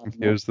actual animal.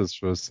 confused us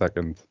for a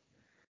second.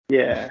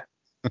 Yeah.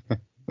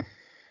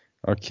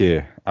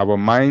 Okay, our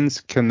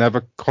minds can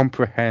never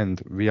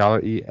comprehend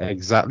reality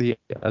exactly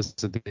as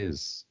it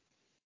is.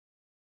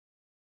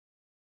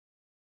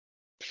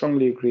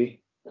 Strongly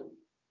agree.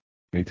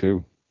 Me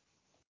too.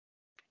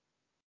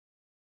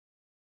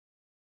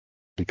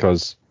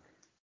 Because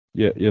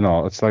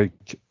it's like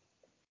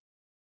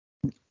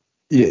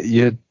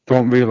you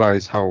don't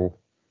realize how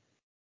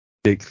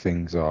big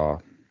things are.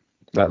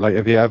 Like,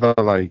 have you ever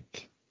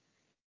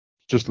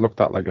just looked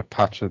at like a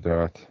patch of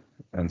dirt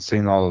and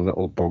seen all the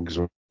little bugs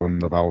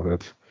running about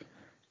it,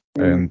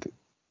 and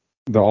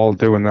they're all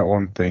doing their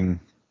own thing.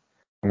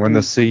 And when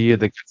they see you,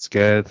 they get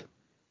scared.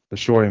 They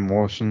show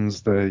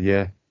emotions.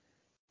 You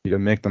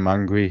can make them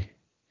angry,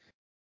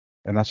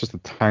 and that's just a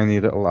tiny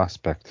little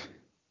aspect.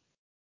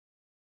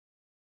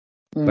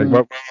 Like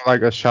we're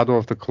like a shadow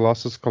of the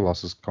Colossus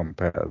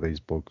compared to these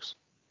bugs.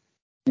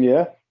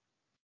 Yeah,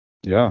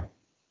 Yeah.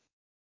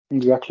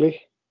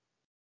 exactly.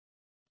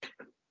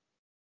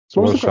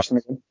 So What was the question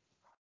again?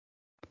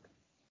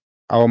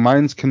 our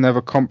minds can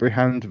never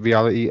comprehend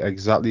reality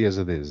exactly as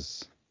it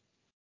is.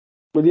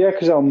 Well, yeah,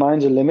 because our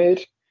minds are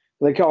limited.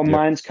 Like our Yeah.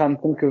 minds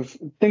can't think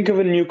of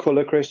a new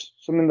color, Chris.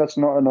 Something that's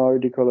not an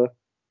already color.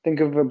 Think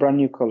of a brand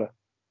new color.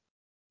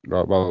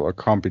 Well, it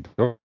can't be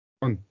done.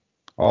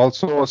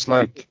 Also, it's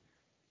like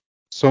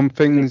some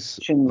things,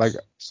 like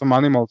some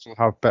animals will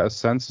have better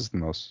senses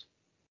than us,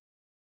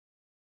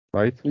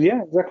 right?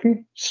 Yeah,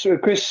 exactly. So,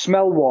 Chris,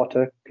 smell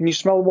water. Can you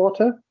smell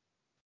water?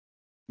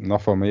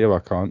 Not for me, I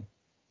can't.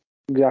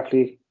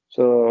 Exactly.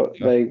 So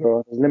there you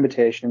go. There's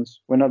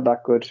limitations. We're not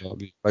that good.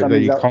 Like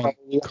that,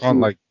 you can't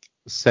like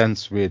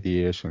sense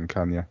radiation,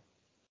 can you?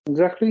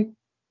 Exactly.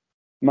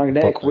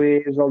 Magnetic But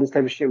waves, all this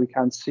type of shit we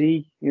can't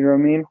see. You know what I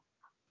mean?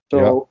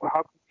 So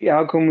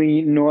how can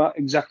we know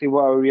exactly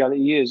what our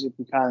reality is if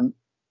we can't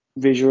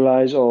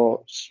visualize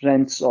or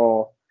sense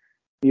or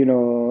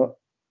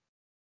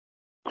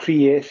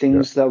create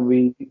things that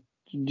we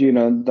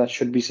that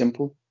should be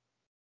simple?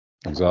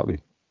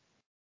 exactly.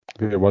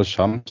 It was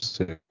Shams.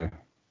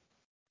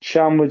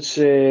 Sham would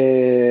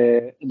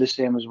say the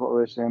same as what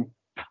we're saying.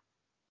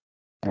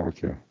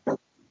 Okay.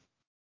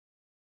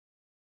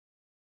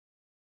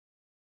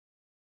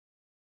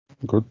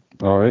 Good.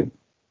 All right.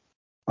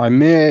 I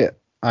may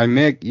I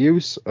make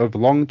use of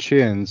long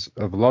chains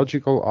of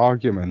logical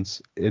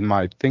arguments in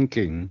my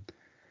thinking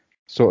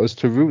so as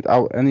to root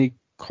out any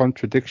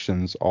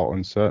contradictions or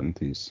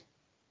uncertainties.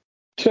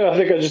 I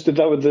think I just did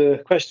that with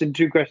the question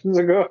 2 questions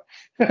ago.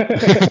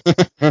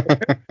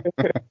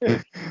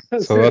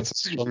 So that's a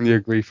strongly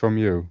agree from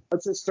you.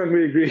 That's a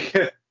strongly agree.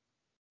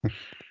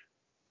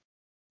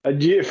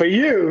 And for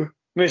you,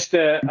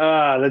 Mr.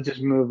 Let's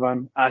just move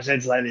on. I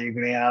said slightly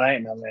agree. All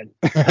right, now then.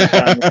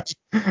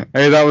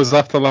 Hey, that was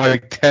after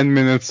like 10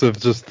 minutes of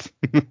just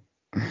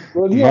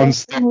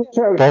non-stop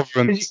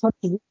bothering. Because you're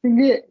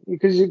contradicting it.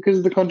 Because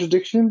of the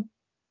contradiction.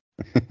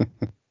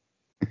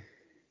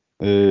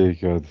 Very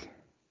good.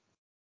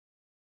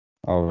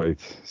 All right,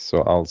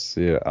 so I'll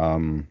say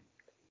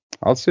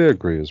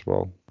agree as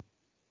well.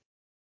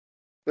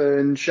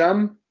 And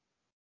Sham?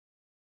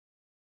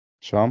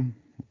 Sham?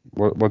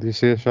 What do you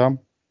say, Sham?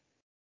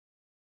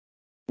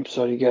 I'm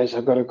sorry, guys.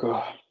 I've got to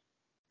go.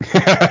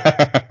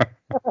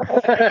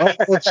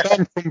 Oh,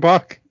 Sham, come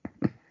back.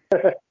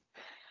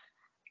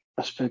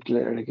 I'll speak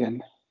later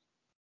again.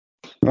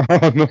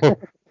 Oh, no.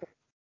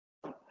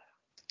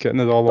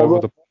 Getting it all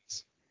over the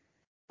place.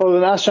 Well,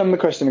 then ask Sham the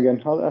question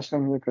again. I'll ask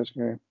him the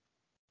question again.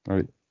 All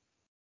right.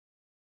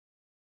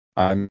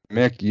 I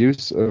make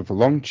use of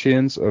long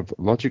chains of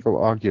logical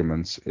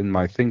arguments in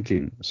my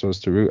thinking so as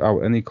to root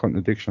out any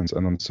contradictions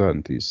and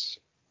uncertainties.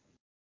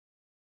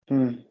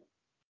 I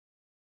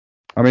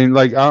mean,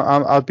 like,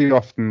 I'd be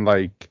often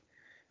like,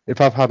 if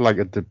I've had like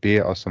a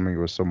debate or something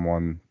with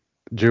someone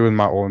during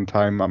my own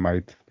time, I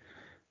might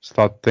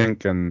start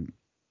thinking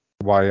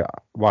why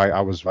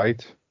I was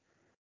right,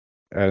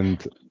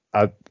 and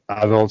I'd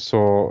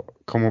also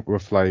come up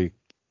with like,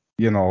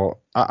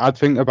 I'd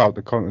think about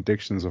the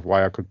contradictions of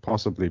why I could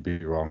possibly be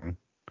wrong.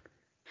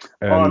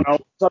 No, I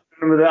don't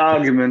remember the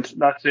argument.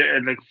 That's it.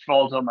 It like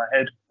falls on my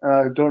head.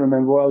 I don't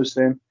remember what I was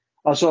saying.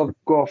 I sort of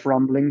go off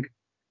rambling.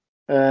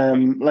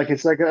 Like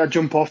it's like I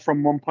jump off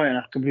from one point and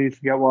I completely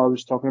forget what I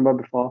was talking about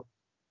before.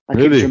 I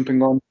keep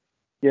jumping on.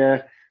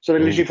 Yeah. So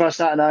literally, if I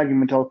start an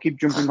argument, I'll keep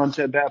jumping on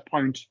to a better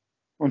point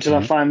until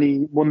I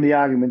finally won the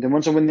argument. And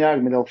once I win the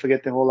argument, I'll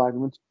forget the whole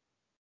argument.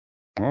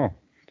 Oh,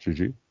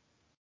 GG.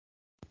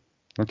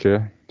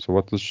 Okay, so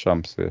what does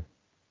Sham say?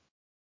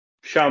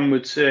 Sham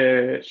would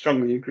say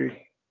strongly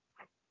agree.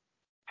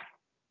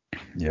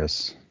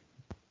 Yes.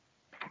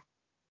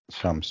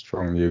 Sham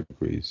strongly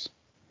agrees.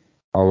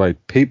 All right,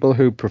 people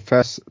who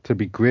profess to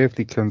be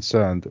gravely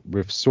concerned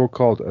with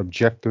so-called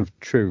objective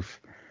truth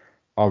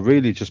are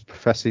really just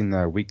professing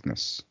their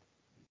weakness.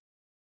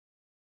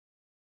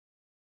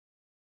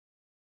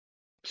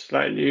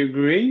 Slightly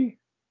agree.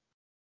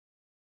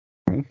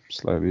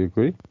 Slightly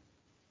agree.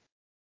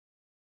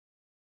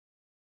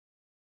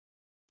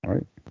 All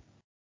right.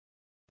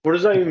 What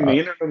does that even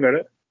mean? I don't get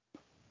it.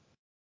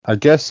 I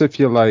guess if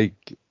you're like,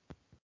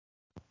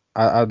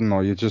 I don't know,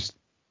 you just,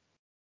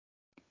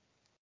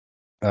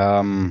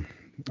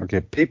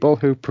 okay, people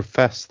who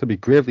profess to be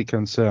gravely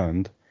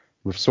concerned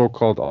with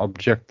so-called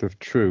objective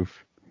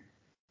truth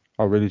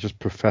are really just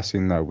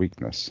professing their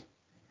weakness.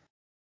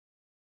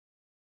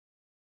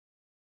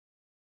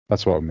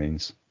 That's what it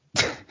means.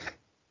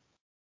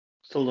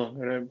 Still don't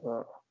get it,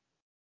 but...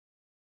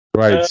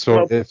 Right,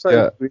 so if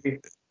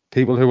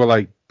people who are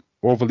like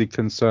overly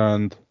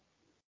concerned,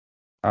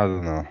 I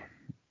don't know.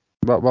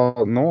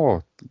 Well,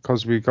 no,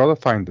 because we gotta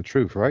find the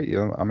truth, right?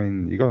 I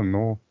mean, you gotta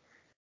know,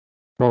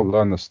 gotta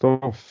learn the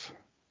stuff.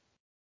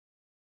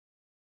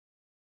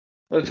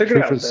 Well, figure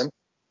it out is then.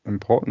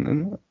 Important,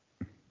 isn't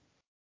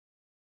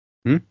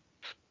it?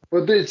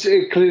 Well,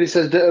 it clearly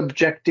says the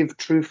objective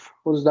truth.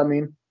 What does that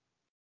mean?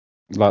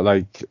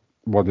 Like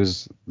what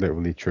is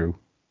literally true?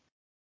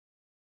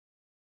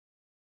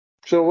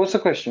 So what's the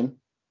question?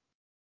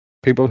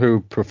 People who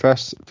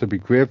profess to be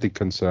gravely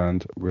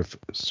concerned with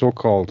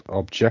so-called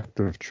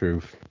objective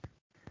truth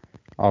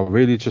are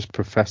really just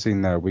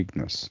professing their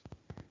weakness.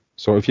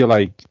 So if you're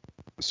like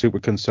super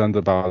concerned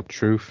about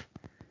truth,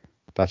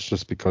 that's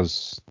just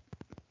because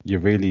you're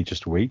really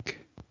just weak.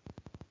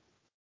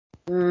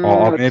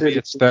 Or maybe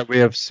it's their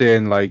way of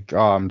saying like,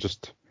 oh,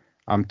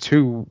 I'm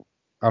too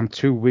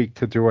weak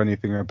to do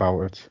anything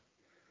about it.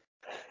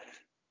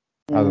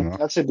 I don't know.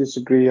 That's a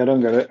disagree. I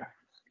don't get it.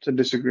 It's a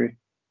disagree.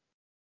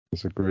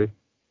 Disagree?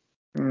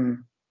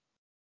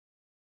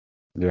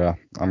 Yeah,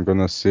 I'm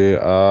gonna say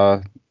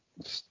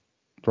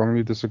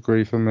strongly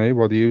disagree for me.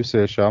 What do you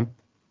say, Sham?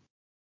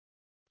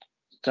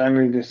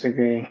 Strongly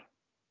disagree.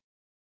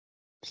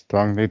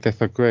 Strongly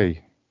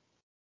disagree.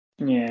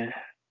 Yeah.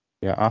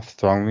 Yeah, I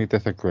strongly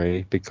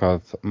disagree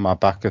because my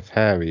back is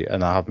hairy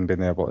and I haven't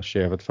been able to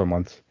shave it for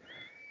months.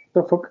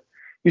 The fuck?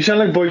 You sound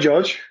like Boy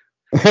George.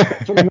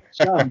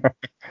 Sham.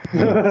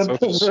 So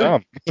does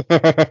Sham.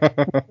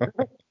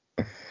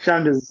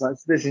 Sham does that.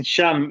 Listen,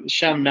 Sham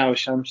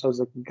sounds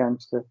like a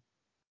gangster.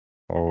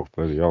 Oh,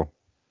 bloody hell.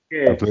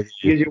 Yeah.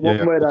 Use your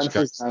one word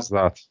answers now. Is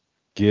that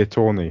Gay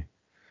Tony?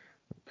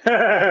 Wait,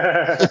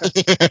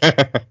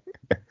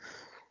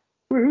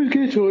 who's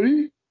Gay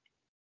Tony?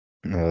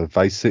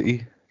 Vice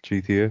City,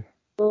 GTA.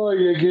 Oh,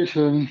 yeah, Gay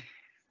Tony.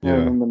 Yeah. I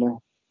remember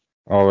now.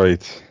 All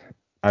right.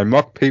 I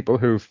mock people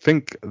who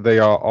think they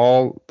are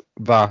all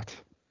that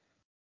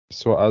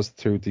so as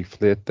to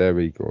deflate their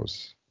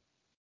egos.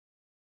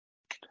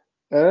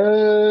 I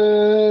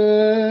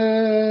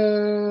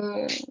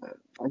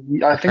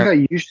think I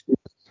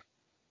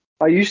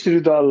used to do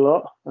that a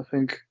lot. I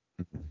think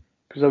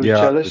because I was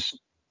jealous.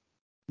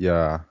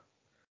 Yeah.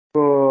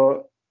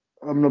 But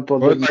I'm not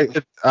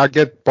bothered. I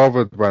get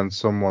bothered when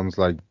someone's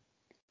like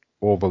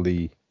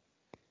overly,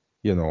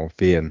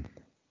 vain.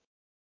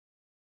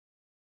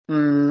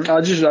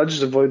 I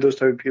just avoid those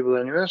type of people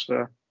anyway.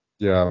 So.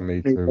 Yeah,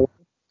 me too.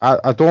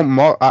 I don't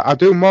mock. I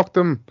do mock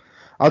them.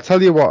 I'll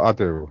tell you what I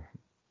do.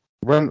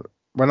 When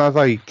I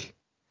like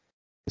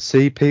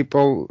see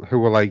people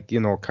who are like,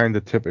 kind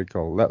of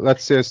typical.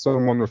 Let's say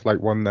someone with like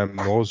one of them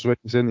nose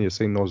rings in. You've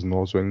seen those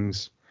nose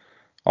rings,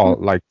 or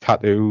like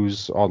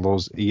tattoos, or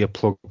those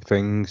earplug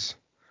things.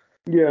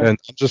 Yeah. And I'm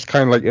just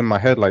kind of like in my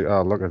head, like,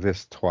 oh, look at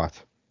this twat.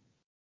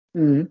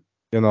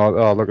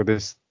 Oh, look at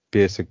this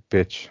basic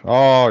bitch.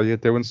 Oh, you're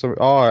doing something.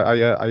 Oh,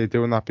 are you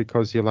doing that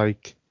because you're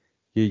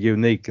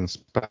unique and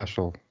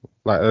special?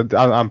 Like,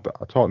 I'm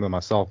talking to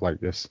myself like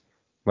this.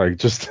 Like,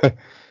 just,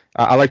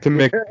 I like to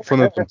make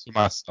fun of them to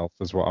myself,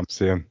 is what I'm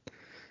saying.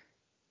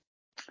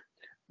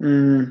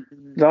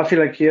 I feel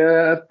like,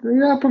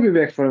 I'll probably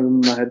make fun of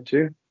them in my head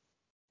too.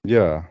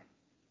 Yeah.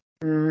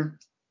 What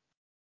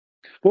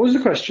was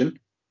the question?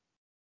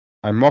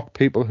 I mock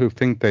people who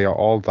think they are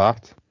all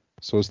that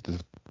so as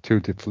to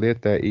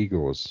deflate their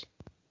egos.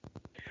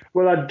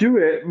 Well, I do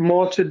it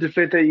more to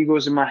deflate their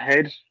egos in my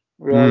head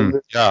rather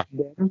than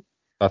them.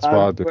 That's what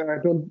I do.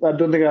 I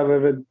don't think I've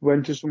ever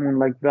went to someone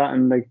like that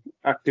and like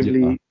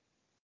actively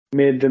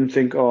made them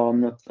think, oh,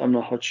 I'm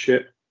not hot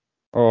shit.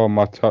 Oh,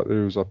 my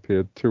tattoos, I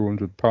paid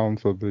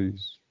 £200 for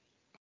these.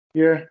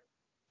 Yeah.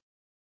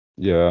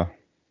 Yeah.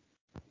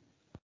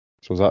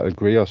 So does that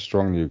agree or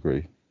strongly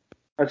agree?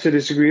 I'd say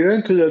disagree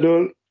then, because I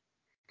don't.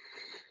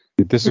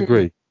 You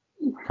disagree?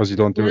 Because you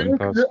don't do it in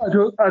person?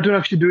 I don't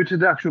actually do it to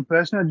the actual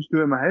person, I just do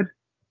it in my head.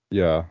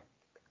 Yeah.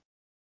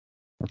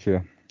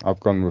 Okay. I've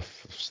gone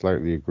with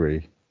slightly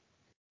agree.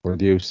 What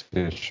do you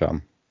say,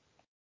 Sham?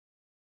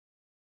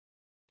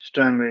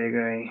 Strongly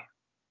agree.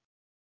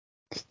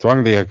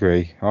 Strongly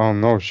agree. Oh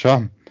no,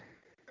 Sham.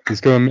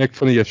 He's going to make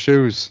fun of your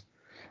shoes.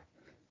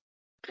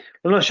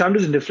 Well, no, Sham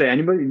doesn't deflate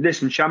anybody.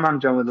 Listen, Sham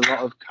hangs down with a lot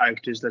of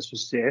characters, let's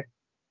just say.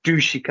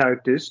 Douchey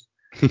characters.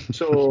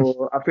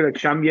 So I feel like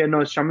Sham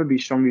would be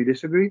strongly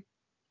disagree.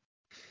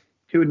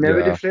 He would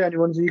never deflate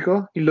anyone's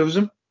ego. He loves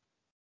them.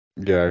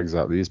 Yeah,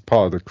 exactly. He's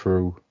part of the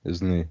crew,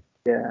 isn't he?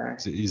 Yeah.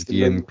 He's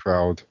the in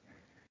crowd.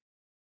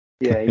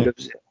 Yeah, he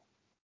loves it.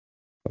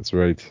 That's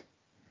right.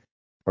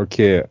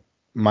 Okay.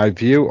 My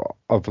view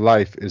of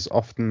life is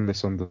often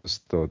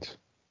misunderstood.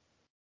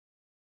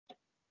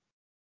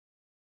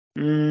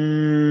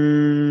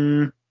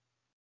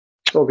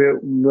 Okay,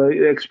 well,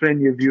 explain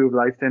your view of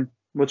life then.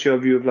 What's your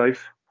view of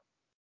life?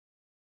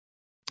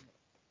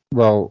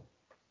 Well,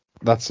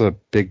 that's a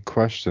big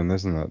question,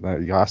 isn't it?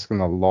 You're asking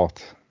a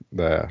lot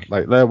there.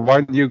 Like, why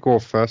don't you go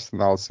first,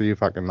 and I'll see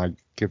if I can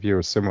give you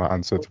a similar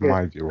answer to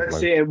my view of life. Let's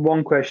say in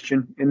one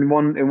question, in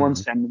one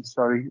sentence.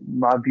 Sorry,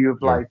 my view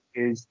of life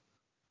is: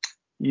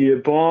 you're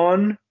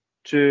born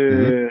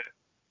to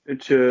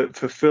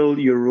fulfill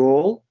your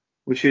role,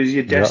 which is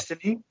your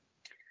destiny,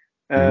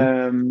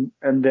 and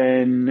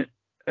then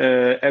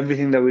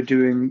everything that we're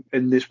doing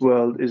in this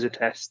world is a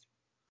test.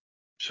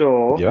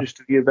 So just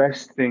do your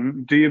best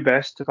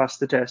to pass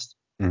the test,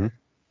 and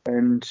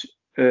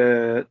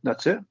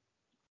that's it.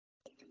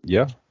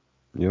 Yeah,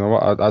 you know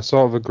what? I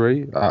sort of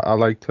agree. I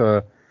like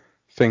to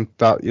think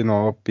that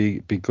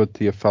be good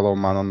to your fellow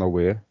man on the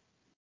way.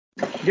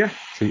 Yeah.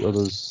 Treat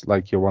others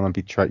like you want to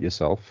be treated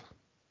yourself.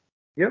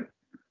 Yep.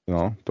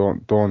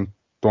 Don't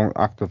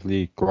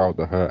actively go out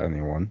to hurt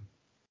anyone.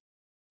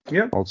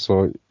 Yep.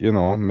 Also,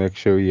 make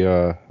sure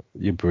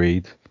you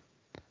breed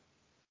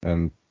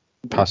and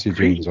pass your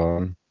genes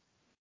on.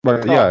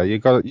 But yeah, you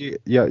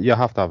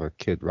have to have a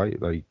kid, right?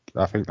 Like,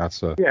 I think that's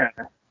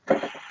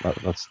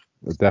that's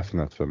a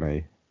definite for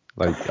me.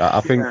 Like,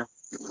 I think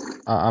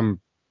I'm,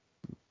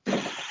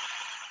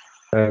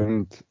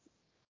 and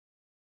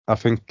I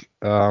think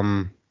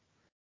there's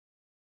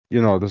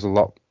a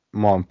lot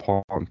more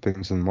important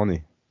things than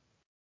money.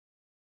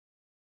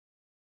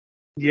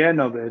 Yeah,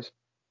 no, there's.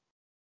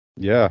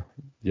 Yeah,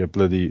 you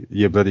bloody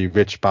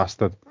rich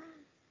bastard.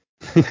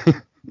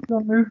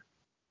 No,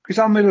 because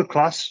I'm middle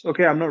class.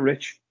 Okay, I'm not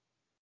rich.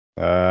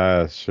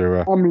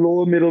 Sure. I'm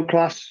lower middle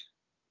class.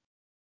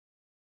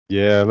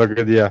 Yeah, look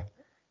at you.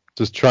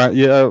 Just trying.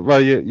 Yeah,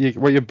 well, you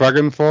what you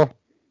bragging for?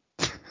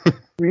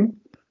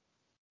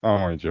 Oh,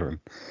 my joking.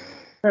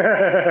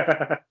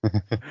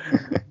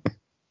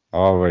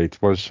 All right,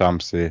 what's Sham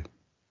say?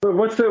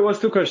 What's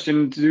the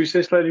question? Did you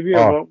say slightly view?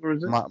 What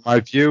was it? My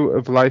view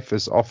of life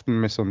is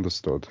often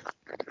misunderstood.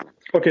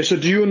 Okay, so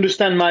do you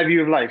understand my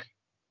view of life?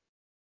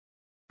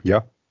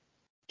 Yeah.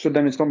 So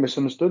then it's not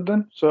misunderstood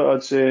then? So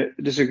I'd say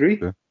disagree.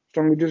 Yeah.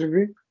 Strongly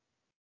disagree.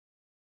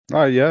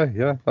 Oh,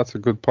 yeah, that's a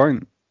good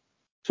point.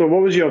 So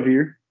what was your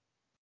view?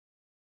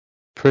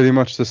 pretty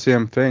much the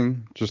same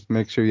thing. Just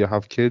make sure you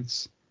have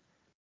kids.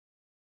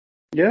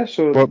 Yeah,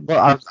 so But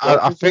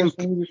I think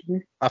yeah,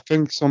 I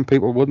think some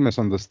people would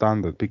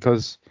misunderstand it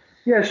because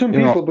some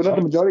you know people, but not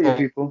the majority of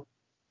people.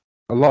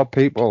 a lot of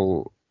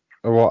people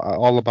are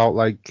all about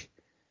like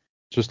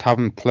just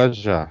having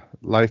pleasure.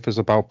 Life is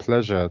about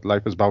pleasure.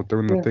 Life is about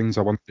doing the Yeah. things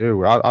I want to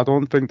do. I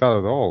don't think that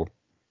at all.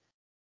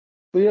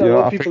 But yeah, a Yeah, lot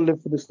of I people think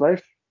live for this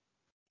life.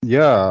 They're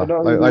yeah,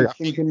 not really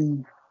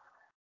thinking.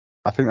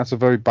 I think that's a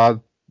very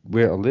bad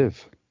way to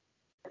live.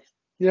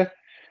 Yeah.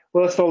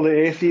 Well, that's all the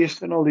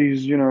atheists and all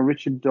these,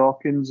 Richard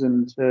Dawkins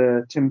and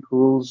Tim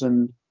Pools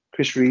and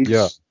Chris Yeah.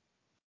 Reeds.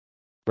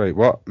 Wait,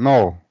 what?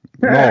 No.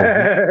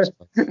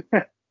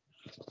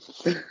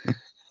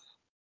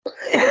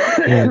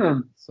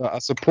 So I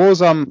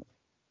suppose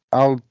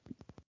I'll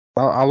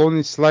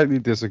only slightly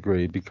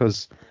disagree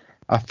because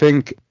I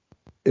think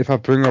if I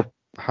bring up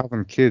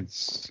having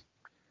kids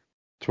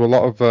to a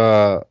lot of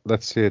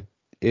let's say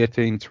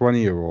 18,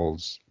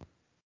 20-year-olds,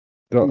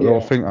 they'll Yeah.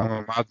 think I'm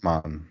a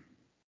madman.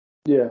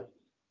 Yeah.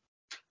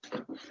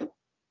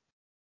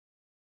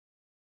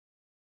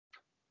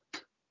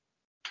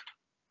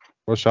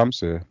 What Sham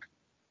say?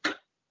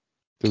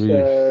 Do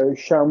we?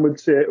 Sham would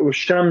say, well,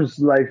 Sham's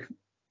life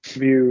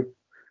view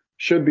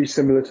should be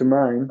similar to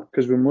mine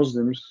because we're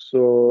Muslims.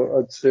 So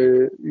I'd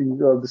say you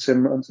have the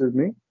same answer as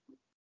me.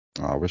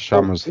 I wish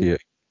Sham was here.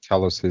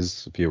 Tell us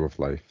his view of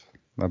life.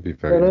 That'd be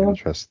very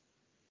interesting.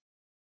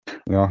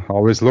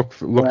 Always look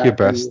your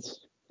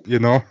best.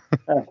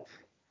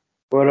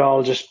 We're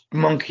all just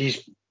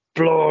monkeys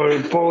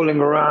bowling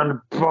around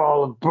a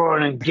ball of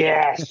burning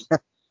gas,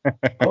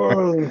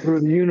 hurling through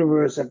the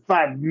universe at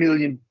 5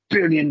 million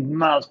billion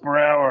miles per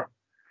hour.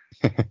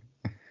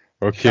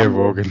 Okay,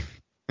 Rogan.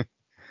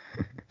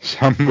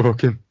 Sham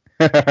Rogan.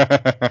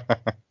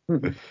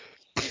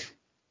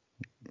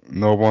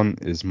 No one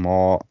is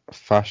more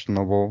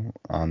fashionable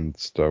and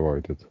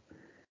steroided.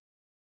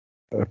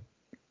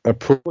 A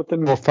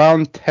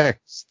profound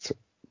text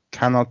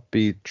cannot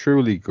be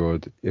truly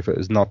good if it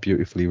is not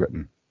beautifully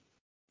written.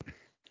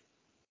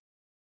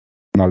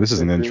 Now, this is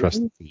an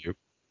interesting for you.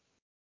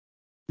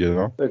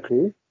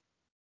 Agree.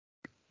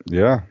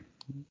 Yeah.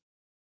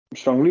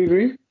 Strongly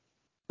agree.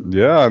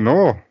 Yeah, I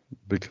know.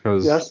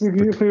 Because it has to be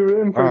beautifully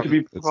written for it to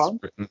be profound.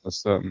 It's written a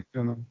certain,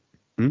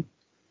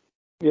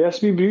 It has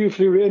to be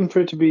beautifully written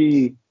for it to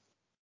be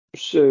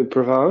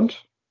profound.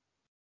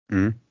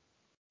 Mm.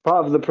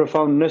 Part of the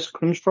profoundness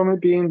comes from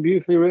it being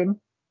beautifully written.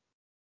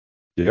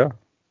 Yeah,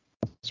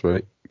 that's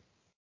right.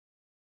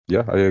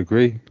 Yeah, I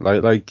agree.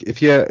 Like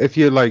if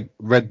you like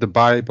read the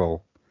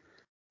Bible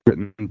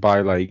written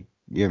by like,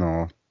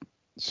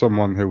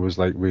 someone who was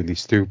like really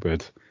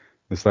stupid,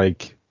 it's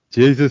like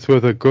Jesus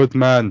was a good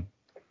man.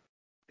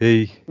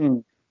 He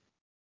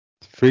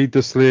freed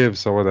the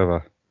slaves or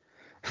whatever.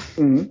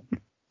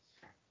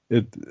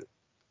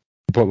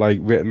 But like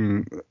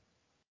written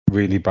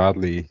really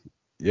badly.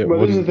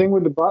 Well, this is the thing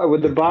with the Bible.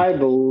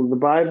 The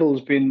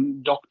Bible's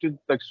been doctored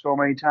like so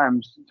many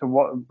times to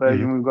what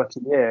version we've got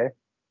today.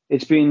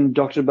 It's been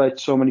doctored by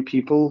so many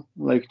people.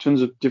 Like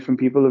tons of different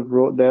people have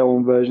wrote their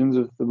own versions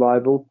of the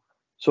Bible.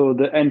 So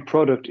the end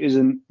product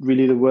isn't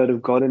really the word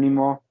of God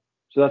anymore.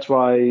 So that's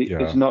why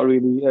it's not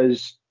really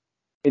as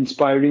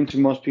inspiring to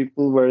most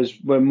people. Whereas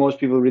when most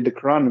people read the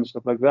Quran and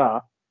stuff like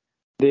that,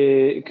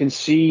 they can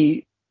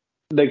see,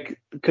 like,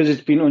 because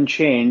it's been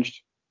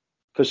unchanged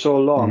for so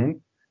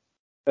long.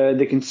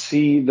 They can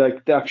see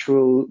like the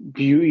actual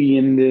beauty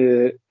in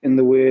the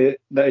way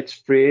that it's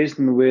phrased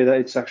and the way that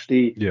it's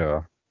actually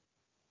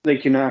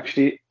like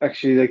actually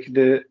like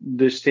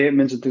the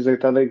statements and things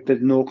like that, like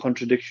there's no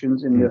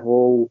contradictions in the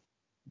whole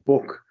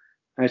book,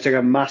 and it's like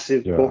a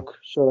massive book.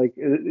 So like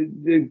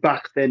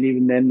back then,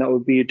 even then, that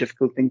would be a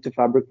difficult thing to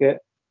fabricate.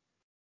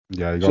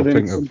 Yeah, you got to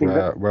think of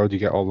where would you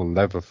get all the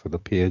leather for the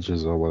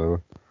pages or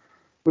whatever.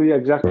 Well, yeah,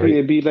 exactly. Right.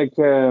 It'd be like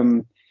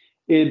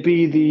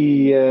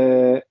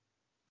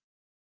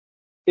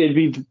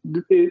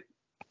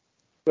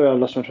well,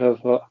 that's my train of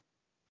thought.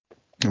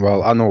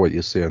 Well, I know what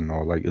you're saying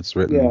though. Like it's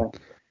written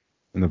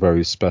in a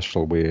very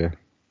special way,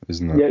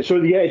 isn't it? Yeah.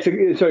 So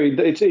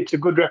it's a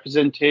good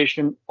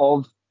representation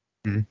of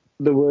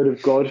the word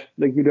of God.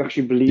 Like you'd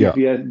actually believe,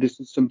 this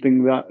is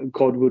something that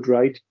God would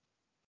write.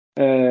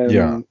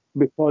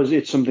 Because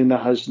it's something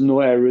that has no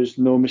errors,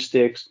 no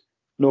mistakes,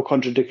 no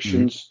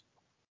contradictions,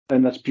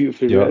 and that's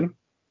beautifully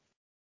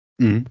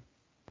written.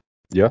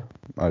 Yeah,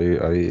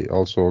 I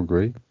also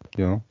agree.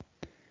 I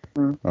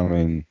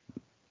mean,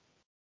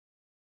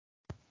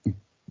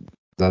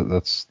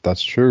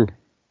 that's true.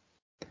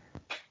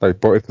 Like,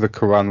 but if the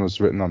Quran was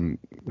written on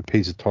a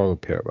piece of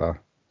toilet paper,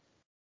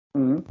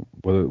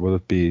 will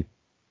it be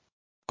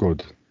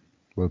good?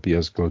 Will it be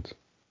as good?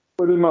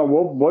 Well, it doesn't matter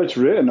what it's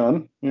written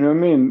on. You know what I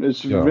mean?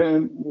 It's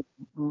written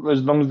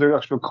as long as the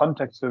actual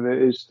context of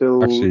it is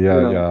still. Actually,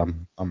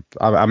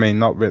 I mean,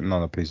 not written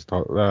on a piece of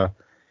toilet.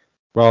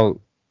 Well,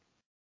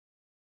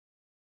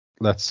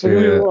 let's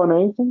say. On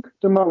anything?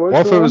 What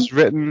if it was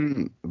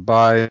written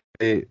by?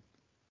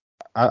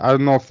 I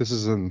don't know if this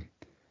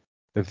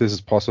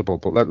is possible,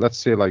 but let's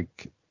say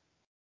like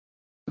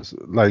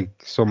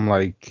like some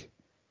like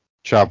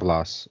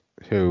chablas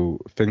who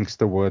thinks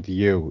the word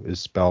you is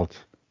spelled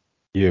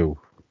you.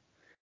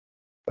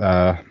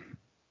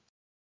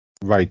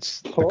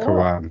 Writes the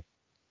Quran,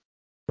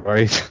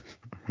 right?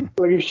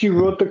 Like if she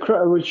wrote the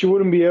Quran, she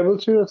wouldn't be able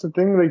to. That's the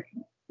thing. Like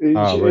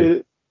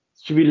Right.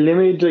 she'd be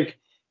limited. Like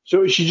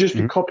so, she'd just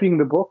be Mhm. copying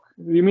the book.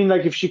 You mean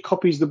like if she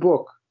copies the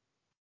book?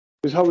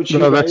 Because how would she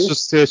No, write let's it?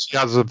 just say she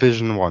has a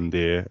vision one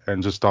day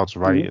and just starts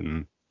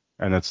writing,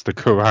 and it's the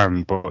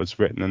Quran, but it's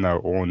written in her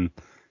own,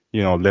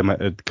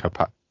 limited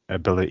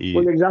ability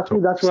Well, to exactly.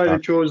 That's why they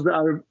understand. chose the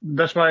Arab.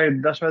 That's why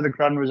the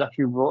Quran was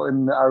actually wrote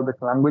in the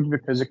Arabic language,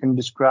 because it can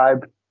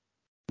describe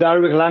the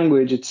Arabic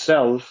language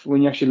itself.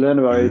 When you actually learn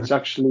about it, Mhm. it's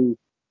actually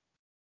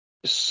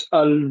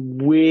a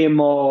way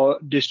more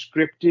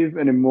descriptive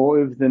and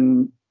emotive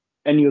than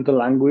any other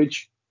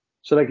language.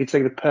 So like it's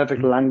like the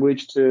perfect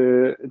language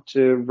to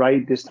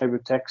write this type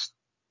of text,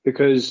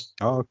 because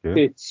Oh,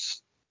 okay.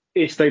 it's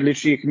like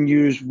literally you can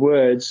use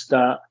words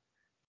that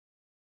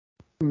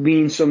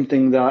mean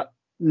something that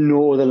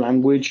no other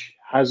language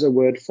has a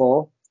word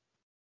for.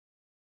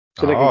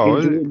 So like it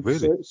Oh, can do it,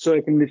 really? so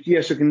it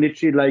can so it can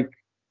literally like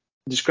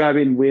describe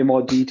it in way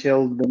more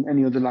detail than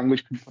any other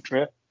language can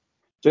portray.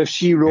 So if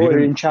she wrote it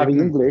Even, in Chavi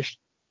even. English,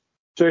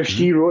 So if Mhm.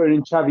 she wrote it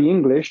in Chavi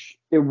English,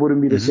 it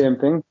wouldn't be the Mhm. same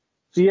thing.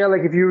 So yeah,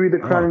 like if you read the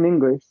Quran Oh, in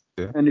English,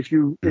 yeah. and Mhm.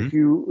 if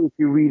you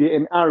read it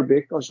in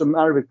Arabic, or some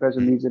Arabic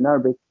person Mhm. reads it in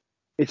Arabic,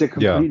 it's a Yeah.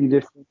 completely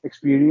different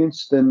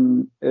experience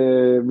than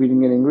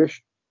reading in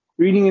English.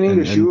 Reading in And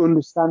English, and you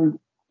understand.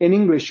 In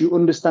English, you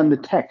understand the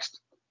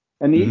text,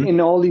 and mhm. in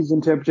all these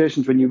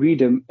interpretations, when you read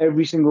them,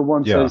 every single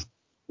one Yeah. says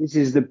this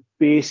is the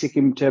basic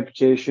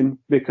interpretation,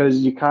 because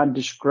you can't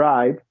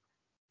describe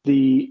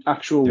the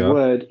actual Yeah.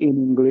 word in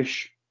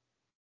English.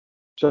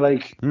 So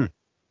like Hmm.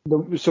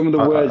 some of the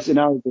I, words in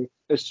Arabic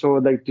are so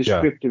like yeah.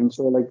 descriptive and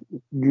so like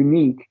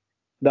unique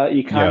that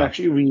you can't Yeah.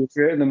 actually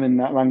recreate them in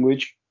that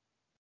language.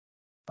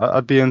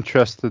 I'd be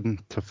interested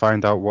to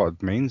find out what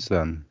it means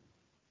then.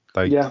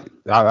 Like, Yeah,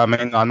 I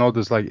mean, I know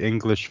there's like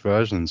English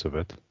versions of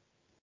it,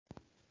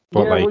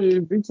 but yeah. Well, like,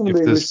 you read some of if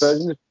the English this,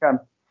 versions if you can,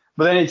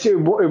 but then it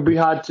would be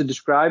hard to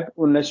describe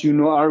unless you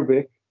know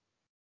Arabic.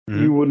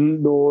 Mhm. You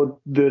wouldn't know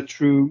the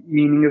true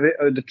meaning of it,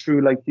 or the true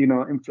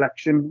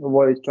inflection of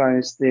what it's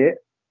trying to state.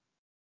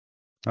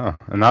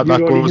 And that, You'd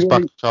that only goes you back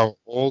only to our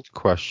old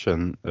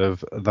question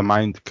of the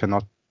mind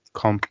cannot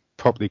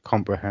properly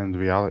comprehend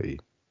reality.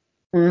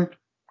 Mm,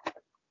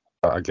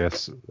 I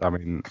guess, I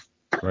mean,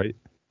 right?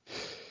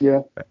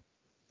 yeah.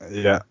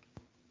 Yeah.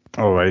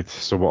 All right.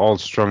 So we're all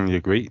strongly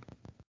agree.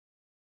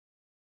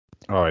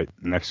 All right.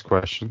 Next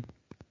question.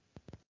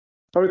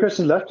 How many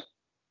questions left?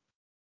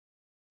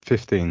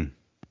 15.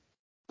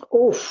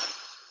 Oh,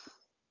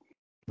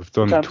 We've what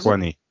done time is it?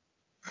 20.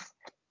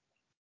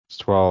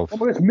 It's Oh 12. my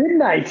God, it's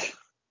midnight.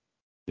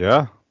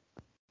 Yeah.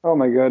 Oh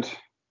my God.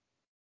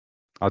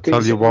 I'll Can you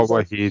tell you send what, this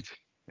out? Wahid.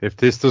 If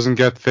this doesn't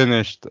get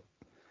finished,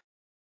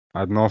 I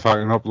don't know if I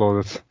can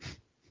upload it.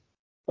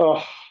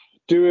 Oh,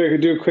 do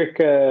a quick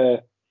Do you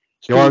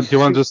speed. want? Do you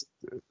want just?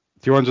 Do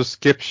you want just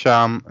skip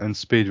Sham and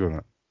speedrun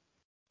it?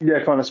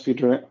 Yeah, kind of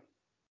speed run it.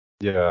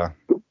 Yeah.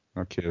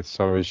 Okay.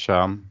 Sorry,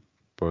 Sham,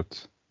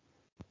 but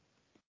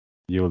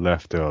you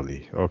left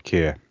early.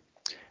 Okay.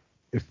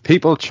 If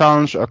people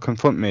challenge or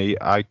confront me,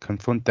 I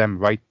confront them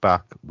right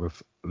back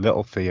with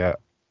little fear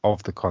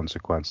of the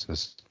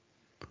consequences.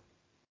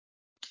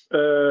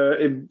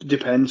 It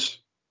depends.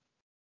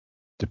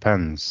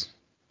 Depends.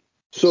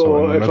 So in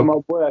So the middle.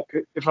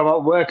 if I'm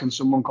at work and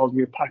someone calls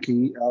me a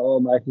packy,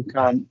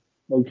 can't,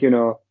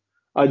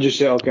 I'd just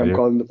say, okay, Oh, I'm you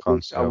calling the can't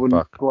police. say it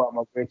back.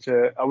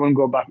 I wouldn't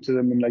go back to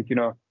them and say,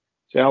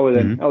 Hmm. I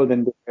would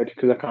then go ahead,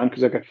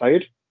 because I get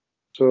fired.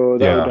 So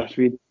that would Yeah. have to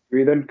be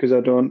agree then, because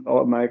I don't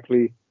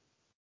automatically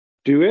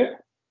do it.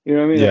 You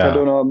know what I mean? Like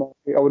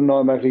Yeah. I wouldn't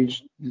automatically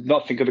just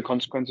not think of the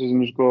consequences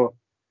and just go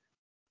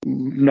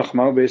knock them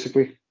out,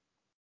 basically.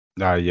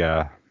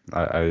 Yeah.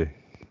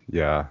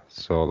 Yeah.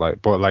 So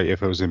like, but like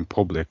if it was in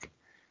public,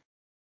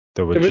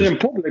 they would If it's just, in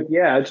public,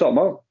 yeah, I'd sort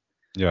them out.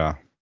 yeah.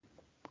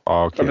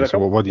 I'd be Okay. like,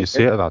 So oh, what do you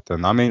say okay. to that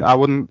then? I mean, I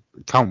wouldn't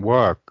count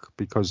work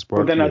because But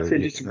work then I'd you're say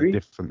in a disagree.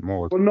 different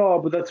mode. Well, no,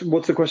 but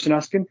what's the question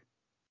asking?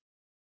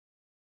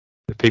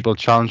 If people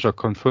challenge or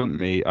confront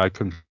me, I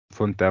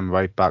confront them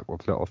right back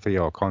with little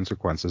fear or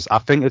consequences. I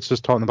think it's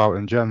just talking about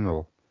in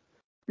general.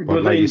 But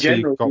Well, like you in see,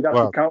 general, you've you'd got have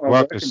to work. count on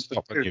Work work is and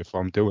stuff stopping too. you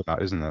from doing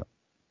that, isn't it?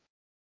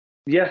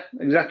 Yeah,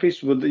 exactly.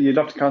 So you'd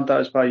have to count that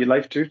as part of your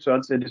life too. So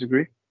I'd say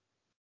disagree.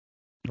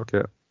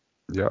 Okay.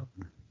 Yeah.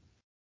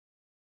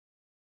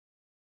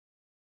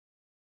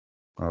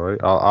 All right.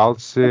 I'll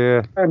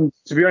say. And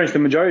to be honest, the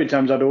majority of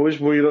times I'd always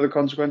worry about the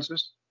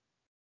consequences.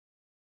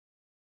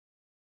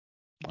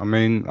 I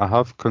mean, I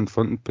have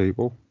confronted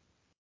people.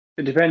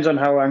 It depends on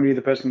how angry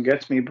the person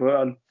gets me, but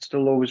I'd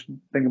still always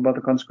think about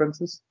the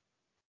consequences.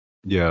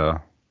 Yeah.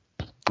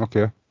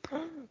 Okay.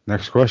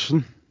 Next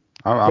question.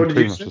 I'm What did you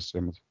pretty much say? the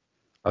same.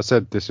 I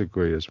said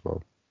disagree as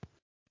well.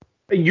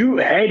 You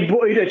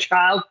headbutted a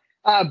child.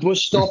 at a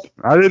bus stop.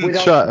 I didn't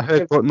without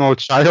headbutt no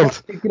child.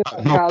 thinking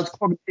about No, child's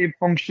cognitive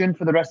function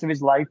for the rest of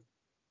his life.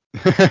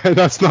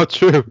 that's not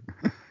true.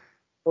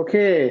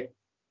 Okay.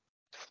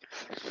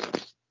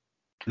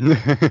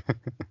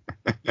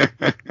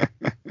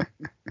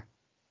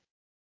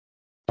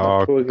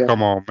 Oh, Poor guy.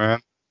 come on, man.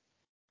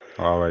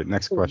 All right,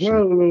 next question.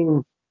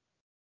 Well,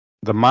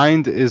 The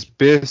mind is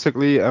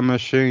basically a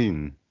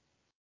machine.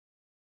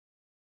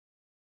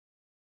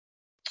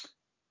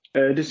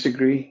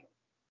 disagree.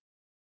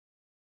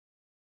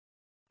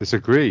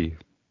 Disagree.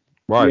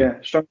 Why?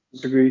 Yeah, strongly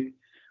disagree.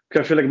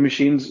 Because I feel like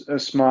machines are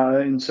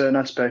smarter in certain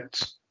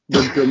aspects,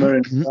 but dumber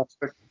in other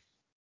aspects.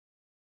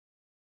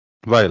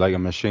 Right, like a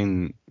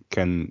machine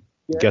can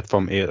Yeah. get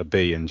from A to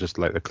B in just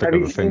like the click Have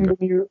of you a seen finger.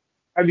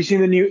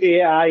 the new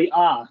AI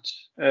art?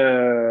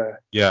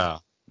 Yeah.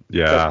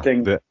 That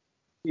thing.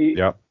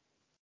 Yeah.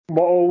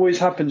 What always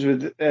happens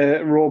with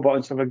a robot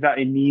and stuff like that,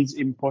 it needs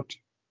input.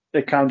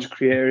 It can't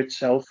create it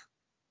itself.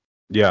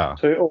 Yeah.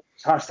 So it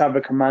always has to have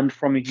a command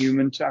from a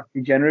human to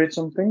actually generate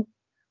something.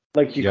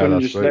 Like you Yeah, couldn't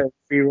that's just right. let it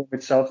free roam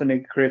itself and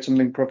it create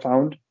something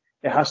profound.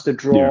 It has to Yeah.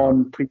 draw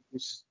on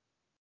previous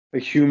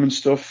human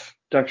stuff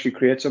to actually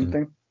create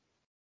something.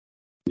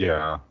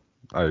 Yeah,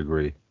 I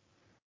agree.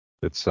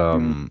 It's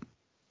Mm.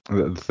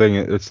 the thing.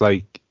 It's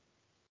like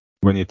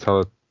when you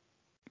tell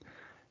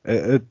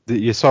it,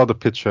 you saw the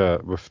picture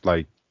with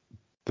like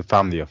the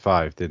family of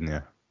five, didn't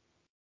you?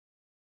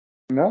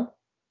 No?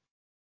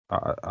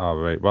 All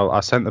right. Well,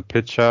 I sent a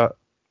picture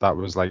that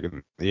was like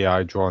an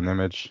AI drawn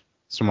image.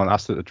 Someone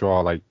asked it to draw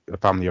like a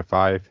family of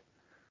five,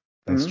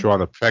 and it's Mm.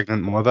 drawn a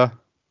pregnant mother,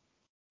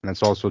 and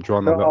it's also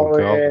drawn a No little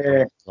girl. The way.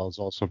 little girl's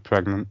also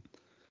pregnant.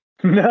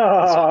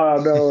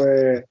 No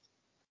way.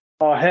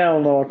 Oh, hell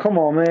no. Come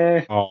on,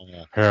 man. Oh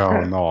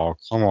hell no!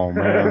 Come on,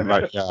 man!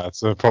 Like yeah,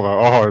 it's a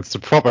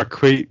proper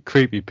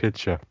creepy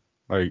picture.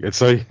 Like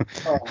it's like,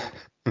 Oh,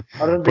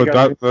 I don't think but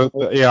I've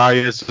the AI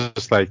is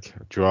just like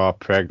draw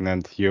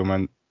pregnant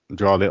human,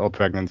 draw little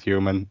pregnant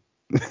human.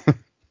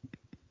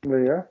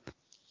 yeah.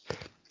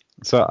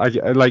 So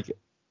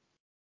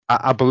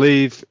I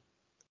believe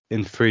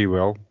in free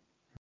will.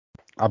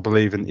 I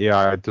believe in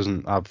AI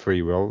doesn't have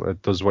free will.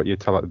 It does what you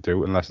tell it to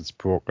do unless it's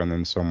broken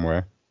in some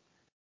way.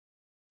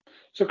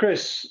 So,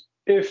 Chris,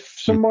 if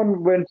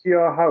someone went to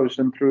your house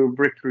and threw a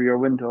brick through your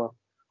window,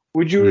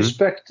 would you Mm-hmm.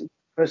 respect the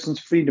person's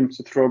freedom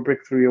to throw a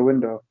brick through your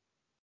window?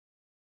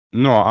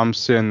 No, I'm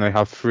saying they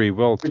have free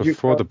will Would to you?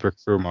 throw the brick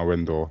through my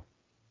window.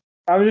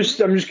 I'm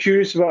just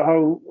curious about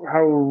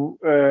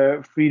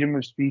how freedom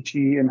of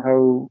speechy and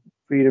how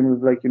freedom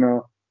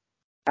of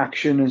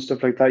action and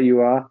stuff like that you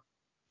are.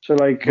 So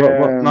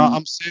Well, no,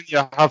 I'm saying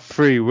you have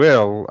free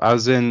will,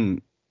 as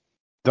in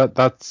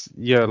that's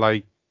yeah,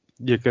 like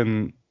you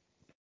can.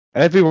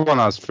 Everyone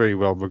has free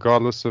will,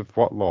 regardless of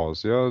what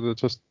laws. Yeah, they're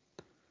just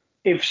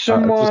if just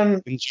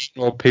someone in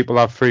general, people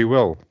have free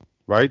will,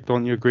 right?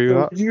 Don't you agree with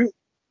so that?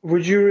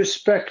 would you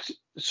respect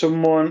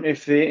someone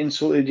if they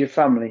insulted your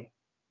family?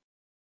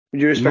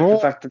 Would you respect the No.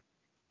 fact that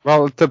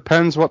Well, it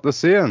depends what they're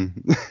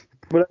saying.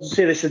 well, let's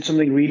say they said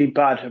something really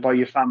bad about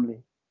your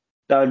family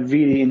that would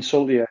really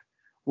insult you?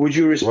 Would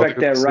you What are they respect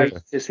gonna their say? right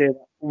to say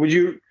that? Would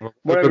you What are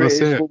they whatever gonna it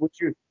is? say? But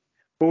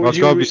Well, would it's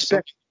you gotta be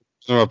respect? something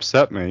that's gonna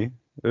upset me.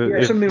 Yeah,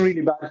 If something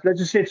really bad. Let's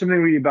just say it's something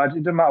really bad.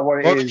 It doesn't matter what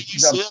it what is. if you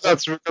say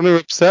that's gonna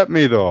upset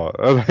me though?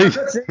 I'm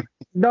not saying,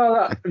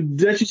 no,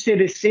 let's just say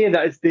they say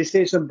that if they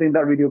say something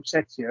that really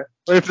upsets you.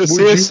 If they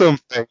Would say you?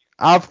 something,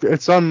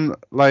 it's on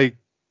like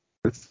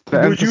the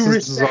Would you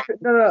emphasis is on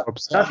respect? No.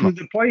 upset That's me.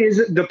 the point.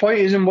 Isn't the point?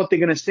 Isn't what they're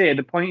going to say.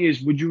 The point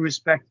is, would you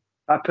respect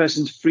that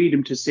person's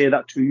freedom to say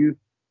that to you?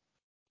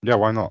 Yeah,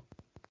 why not?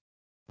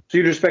 So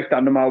you'd respect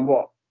that no matter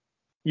what.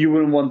 You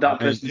wouldn't want that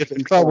I mean, person to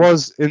if I control.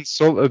 was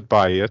insulted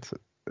by it,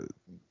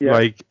 Yeah.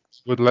 like,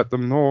 would let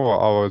them know,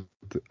 or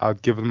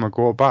I'd give them a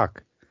go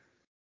back.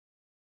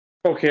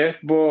 Okay,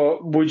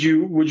 but would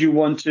you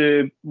want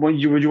to would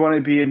you want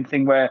to be in a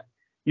thing where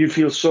you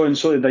feel so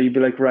insulted that you'd be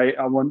like, right,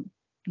 I want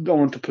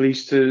the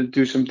police to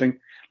do something.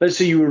 Let's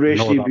say you were No,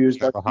 racially that would abused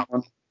by never happen.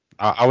 someone.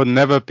 I would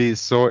never be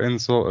so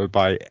insulted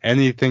by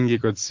anything you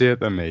could say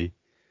to me,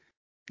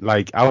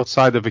 like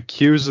outside of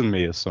accusing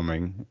me of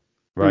something,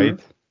 right?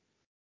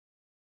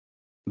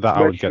 That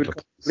I Where would you get would the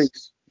call the police.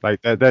 police.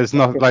 Like there's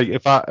not Okay. like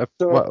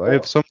So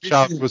if some this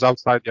child is was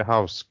outside your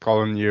house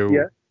calling yeah,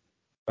 you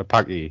a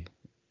paggy,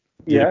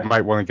 you yeah.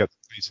 might want to get the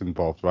police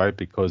involved, right?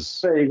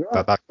 Because There you go.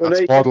 Well, that's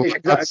there you go.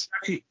 borderline. That's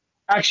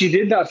Actually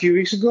did that a few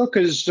weeks ago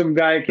because some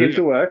guy came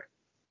to work,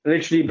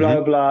 literally hmm blah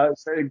blah blah,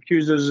 so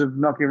accused us of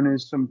not giving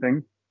us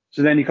something.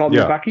 So then he called me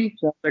yeah. Packy.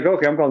 So I was like,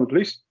 okay, I'm calling the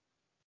police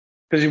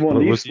because he won't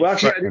leave. Was he Well,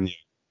 actually, threatening you?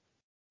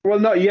 well,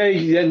 not yeah.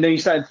 And then he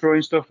started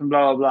throwing stuff and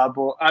blah blah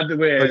blah. But either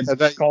way, Oh, yeah,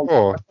 there you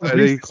go. I called the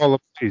There you police. call the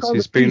I police. called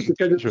the He's police been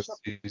because dangerous.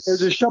 there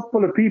was a shop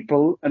full of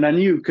people, and I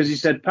knew because he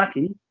said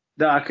Packy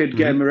that I could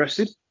get Mhm. him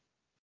arrested.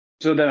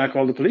 So then I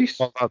called the police.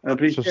 Well, And the that's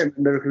police just, came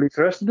and the police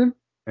arrested him.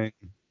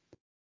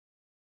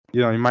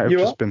 he might have You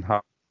just are? been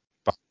having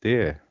a bad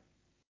day.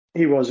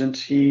 He wasn't.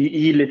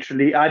 He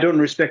literally. I don't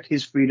respect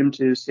his freedom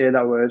to say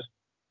that word.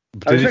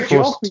 I Did he respect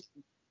your throw?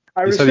 freedom.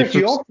 I He said he respect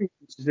your flips.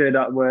 freedom to say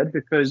that word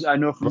because I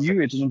know from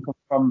you it doesn't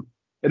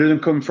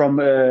come from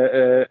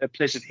a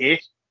place of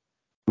hate.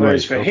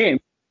 Whereas for him,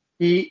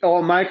 he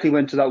automatically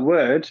went to that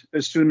word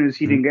as soon as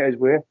he didn't get his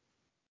way.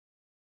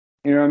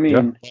 You know what I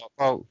mean? Yeah.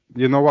 Well,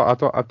 you know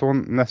what? I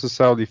don't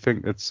necessarily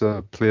think it's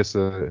a place.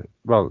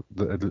 Well,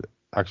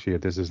 actually,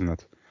 it is, isn't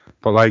it?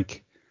 But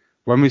like,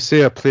 when we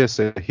say a place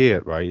of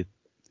hate, right?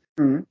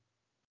 Mhm.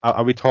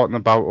 Are we talking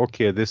about,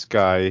 okay, this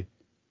guy,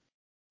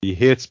 he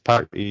hates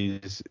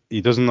Packies,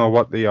 he doesn't know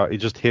what they are, he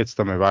just hates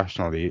them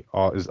irrationally,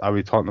 or are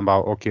we talking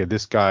about, okay,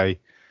 this guy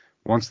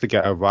wants to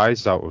get a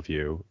rise out of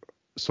you,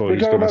 so We're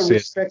he's talking going to about say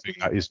respect. something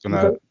that he's going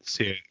to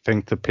say a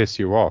thing to piss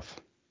you off?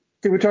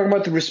 We're talking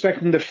about the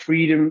respecting the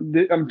freedom.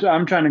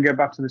 I'm trying to get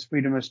back to this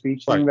freedom of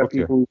speech Right, thing that okay.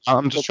 people.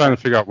 I'm just trying to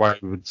figure out why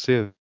he would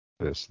say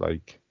this,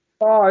 like.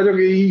 Oh, I don't.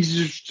 He's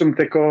just some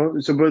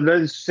thicko. So, but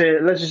let's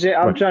just say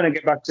I'm Right. trying to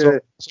get back So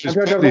to. he's I'm trying to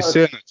talk probably about.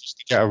 saying it just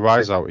to get a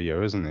rise out of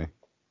you, isn't he?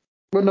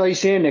 But no, he's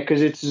saying it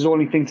because it's his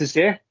only thing to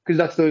say because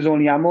that's his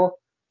only ammo.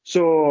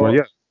 So Well,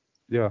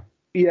 yeah.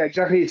 yeah,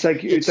 exactly. It's like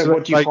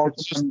what do you Like, call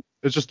it's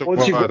just a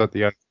once you've word got at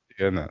the end,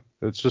 isn't it?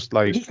 It's just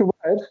like, it's just a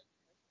word.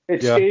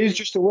 It yeah. is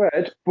just a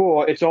word,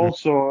 but it's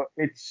also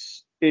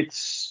it's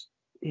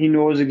he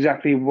knows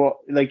exactly what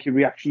like your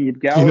reaction you'd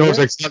get He out of knows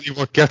it. exactly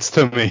what gets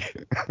to me.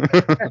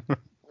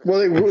 Well,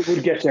 it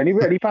would get to any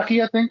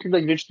Packy, I think.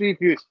 Like literally,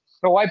 if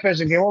a white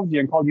person came over to you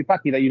and called you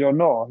Packy that you don't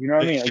know, you know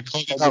what I mean? You Like,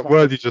 called it called you that Packy.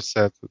 word you just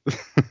said.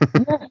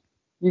 Yeah,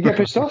 you get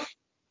pissed off.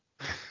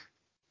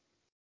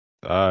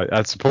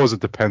 I suppose it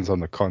depends on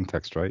the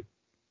context, right?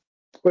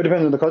 Well, it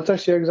depends on the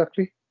context. Yeah,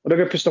 exactly. But I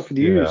get pissed off with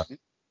you. Yeah.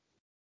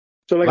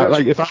 So like,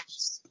 Like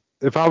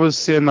if I was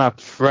saying that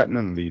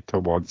threateningly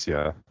towards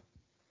you,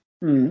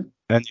 mm.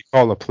 and you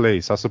call the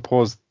police, I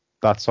suppose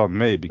that's on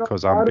me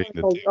because I'm being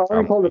the dick. I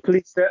only called the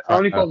police there. I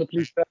only called the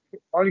police there.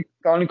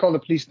 I only called the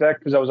police there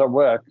because I was at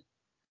work.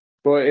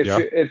 But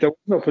if there was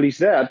no police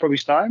there, I'd probably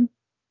stop him.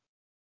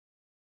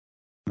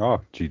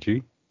 Oh,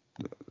 GG.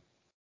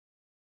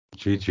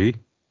 GG.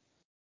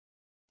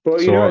 But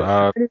you So,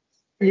 know,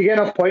 you get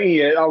off point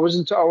here. I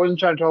wasn't trying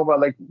to talk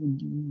about like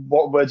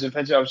what words are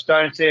offensive. I was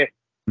trying to say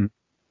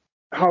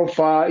how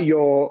far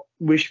your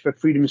wish for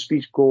freedom of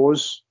speech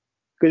goes.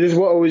 Because this is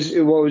what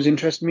always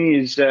interests me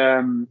is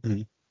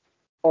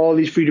all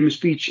these freedom of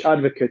speech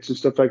advocates and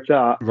stuff like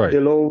that. right.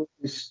 They'll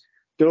always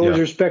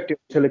respect it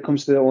until it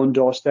comes to their own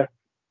doorstep.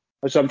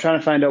 So I'm trying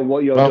to find out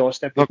what your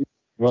doorstep is.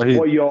 Well,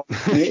 What your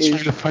limit trying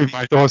is. to find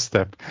my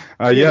doorstep.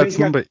 Yeah, it's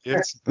number 8.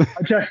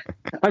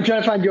 I'm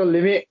trying to find your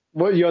limit.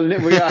 What your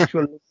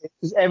actual limit is.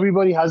 Because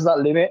everybody has that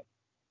limit.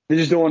 They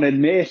just don't want to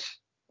admit it.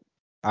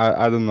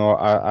 I don't know.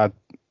 I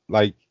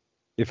like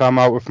if I'm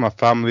out with my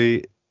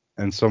family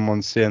and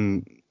someone's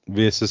saying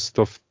racist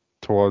stuff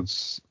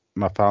towards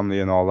my family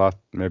and all that,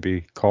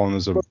 maybe calling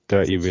us a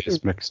dirty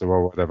race mixer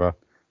or whatever.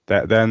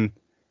 Then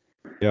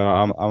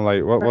I'm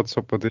like, what's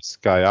up with this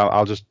guy?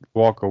 I'll just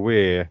walk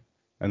away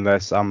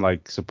unless I'm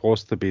like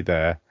supposed to be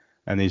there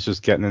and he's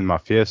just getting in my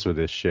face with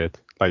this shit.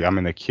 Like I'm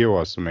in a queue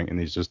or something and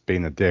he's just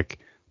being a dick.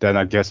 Then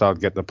I guess I'll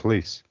get the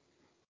police.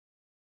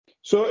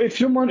 So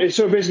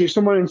basically if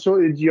someone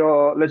insulted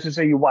your, let's just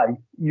say your wife,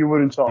 you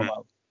wouldn't sort them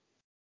out.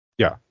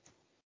 Yeah.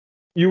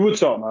 You would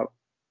sort them out.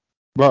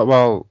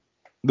 Well,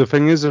 the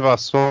thing is, if I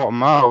sort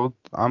them out,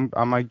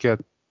 I might get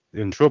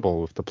in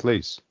trouble with the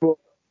police. But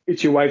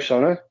it's your wife's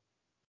honor.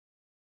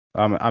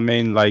 I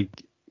mean, like,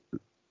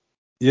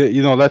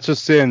 let's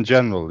just say in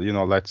general,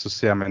 let's just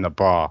say I'm in a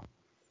bar,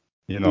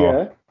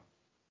 Yeah.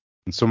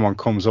 and someone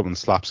comes up and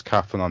slaps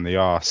Catherine on the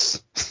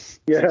arse.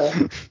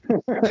 Yeah.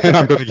 Then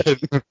I'm gonna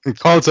get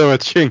calls her a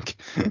chink,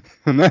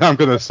 and then I'm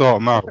gonna sort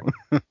them out.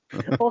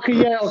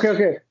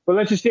 Okay. But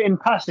let's just say in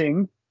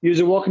passing,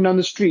 you're walking down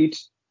the street,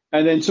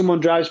 and then someone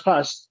drives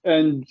past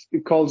and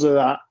calls her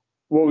that.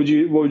 What would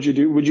you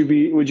do? Would you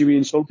be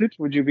insulted?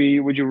 Would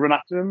you run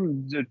after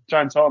them to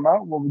try and sort them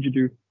out? What would you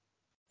do?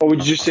 Or would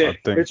you just say,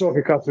 it's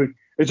okay, Catherine.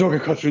 It's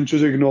okay, Catherine.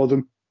 Just ignore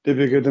them. They're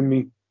bigger than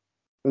me.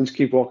 And just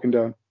keep walking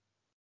down.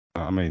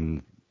 I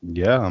mean,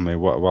 yeah. I mean,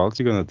 what else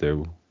are you gonna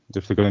do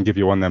if they're gonna give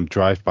you one of them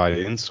drive-by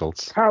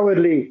insults?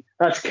 Cowardly.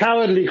 That's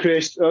cowardly,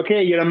 Chris.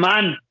 Okay, you're a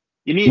man.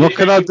 You need. What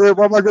can I do?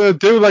 What am I gonna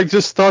do? Like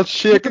just start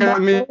shaking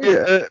at me,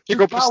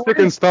 pick up a stick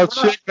and start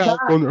shaking out,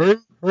 going,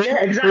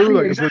 Yeah,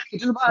 exactly. It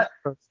doesn't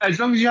matter. As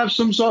long as you have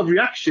some sort of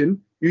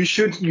reaction, you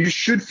should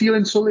feel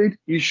insulted.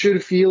 You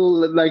should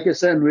feel like a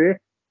certain way.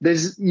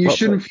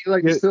 Shouldn't feel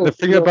like the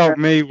thing about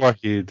me,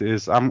 Wahid,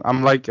 is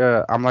I'm like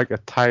a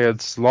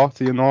tired sloth.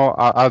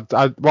 What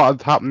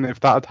would happen if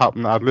that had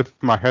happened? I'd lift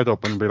my head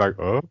up and be like,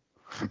 oh,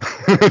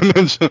 and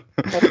then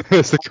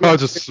as the car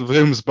just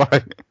zooms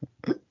by.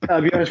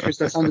 I'll be honest, Chris.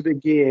 That sounds a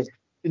bit gay.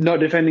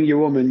 Not defending your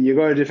woman. You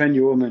got to defend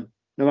your woman,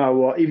 no matter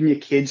what. Even your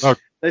kids. Look,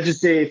 let's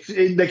just say,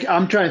 like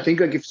I'm trying to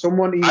think, like if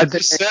someone even I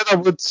just said I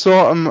would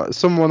sort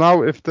someone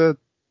out if they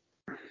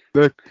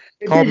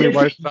call me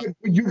wife.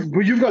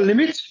 You've got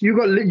limits. You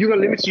got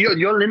limits.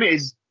 Your limit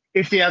is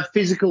if they have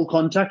physical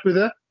contact with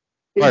her.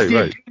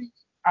 Right.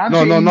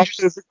 No, not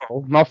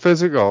physical. Not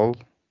physical.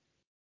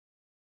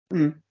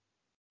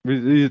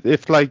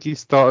 If like he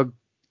started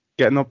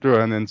getting up to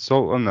her and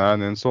insulting her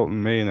and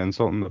insulting me and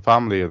insulting the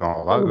family and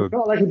all that,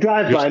 Not like a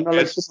drive-by, not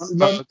like someone,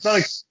 not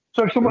like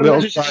so if someone,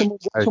 let's just say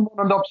someone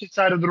on the opposite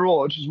side of the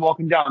road just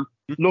walking down,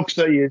 looks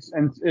at you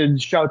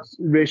and shouts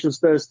racial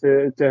slurs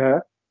to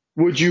her.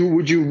 Would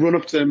you run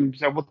up to them and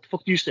say, "What the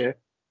fuck do you say?"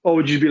 Or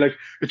would you be like,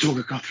 "It's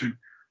okay, Catherine.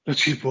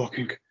 Let's keep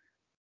walking."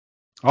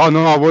 Oh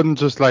no, I wouldn't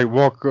just like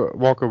walk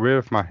away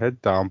with my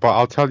head down. But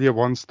I'll tell you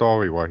one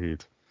story,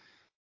 Wahid.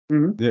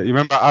 Mm-hmm. Yeah, you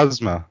remember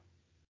Asma?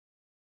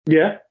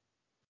 Yeah.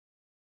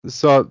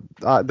 So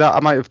I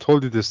might have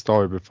told you this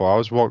story before. I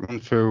was walking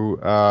through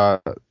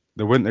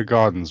the Winter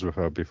Gardens with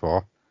her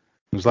before.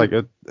 It was like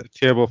a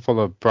table full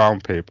of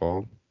brown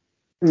people.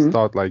 Mm-hmm.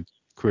 Start like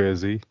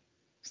crazy.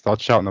 Start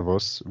shouting at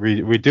us.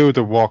 We do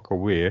the walk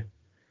away.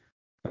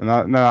 And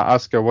then I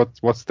ask her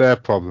what's their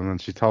problem,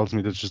 and she tells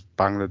me they're just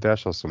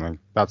Bangladesh or something.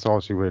 That's all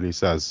she really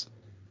says.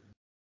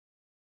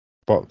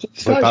 But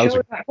Start that was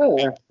shouting at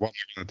her. what am I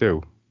gonna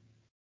do?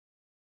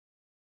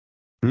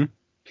 Hmm?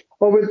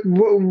 Or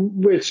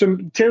with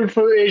some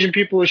terrible Asian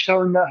people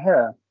shouting at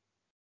her.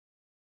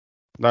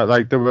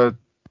 Like they were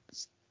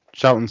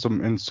shouting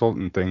some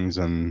insulting things,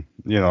 and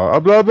blah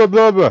blah blah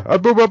blah, blah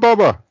blah blah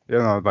blah.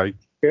 Like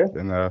Yeah.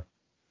 in a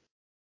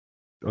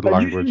other But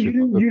language. you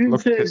didn't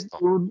Look say pissed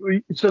off.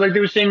 so. Like they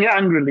were saying it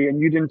angrily, and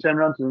you didn't turn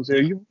around to them and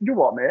say, "You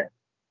what, mate?"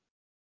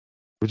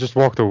 We just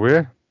walked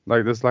away.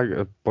 Like there's like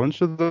a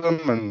bunch of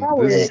them, and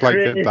Oh, this is like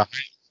Chris.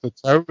 the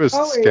terrorist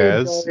Oh,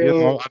 scares. I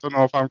don't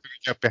know if I'm gonna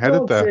get beheaded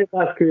don't there. say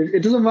that, Chris. It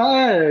doesn't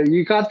matter.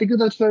 You can't think of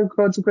those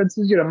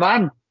consequences. You're a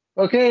man.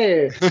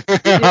 Okay.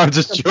 You're I'm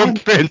just a man.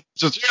 jumping,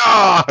 just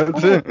yeah. Oh,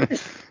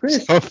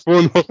 Chris. Stop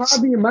phone You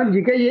can't be a man. You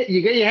get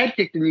your head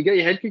kicked in. You get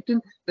your head kicked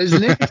in. There's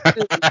an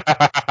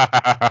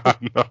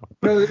No.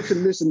 No,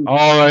 listen.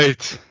 All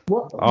right.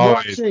 All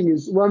right.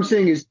 What I'm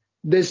saying is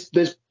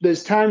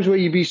there's times where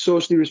you be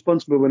socially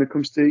responsible when it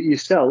comes to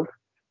yourself.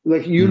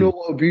 Like you know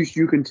what abuse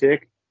you can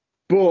take,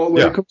 but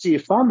when Yeah. it comes to your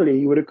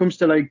family, when it comes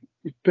to like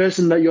the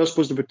person that you're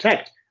supposed to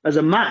protect as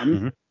a man,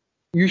 Mhm.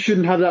 you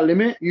shouldn't have that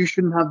limit. You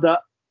shouldn't have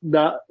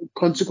that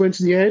consequence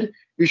in your head.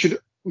 You should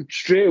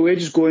straight away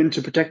just go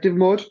into protective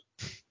mode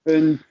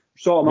and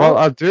sort them Well,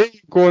 out. I do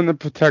go into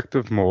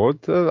protective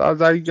mode. I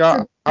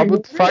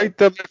would fight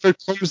them if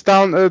it comes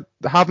down to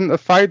having to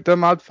fight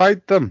them. I'd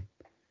fight them.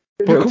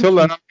 If But it comes until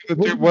then, to- I'm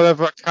going to do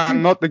whatever I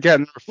can not to get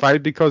into a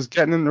fight, because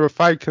getting into a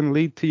fight can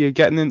lead to you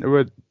getting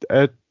into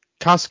a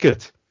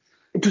casket.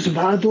 It doesn't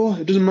matter though.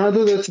 It doesn't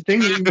matter. That's the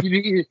thing.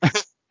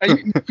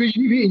 Chris,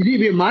 you need to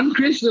be a man,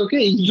 Chris.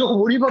 Okay, you don't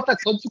worry about that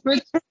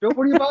consequence. Don't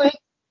worry about it.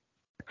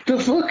 The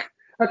fuck?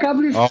 Oh, I can't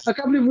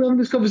believe we're having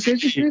this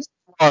conversation, Chris.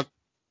 God.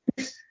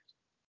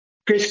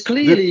 Chris,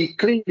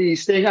 clearly,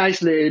 staying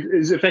isolated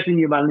is affecting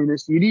your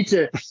manliness. You need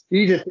to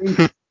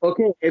think.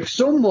 Okay, if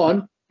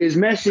someone is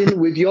messing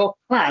with your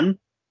clan,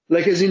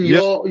 like as in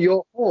Yeah.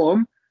 your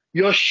home,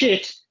 your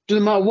shit,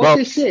 doesn't matter what Well,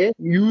 they say,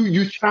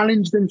 you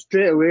challenge them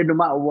straight away, no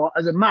matter what.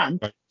 As a man,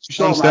 right. you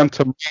sort Challenge them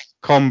them out. to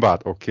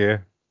combat, okay?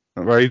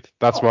 Right?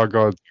 That's what I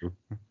got to do.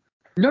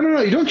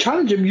 No. You don't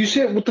challenge him. You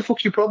say, "What the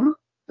fuck's your problem?"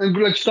 And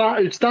like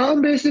start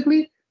him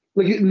basically.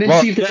 Like and then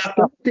Well, see if they yeah, have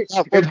to.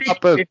 that would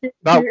happen.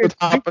 That would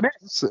happen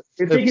If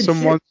they if can say,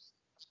 someone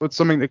put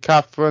something to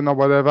Catherine or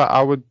whatever.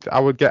 I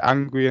would get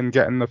angry and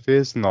get in the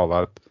face and all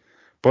that.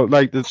 But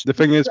like the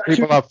thing is,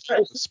 people have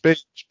freedom of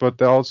speech, but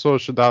they also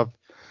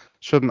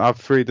shouldn't have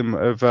freedom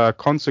of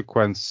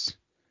consequence.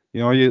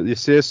 You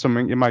say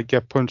something, you might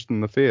get punched in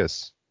the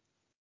face.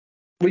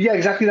 well, yeah,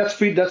 exactly. That's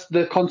free. That's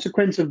the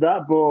consequence of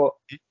that.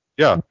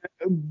 Yeah.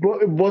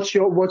 But what's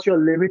your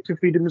limit to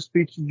freedom of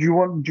speech? Do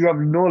you have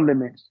no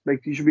limit?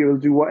 Like you should be able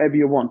to do whatever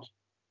you want.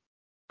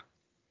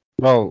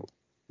 Well,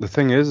 the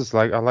thing is, it's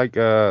like I like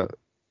a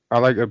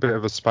bit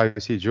of a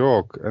spicy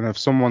joke, and if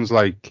someone's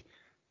like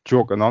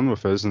joking on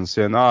with us and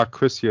saying, "Ah,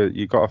 Chris,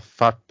 you got a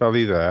fat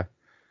belly there.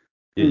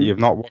 You've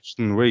not washed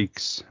in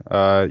weeks. You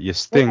Well, I'm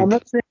stink."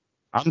 not saying.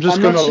 I'm just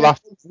I'm not gonna saying.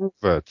 laugh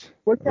over it,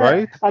 Well, yeah,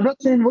 right? I'm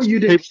not saying what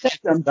you'd People accept.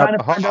 take I'm that trying to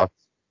to find out. heart.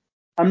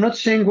 I'm not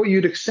saying what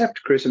you'd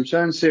accept, Chris. I'm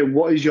trying to say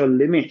what is your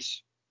limit?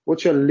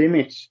 What's your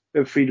limit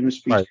of freedom of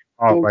speech? Right.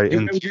 All Well, right.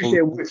 where would you say?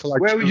 Until I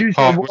Where would choose you say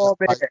part war?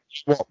 where I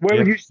swap Where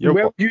would you. you? You're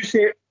Where what? would you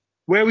say?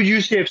 Where would you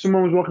say if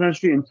someone was walking down the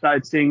street and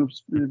started saying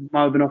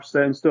mouthing off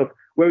certain stuff?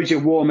 Where would you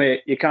say, "War,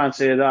 mate, you can't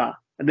say that,"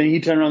 and then he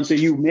turn around and say,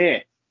 "You,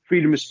 mate,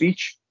 freedom of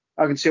speech.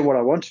 I can say what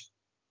I want."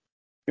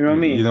 You know what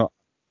I You mean? know,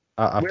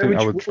 I Where think would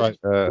I you? would try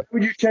Where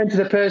would you turn to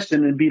the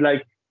person and be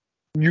like,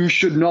 "You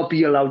should not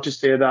be allowed to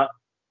say that"?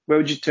 Where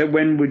would you?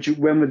 When would you?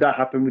 When would that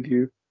happen with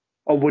you,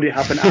 or would it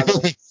happen at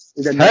all?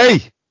 Would it never?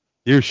 Hey,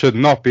 you should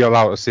not be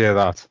allowed to say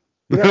that.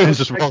 Well,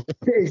 Just like, walk.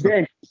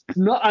 then,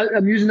 not.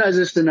 I'm using that as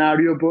a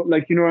scenario, but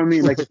like you know what I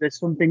mean. Like, if there's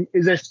something,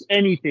 is there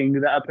anything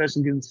that a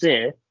person can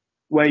say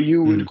where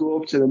you would go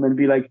up to them and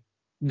be like,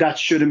 "That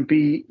shouldn't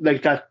be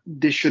like that.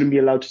 This shouldn't be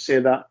allowed to say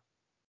that."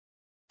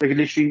 Like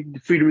literally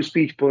freedom of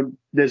speech, but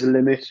there's a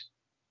limit.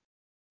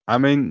 I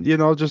mean,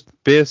 just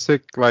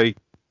basic like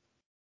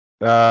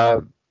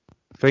uh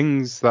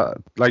things that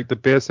like the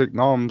basic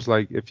norms.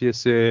 Like if you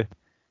say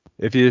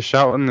if you're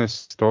shouting this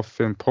stuff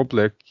in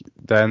public,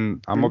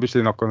 then I'm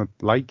obviously not going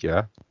to like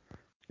you.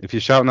 If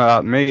you're shouting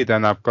at me,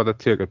 then I've got to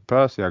take it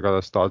personally. I've got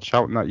to start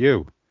shouting at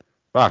you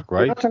back, We're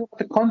right? not talking about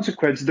the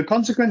consequences. The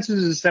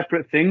consequences is a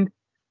separate thing.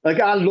 Like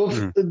I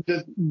love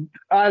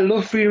I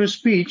love freedom of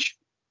speech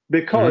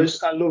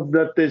because I love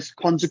that there's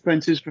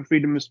consequences for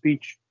freedom of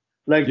speech.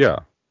 Like Yeah.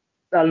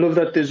 I love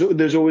that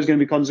there's always going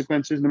to be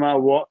consequences no matter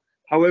what.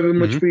 However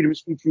much freedom of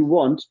speech you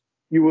want,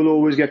 you will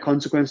always get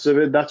consequences of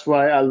it. That's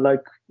why I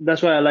like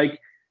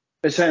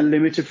a certain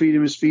limit to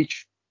freedom of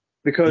speech,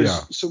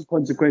 because some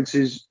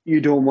consequences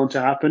you don't want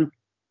to happen.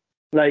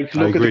 Like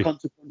look at the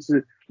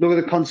consequences. Look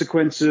at the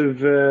consequence of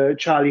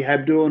Charlie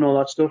Hebdo and all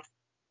that stuff,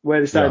 where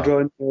they started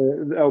drawing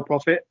our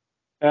profit.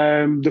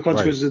 The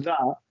consequences of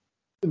that,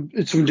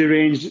 some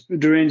deranged,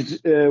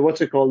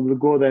 what's it called? Will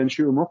go there and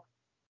shoot them up.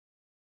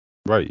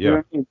 Right. Yeah. You know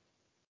what I mean?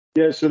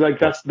 Yeah. So like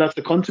that's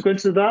the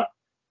consequence of that.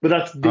 But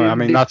that's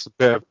that's a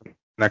bit of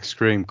an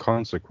extreme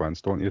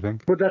consequence, don't you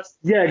think? But that's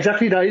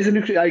exactly. That is an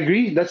extreme. I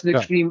agree. That's an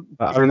extreme.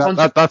 I mean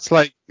that's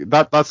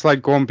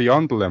like going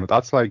beyond the limit.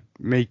 That's like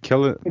me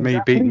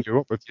beating you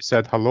up if you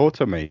said hello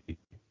to me.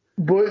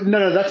 But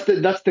no, that's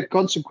the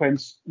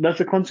consequence. That's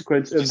the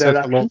consequence of their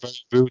actions. Hello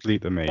very rudely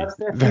to me. That's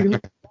their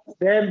freedom.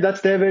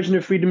 That's their version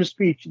of freedom of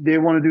speech. They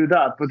want to do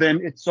that, but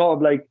then it's sort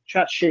of like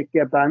chat shit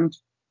get banned.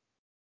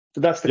 So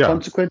that's the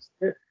consequence.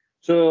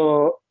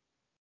 So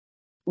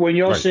when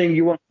you're saying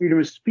you want freedom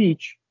of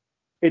speech,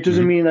 it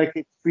doesn't mean like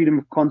it's freedom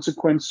of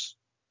consequence.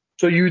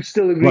 So you'd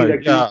still agree,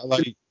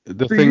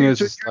 the thing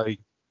is,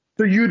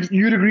 so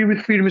you'd agree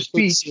with freedom of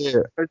speech,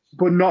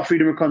 but not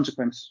freedom of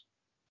consequence.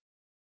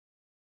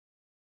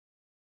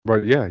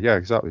 Right? Yeah,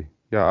 exactly.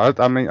 Yeah,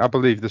 I mean, I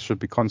believe there should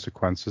be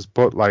consequences,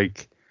 but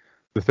like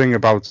the thing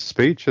about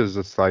speech is,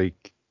 it's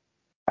like,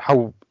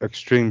 how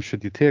extreme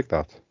should you take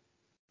that?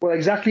 Well,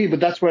 exactly, but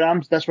that's where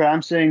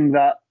I'm saying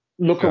that.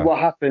 Look at what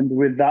happened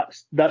with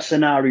that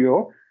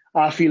scenario.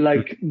 I feel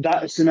like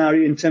that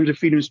scenario, in terms of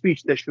freedom of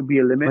speech, there should be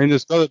a limit. I mean,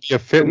 there's got to be a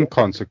fitting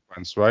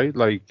consequence, right?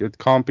 Like, it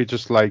can't be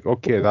just like,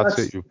 okay, that's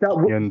it.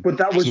 But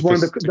that was one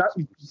of the.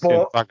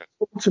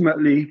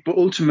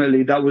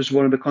 Ultimately, that was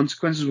one of the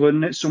consequences,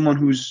 wasn't it? Someone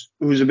who's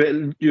a bit,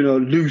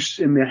 loose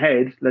in their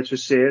head, let's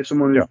just say it,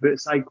 someone who's a bit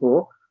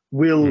psycho,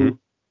 will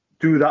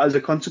do that as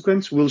a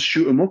consequence. Will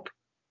shoot him up.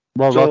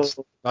 Well,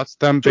 that's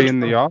them being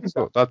the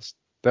arsehole. That's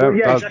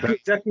them. Exactly.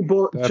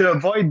 But to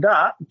avoid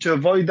that, and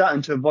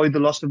to avoid the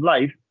loss of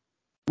life,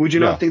 would you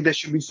not think there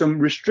should be some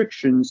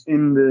restrictions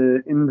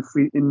in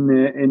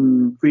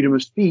freedom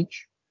of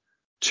speech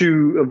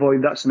to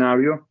avoid that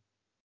scenario?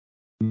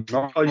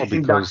 No, or do you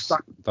think or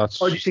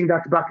do you think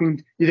that's backing?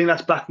 Do you think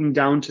that's backing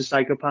down to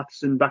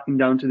psychopaths and backing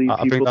down to these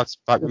people? I think that's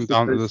backing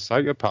down to the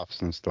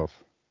psychopaths and stuff.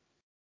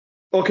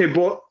 Okay,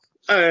 but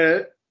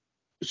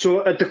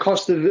so at the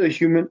cost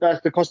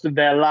of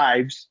their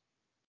lives,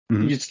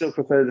 you'd still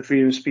prefer the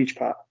freedom of speech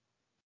part.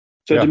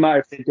 So it doesn't matter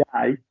if they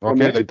die.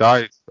 Okay, they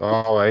died.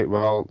 All right,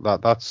 well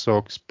that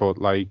sucks, but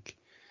like,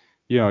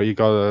 you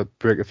gotta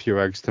break a few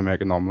eggs to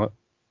make an omelette.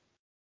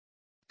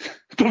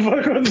 The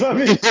fuck does that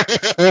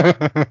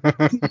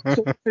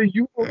mean? So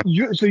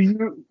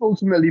you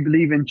ultimately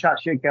believe in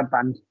chat shit get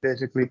banned,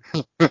 basically.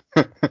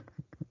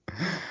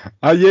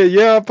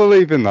 Yeah, I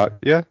believe in that.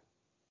 Yeah.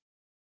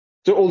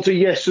 So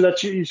ultimately, yes.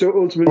 So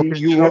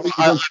ultimately,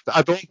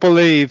 I don't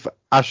believe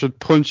I should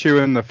punch you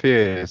in the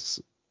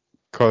face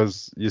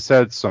because you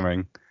said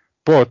something,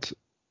 but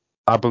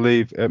I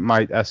believe it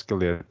might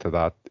escalate to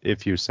that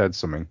if you said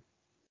something.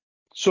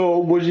 So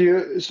would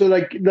you? So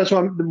like that's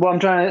what I'm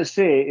trying to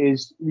say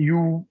is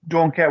you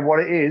don't care what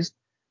it is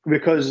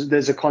because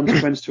there's a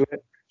consequence to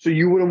it. So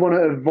you wouldn't want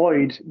to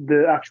avoid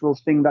the actual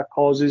thing that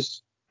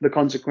causes the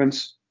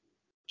consequence.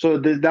 So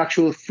the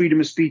actual freedom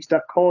of speech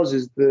that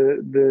causes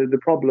the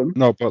problem.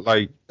 No, but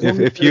like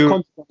if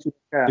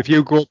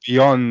you go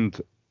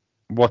beyond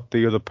what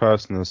the other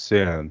person is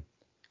saying,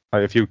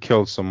 like if you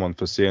kill someone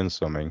for saying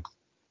something,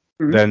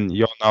 then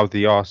you're now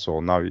the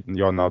arsehole. Now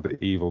you're now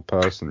the evil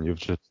person. You've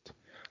just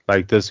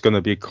like there's going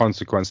to be a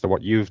consequence to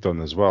what you've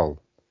done as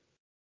well.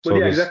 So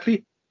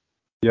exactly.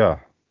 Yeah.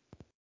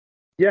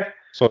 Yeah.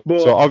 So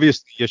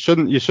obviously you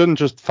shouldn't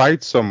just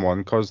fight someone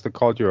because they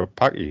called you a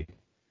packy.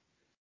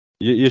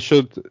 You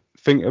should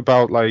think of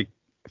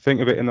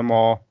it in a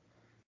more,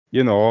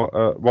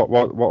 what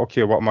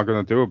am I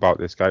going to do about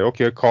this guy?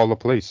 Okay, call the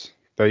police.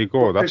 There you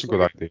go. That's a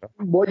good idea.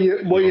 What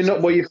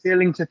you're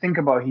failing to think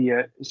about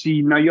here.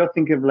 See, now you're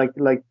thinking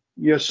like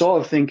you're sort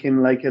of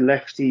thinking like a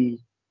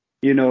lefty,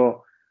 I'm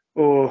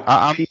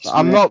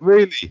not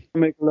really.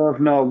 Make love,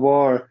 not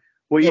war.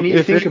 What you need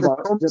to think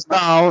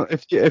about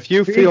is if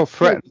you feel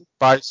threatened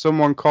by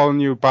someone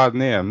calling you bad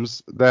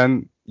names,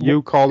 then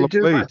you call the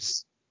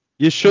police.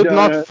 You should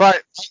not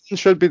fight. Fighting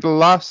should be the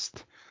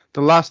last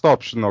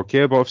option,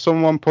 okay? But if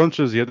someone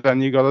punches you,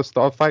 then you gotta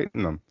start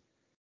fighting them.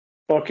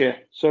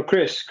 Okay, so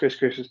Chris,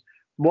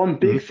 one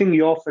big thing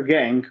you're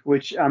forgetting,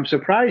 which I'm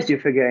surprised you're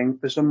forgetting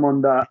for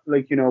someone that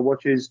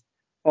watches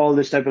all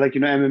this type of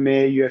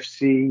MMA,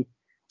 UFC,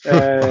 all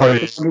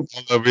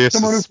the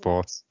racist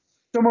sports.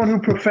 someone who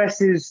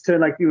professes to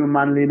like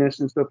manliness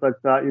and stuff like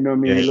that. You know what I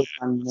mean? Yeah, They look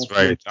manliness, that's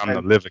right. I'm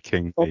the liver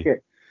king. Mate. Okay.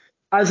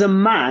 As a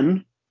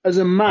man,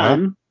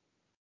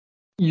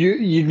 you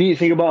need to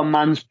think about a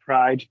man's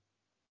pride.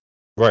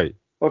 Right.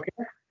 Okay.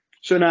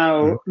 So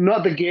now,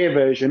 not the gay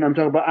version. I'm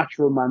talking about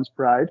actual man's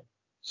pride.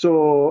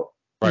 So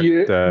right.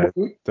 if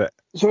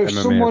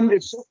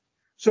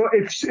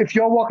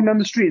you're walking down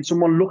the street and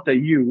someone looked at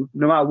you,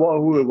 no matter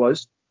who it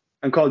was,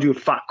 and called you a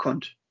fat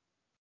cunt,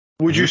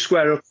 would you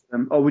square up to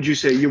them, or would you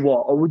say you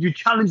what, or would you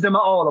challenge them at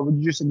all, or would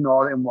you just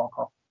ignore it and walk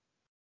off?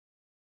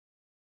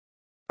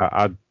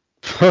 I'd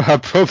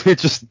probably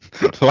just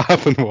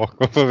laugh and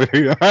walk off of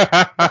it.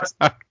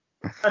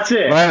 That's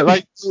it.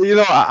 Like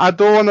I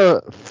don't want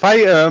to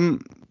fight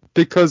him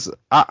because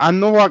I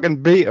know I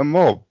can beat him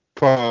up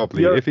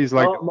probably if he's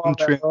like an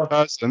untrained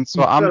person.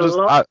 So I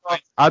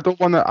don't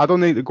want to. I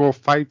don't need to go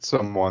fight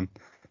some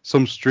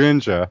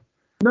stranger.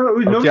 No,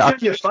 you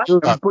fight them,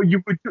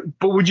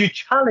 but would you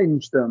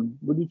challenge them?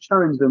 Would you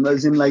challenge them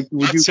as in like?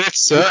 That's it,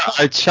 sir.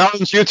 I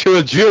challenge you to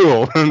a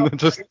duel and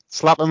just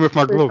slap them with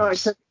my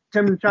gloves.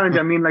 Challenge.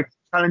 I mean, like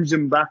challenge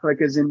them back,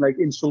 like as in like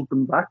insult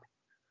them back,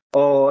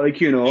 or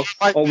like I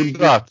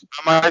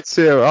might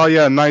say, oh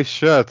yeah, nice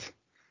shirt.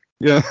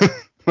 Yeah.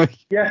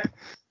 Yeah.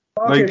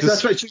 Okay, so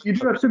that's right. So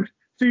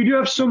you do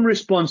have some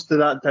response to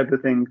that type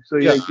of thing. So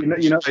yeah, I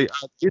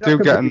do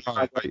get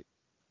annoyed.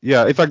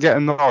 Yeah, if I get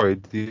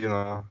annoyed,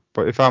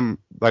 but if I'm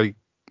like,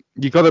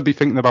 you got to be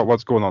thinking about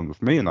what's going on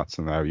with me in that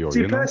scenario.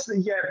 See, that's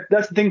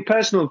the thing.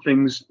 Personal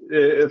things,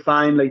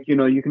 fine. Like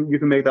you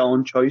can make that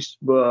own choice.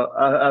 But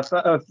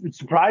I'm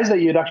surprised that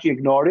you'd actually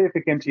ignore it if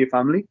it came to your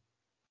family.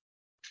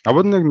 I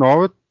wouldn't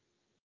ignore it.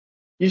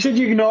 You said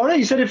you ignore it.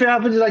 You said if it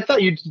happens like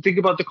that, you'd think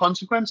about the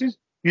consequences.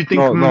 You think,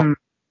 no.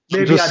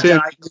 Maybe I die.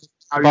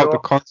 About the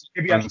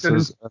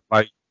consequences.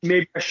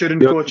 Maybe I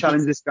shouldn't go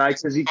challenge this guy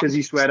because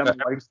he sweared at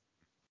my wife.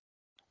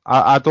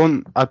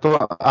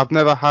 I've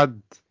never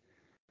had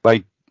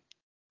like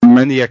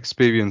many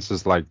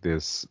experiences like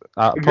this.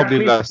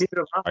 Probably less,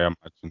 I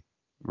imagine.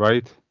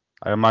 Right?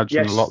 I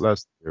imagine a lot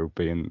less you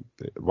being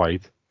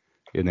white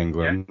in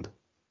England.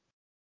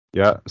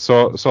 Yeah.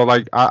 So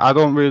like I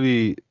don't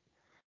really.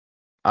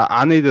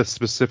 I need a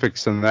specific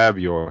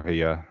scenario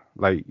here.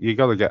 Like you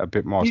got to get a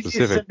bit more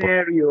specific.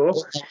 Scenario.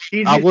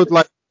 I would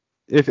like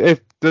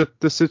if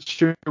the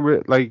situation,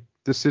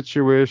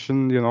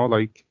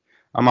 like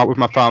I'm out with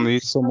my family.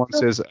 Someone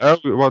says, "Oh,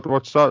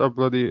 what's that?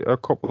 A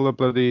couple of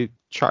bloody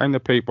China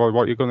people.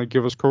 What, you're gonna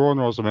give us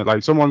corona or something?"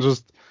 Like someone's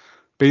just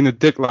being a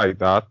dick like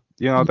that.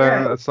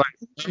 Then it's like,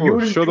 shut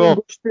up.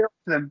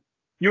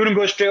 You wouldn't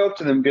go straight up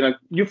to them and be like,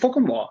 "You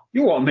fucking what?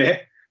 You what,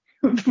 mate?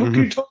 What the fuck are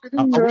you talking to?"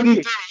 I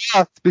wouldn't do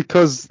that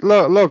because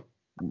look,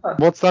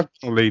 what's that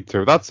going to lead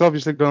to? That's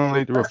obviously going to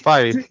lead to a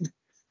fight.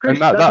 Chris,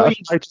 and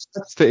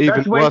that's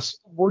even worse.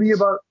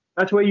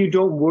 That's why you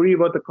don't worry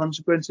about the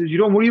consequences. You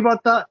don't worry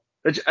about that.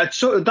 At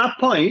that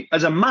point,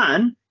 as a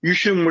man, you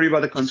shouldn't worry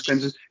about the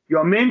consequences.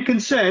 Your main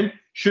concern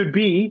should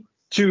be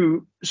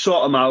to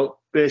sort them out,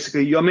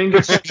 basically. Your main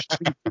concern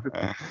should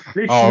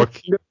be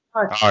okay.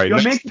 All right,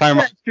 your main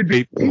concern should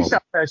be to teach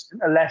that person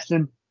a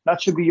lesson.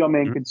 That should be your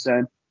main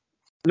concern.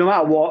 No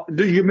matter what,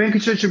 your main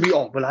concern should be,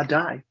 will I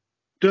die?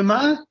 Doesn't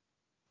matter.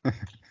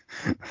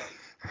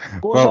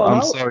 Well,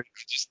 I'm sorry.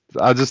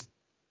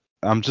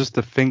 I'm just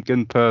a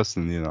thinking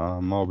person,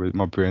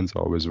 my brain's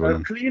always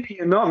running. Clearly,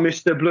 you're not,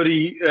 Mr.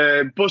 Bloody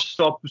bus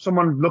stop.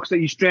 Someone looks at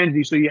you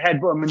strangely, so you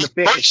headbutt him in the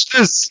face. Punched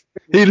us.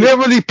 He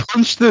literally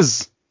punched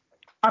us.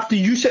 After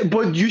you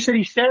said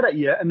he stared at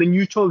you, and then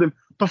you told him,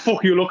 "The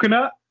fuck are you looking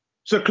at?"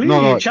 So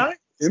clearly, you challenged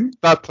him.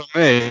 That to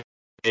me,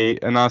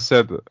 and I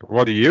said,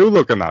 "What are you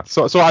looking at?"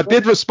 So I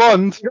did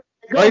respond.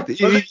 Right?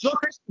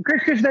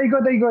 Chris, there you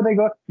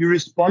go. You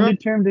responded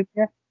to him, didn't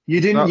you?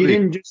 You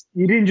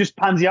didn't just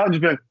pansy out and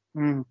just be like,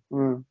 you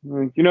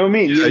know what I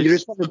mean? Yeah, you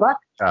responded back.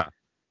 Yeah.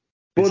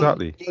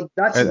 Exactly. But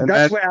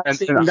that's where I'm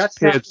saying that's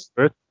paid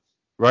for it,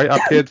 right? I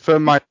paid for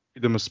my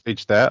freedom of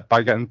speech there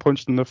by getting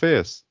punched in the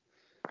face.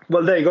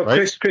 Well, there you go,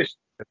 right?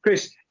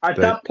 Chris. At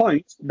that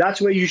point,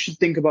 that's where you should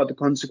think about the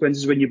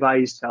consequences when you buy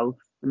yourself.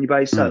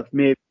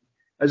 Maybe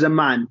as a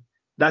man,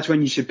 that's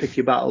when you should pick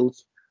your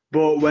battles.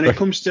 But when it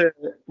comes to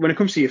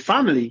your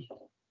family,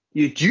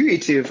 your duty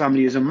to your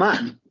family as a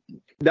man,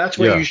 that's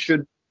where you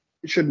should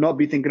not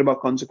be thinking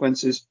about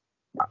consequences.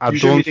 I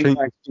don't think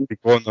you should be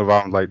going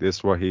around like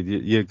this, Wahid.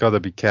 You got to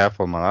be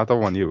careful, man. I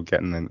don't want you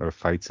getting into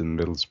fights in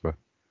Middlesbrough.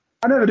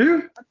 I never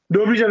do.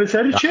 Nobody's ever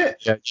said shit.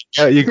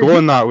 Yeah, you're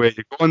going that way.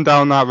 You're going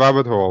down that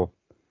rabbit hole.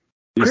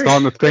 You're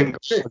starting to think,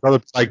 I got to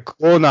be like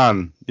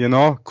Conan,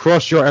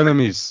 crush your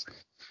enemies.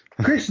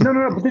 Chris, no,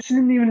 but this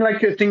isn't even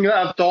like a thing that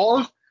I've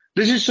thought of.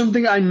 This is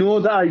something I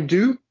know that I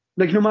do.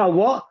 Like, no matter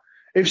what.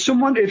 If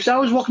I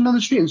was walking down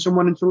the street and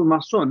someone insulted my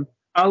son,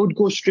 I would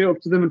go straight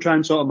up to them and try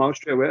and sort them out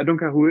straight away. I don't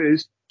care who it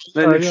is.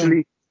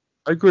 Literally.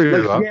 I agree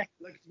with that.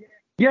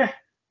 Yeah.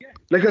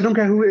 Like, I don't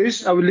care who it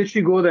is. I would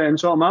literally go there and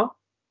sort them out.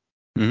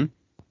 Mm-hmm.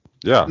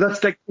 Yeah.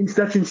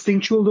 That's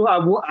instinctual,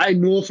 though. I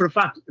know for a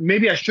fact.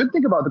 Maybe I should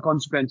think about the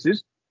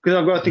consequences, because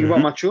I've got to think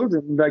about my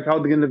children, like how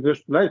they're going to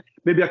live their life.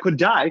 Maybe I could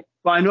die,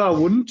 but I know I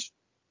wouldn't.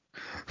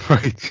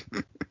 Right.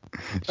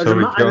 Shall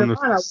we get on with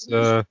this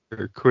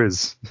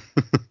quiz?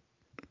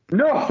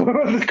 No,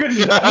 the quiz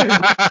is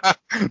not.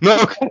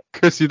 No,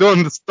 Chris, you don't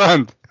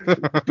understand. You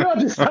don't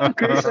understand,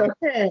 Chris.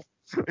 Okay.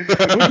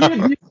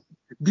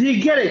 Do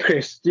you get it,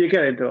 Chris? Do you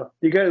get it, though?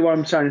 Do you get what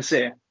I'm trying to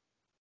say?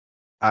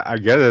 I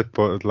get it,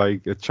 but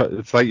like it's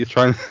like you're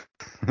trying.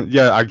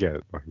 Yeah, I get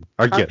it.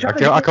 I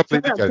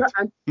completely get it.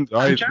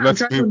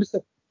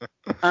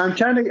 I'm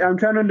trying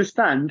to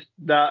understand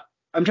that.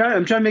 I'm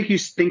trying to make you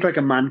think like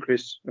a man,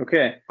 Chris.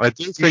 Okay. I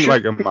do think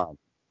like a man.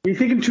 You're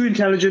thinking too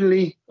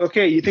intelligently.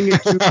 Okay, you're thinking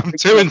too. I'm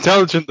too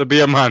intelligent to be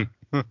a man.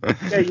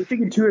 Yeah, you're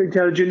thinking too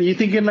intelligent. You're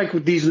thinking like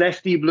with these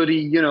lefty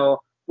bloody, we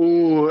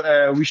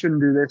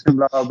shouldn't do this and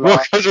blah blah blah. Well,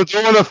 because I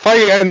don't want to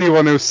fight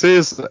anyone who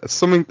says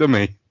something to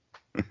me.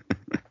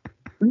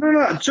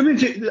 No.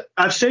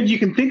 I've said you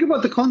can think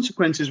about the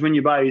consequences when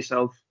you're by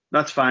yourself.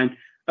 That's fine.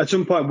 At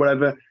some point,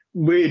 whatever.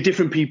 We're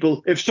different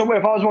people. If I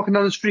was walking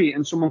down the street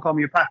and someone called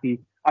me a packy,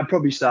 I'd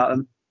probably start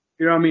them.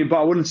 You know what I mean?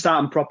 But I wouldn't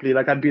start them properly.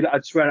 Like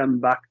I'd swear at them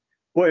back.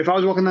 But if I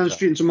was walking down the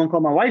street and someone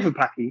called my wife a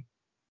packy,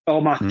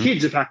 or my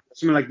kids a packy,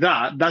 something like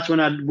that, that's when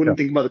I wouldn't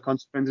think about the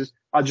consequences.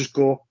 I'd just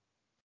go.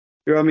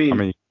 You know what I mean? I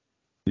mean,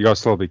 you gotta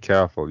still be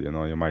careful. You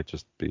know, you might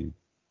just be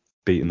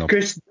beaten up.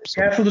 Because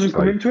careful doesn't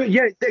come into it.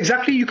 Yeah,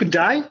 exactly. You could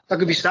die. That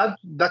could be sad.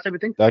 That type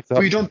of thing. Exactly.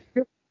 But you don't.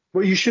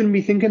 But you shouldn't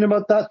be thinking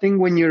about that thing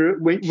when you're a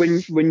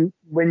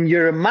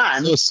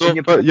man.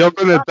 But you're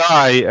gonna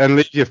die and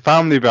leave your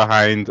family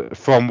behind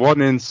from one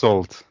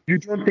insult. You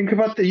don't think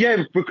about that.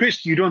 Yeah, but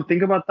Chris, you don't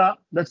think about that.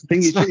 That's the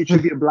thing. It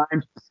should be a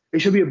blind. It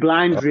should be a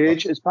blind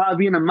rage. As part of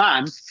being a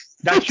man,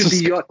 that should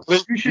be your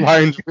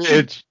blind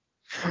rage.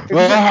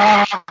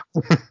 Yeah,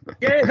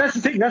 that's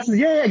the thing.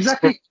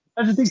 Exactly.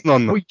 That's the thing.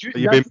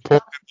 You've been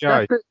poked in the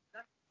eye.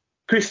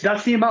 Chris,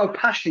 that's the amount of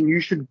passion you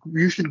should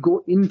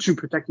go into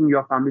protecting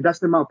your family. That's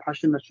the amount of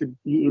passion that should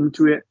be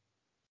into it.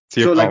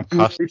 So yeah,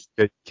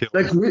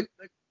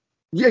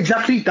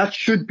 exactly. That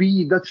should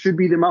be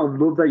the amount of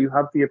love that you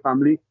have for your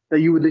family, that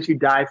you would literally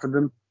die for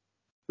them.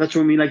 That's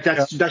what I mean. Like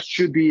that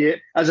should be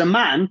it. As a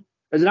man,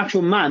 as an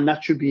actual man,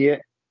 that should be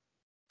it.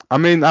 I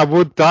mean, I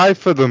would die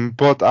for them,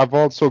 but I've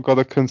also got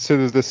to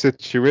consider the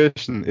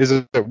situation. Is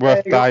it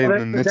worth dying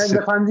in this? There's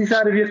the fancy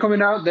side of you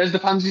coming out. There's the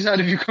fancy side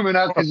of you coming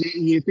out because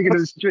you're thinking of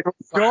the situation.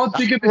 Don't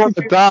think of the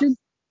situation.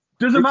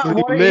 Doesn't matter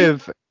what it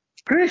is.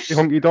 Chris, if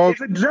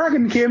a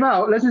dragon came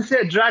out, let's just say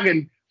a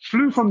dragon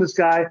flew from the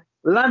sky,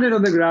 landed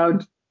on the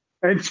ground,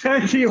 and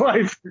turned to your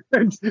wife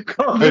and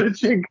called her a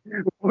chink,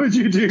 what would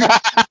you do?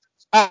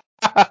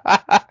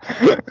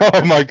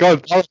 Oh my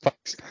God,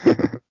 Halifax.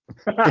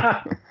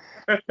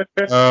 If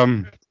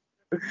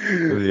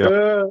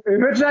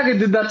a dragon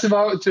did that to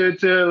my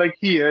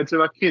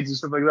kids and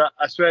stuff like that,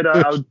 I swear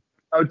that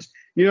I would,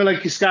 like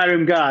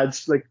Skyrim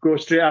guards, like go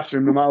straight after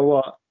him no matter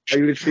what.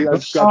 Like literally,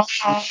 I'd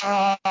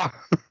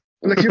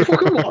like you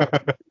fucking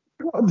what?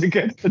 I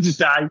just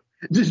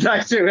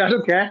die straight away. I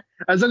don't care.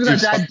 As long as I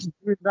die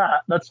doing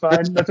that, that's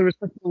fine. That's a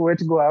respectable way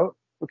to go out.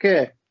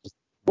 Okay.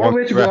 What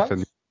way to go out?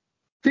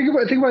 Think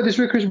about this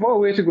way, Chris. What a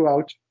way to go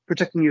out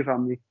protecting your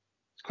family.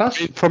 It's class.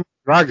 From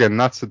Dragon,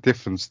 that's a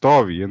different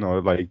story,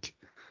 like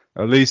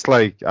at least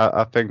like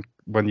I think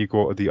when you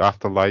go to the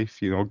afterlife,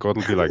 God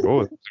will be like,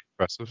 oh, that's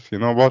impressive. You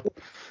know what?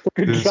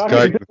 This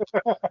guy.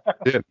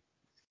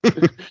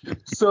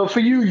 So for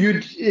you,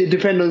 you'd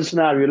depend on the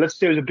scenario. Let's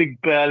say it was a big,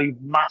 burly,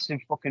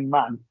 massive fucking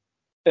man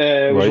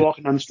was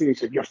walking down the street and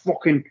said, "You're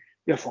fucking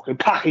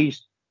packies."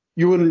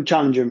 You wouldn't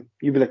challenge him.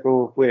 You'd be like,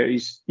 "Oh, where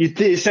he's?" You'd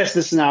assess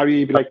the scenario.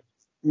 You'd be like,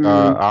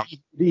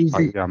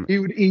 "He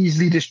would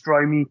easily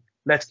destroy me.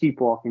 Let's keep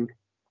walking."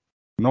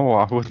 No,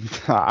 I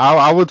wouldn't.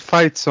 I would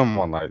fight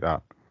someone like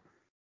that.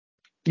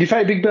 You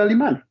fight a big burly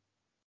man?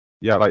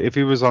 Yeah, like if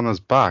he was on his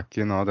back,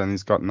 then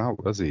he's gotten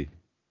out, has he?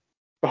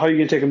 But how are you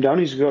going to take him down?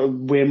 He's got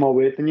way more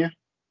weight than you.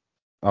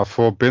 I'll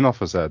throw a bin off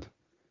his head.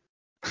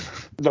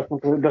 That's not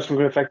going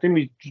to affect him.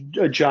 He's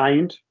a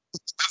giant.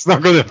 That's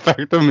not going to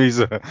affect him.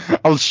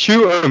 I'll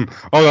shoot him.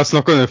 Oh, that's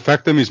not going to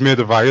affect him. He's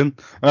made of iron.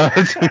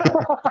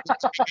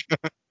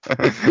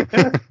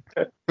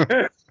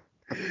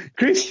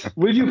 Chris,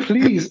 will you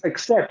please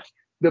accept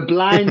the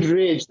blind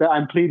rage that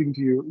I'm pleading to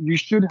you? You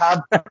should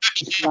have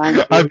blind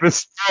rage. I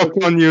bestow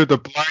on you the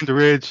blind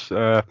rage.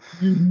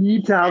 You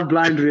need to have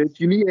blind rage.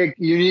 You need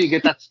to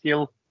get that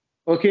skill.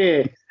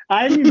 Okay.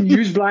 I didn't even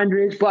use blind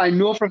rage, but I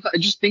know from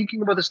just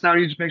thinking about the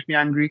scenario just makes me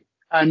angry.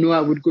 I know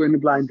I would go into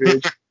blind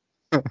rage.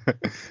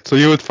 So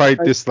you would fight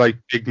this like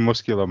big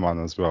muscular man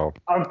as well?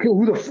 I'll kill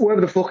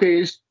whoever the fuck it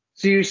is.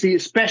 Seriously,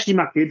 especially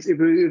my kids. If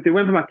they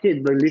went for my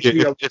kids, they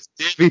literally. If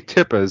Davy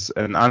Tippers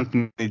and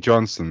Anthony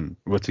Johnson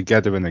were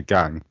together in a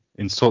gang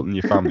insulting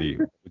your family,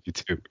 what would you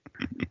do?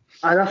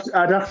 I'd have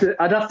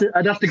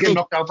to get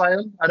knocked out by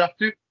him. I'd have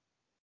to.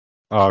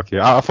 Oh, okay.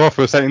 I thought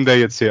for a second there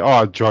you'd say, "Oh,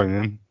 I'd join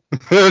in."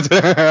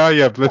 Oh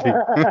yeah, bloody.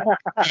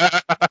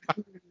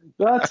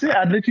 That's it.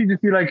 I'd literally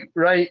just be like,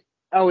 right,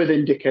 out with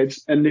them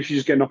dickheads, and literally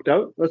just get knocked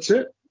out. That's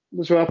it.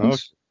 That's what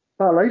happens.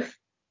 Part of life.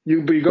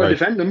 But you got to Right.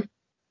 defend them.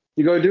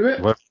 You got to do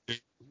it.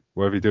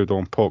 Whatever you do,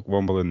 don't poke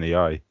Rumble in the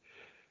eye.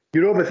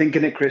 You're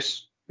overthinking it,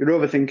 Chris. You're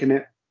overthinking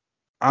it.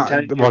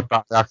 What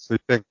I actually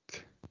think.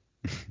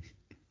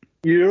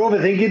 You're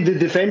overthinking the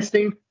defense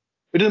thing.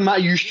 It doesn't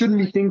matter. You shouldn't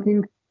be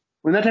thinking.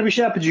 When that type of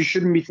shit happens, you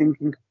shouldn't be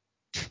thinking.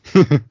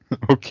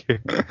 Okay,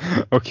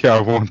 I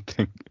won't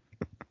think.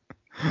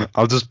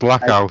 I'll just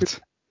black out.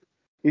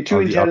 You're too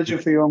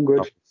intelligent for your own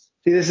good.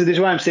 See, this is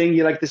why I'm saying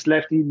you like these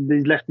lefty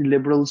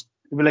liberals.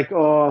 They're like,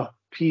 oh,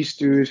 peace,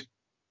 dude.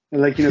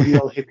 And like, be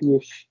all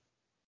hippie-ish.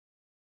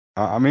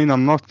 I mean,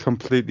 I'm not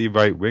completely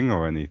right wing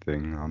or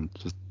anything.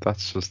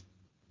 That's just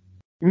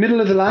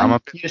Middle of the line.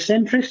 You're a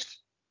centrist.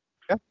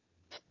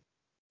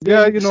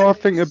 Yeah, I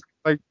think a bit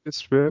like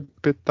this way, a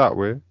bit that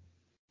way.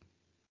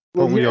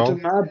 Well, yeah, it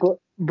doesn't matter, but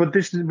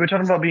we're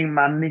talking about being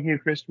manly here,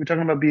 Chris. We're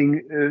talking about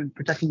being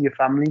protecting your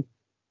family.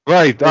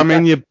 Right. I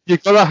mean, you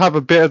gotta have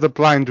a bit of the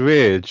blind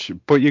rage,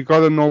 but you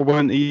gotta know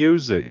when to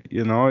use it.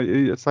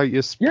 It's like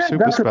you're super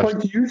that's special. the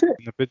point to use it.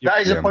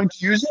 That is the point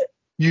to use it.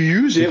 You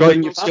use it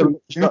when you're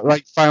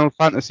like Final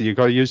Fantasy. You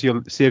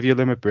gotta save your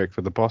limit break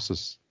for the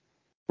bosses.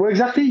 Well,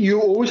 exactly. You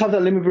always have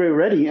that limit break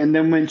ready, and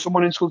then when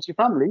someone insults your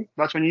family,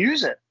 that's when you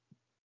use it.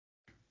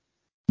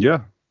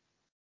 Yeah.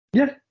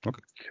 Yeah.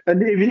 Okay.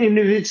 And even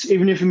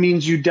if it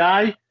means you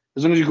die,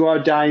 as long as you go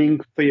out dying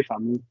for your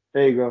family,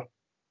 there you go.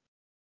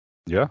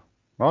 Yeah.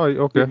 Oh,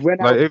 okay. You went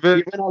out like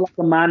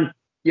a man.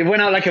 You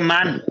went out like a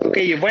man.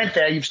 Okay, you went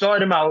there. You've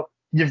started him out.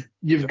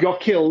 You've got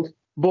killed,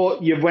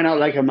 but you went out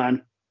like a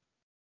man.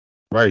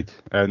 Right.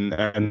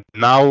 And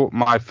now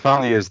my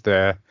family is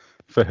there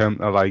for him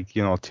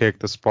to take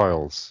the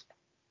spoils.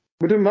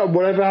 But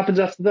whatever happens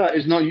after that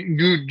is not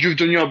you've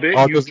done your bit.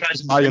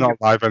 You're not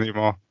alive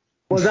anymore.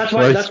 Well, that's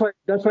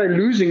why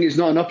losing is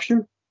not an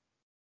option.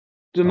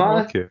 Doesn't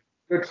matter.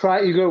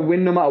 Okay. You go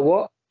win no matter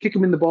what. Kick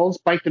him in the balls,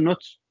 bite the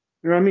nuts.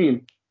 You know what I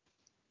mean?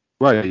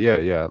 Right.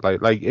 Yeah.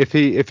 Like if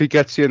he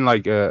gets you in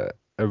like a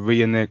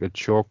rear naked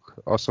choke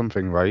or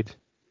something, right?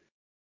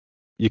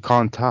 You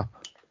can't tap.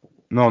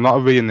 No, not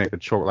a rear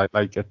naked choke.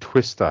 Like a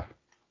twister,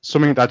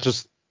 something that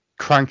just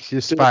cranks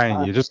your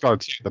spine. You just gotta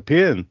take the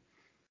pain.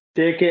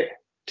 Take it,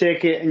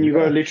 and you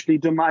gotta literally.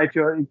 Don't matter if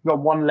you've got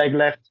one leg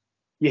left.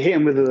 You hit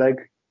him with a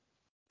leg.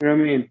 You know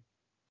what I mean?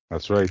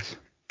 That's right.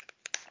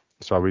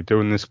 So are we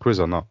doing this quiz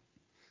or not?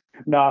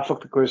 Nah,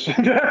 fuck the quiz.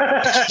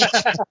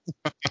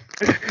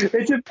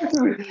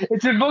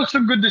 It's invoked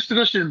some good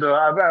discussion, though.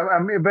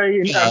 I'm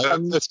very.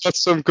 Let's get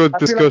some good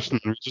discussion.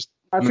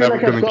 I feel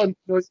like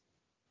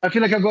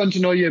I've gotten to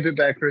know you a bit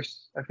better,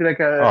 Chris. I feel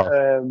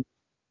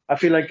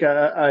like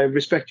I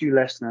respect you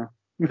less now.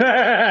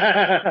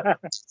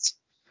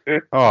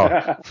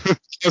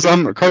 Because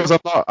I'm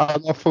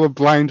not full of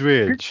blind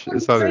rage.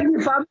 Is that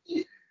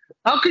it?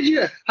 How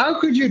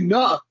could you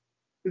not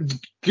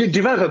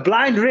develop a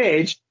blind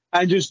rage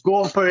and just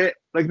go for it,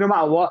 like no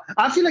matter what?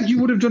 I feel like you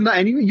would have done that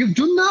anyway. You've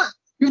done that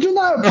at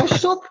a bus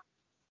stop.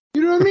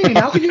 You know what I mean?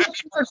 How could you have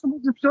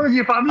someone to destroy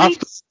your family?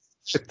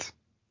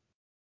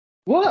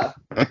 What?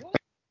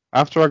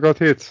 After I got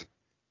hit.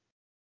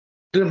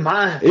 Doesn't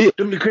matter.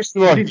 Don't be Chris.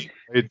 This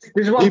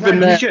is what I'm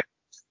trying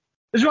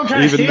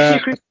to say to you,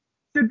 Chris.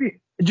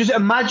 Just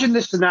imagine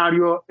this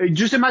scenario.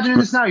 Just imagine in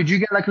the scenario, do you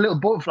get like a little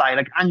butterfly,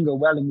 like anger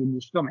welling in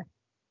your stomach?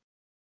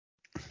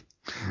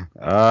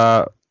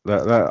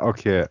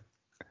 Okay.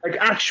 Like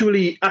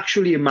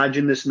actually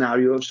imagine the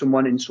scenario of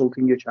someone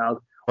insulting your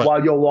child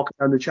while you're walking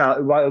down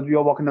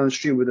the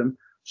street with them.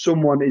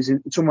 Someone has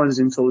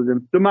insulted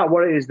them. No matter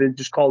what it is, they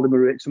just called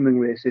them something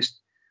racist.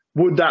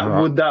 Would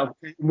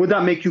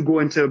that make you go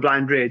into a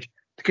blind rage?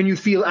 Can you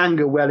feel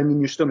anger welling in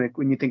your stomach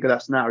when you think of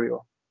that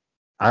scenario?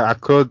 I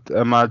could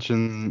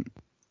imagine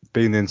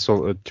being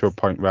insulted to a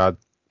point where I'd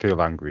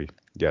feel angry.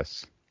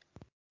 Yes.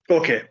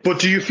 Okay, but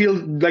do you feel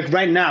like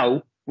right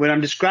now, when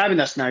I'm describing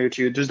that scenario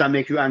to you, does that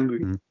make you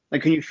angry? Mm.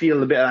 Like, can you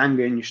feel a bit of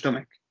anger in your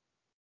stomach?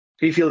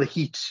 Can you feel the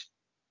heat?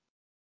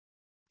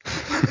 Can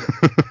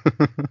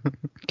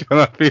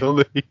I feel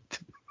the heat?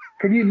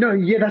 Can you? No,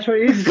 yeah, that's what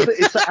it is.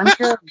 It's the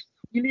anger.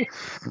 Can you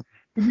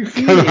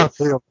feel Can it? I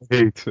feel the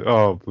heat?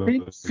 Oh, can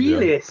you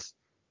feel it?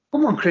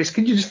 Come on, Chris.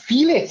 Can you just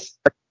feel it?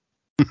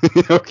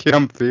 Okay,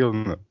 I'm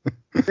feeling it.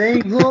 There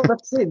you go.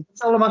 That's it.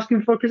 That's all I'm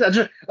asking for, Chris. I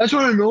just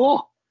want to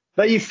know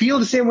that you feel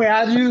the same way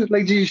I do.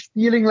 Like, do you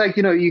feeling like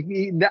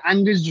the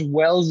anger just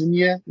wells in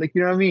you? Like,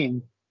 you know what I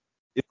mean?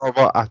 You know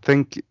what? I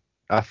think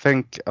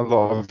a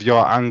lot of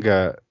your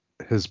anger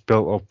has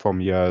built up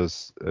from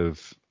years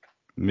of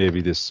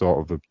maybe this sort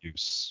of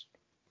abuse.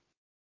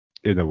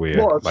 In a way,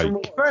 What? like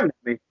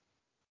Me?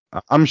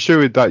 I'm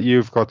sure that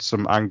you've got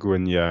some anger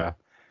in you.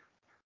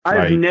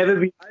 I've never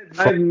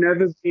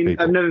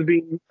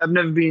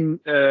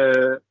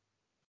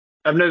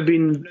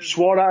been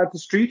swore at the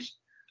street.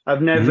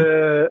 I've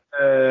never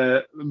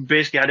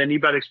basically had any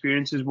bad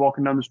experiences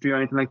walking down the street or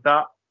anything like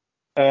that.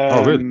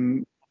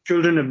 Really?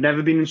 Children have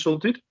never been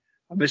insulted.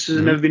 My missus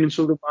has never been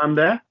insulted while I'm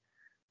there.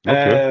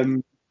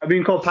 Okay. I've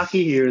been called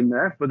Packy here and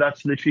there, but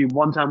that's literally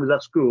one time I was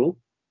at school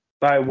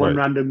by one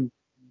random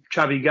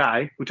chavvy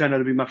guy who turned out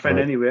to be my friend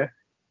anyway.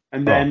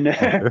 And then,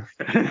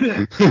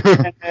 Okay.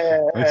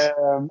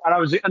 and I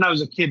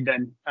was a kid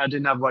then. I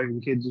didn't have wife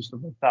and kids and stuff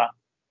like that.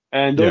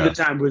 And the Yeah. other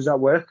time was at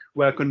work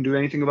where I couldn't do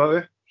anything about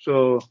it.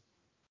 So,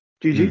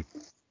 GG.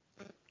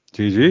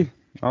 GG.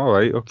 All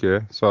right. Okay.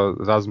 So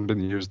it hasn't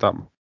been used that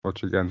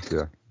much against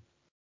you.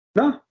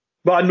 No,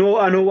 but I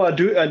know what I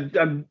do.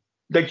 I'm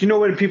like,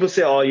 when people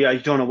say, "Oh yeah, you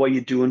don't know what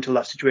you do until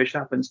that situation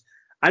happens."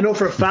 I know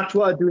for a fact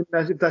what I do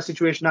if that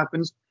situation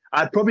happens.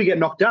 I'd probably get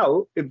knocked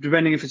out,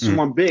 depending if it's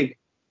someone big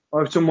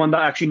or if someone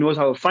that actually knows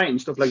how to fight and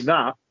stuff like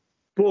that.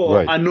 But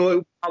Right. I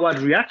know how I'd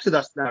react to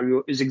that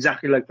scenario is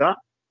exactly like that.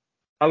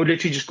 I would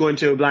literally just go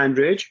into a blind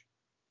rage.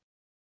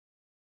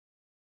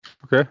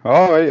 Okay.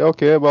 All right.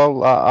 Okay.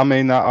 Well, I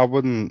mean, I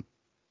wouldn't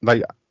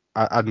like.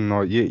 I don't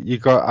know. You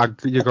got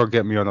to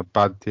get me on a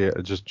bad day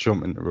to just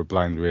jump into a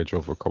blind rage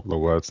over a couple of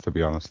words. To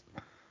be honest.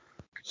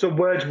 So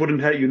words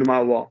wouldn't hurt you no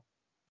matter what.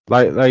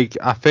 Like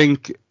I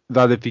think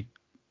that if he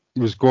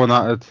was going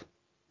at it,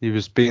 he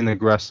was being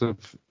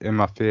aggressive in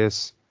my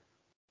face,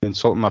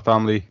 insulting my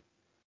family,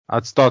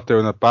 I'd start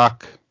doing it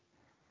back,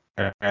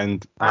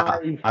 and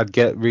I'd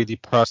get really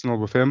personal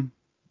with him,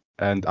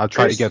 and I'd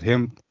try to get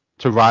him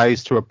to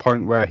rise to a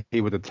point where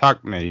he would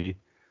attack me,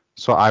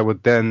 so I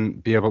would then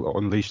be able to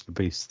unleash the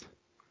beast.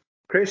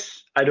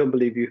 Chris, I don't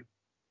believe you.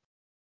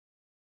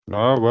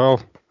 Oh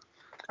well,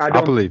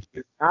 I believe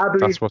you.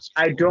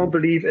 I don't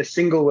believe a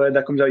single word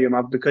that comes out of your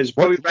mouth because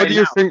What do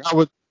you think I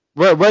would?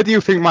 Where do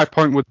you think my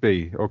point would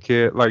be?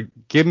 Okay, like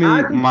give me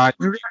my.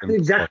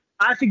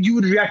 I think you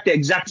would react the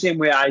exact same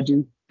way I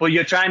do, but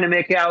you're trying to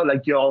make it out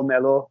like you're all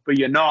mellow, but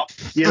you're not.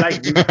 You're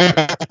like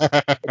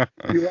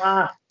you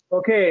are.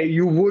 Okay,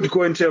 you would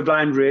go into a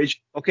blind rage.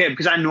 Okay,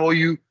 because I know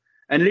you,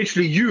 and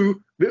literally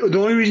you. The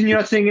only reason you're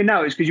not saying it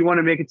now is because you want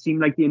to make it seem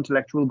like the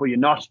intellectual, but you're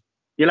not.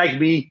 You're like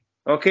me.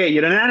 Okay,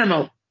 you're an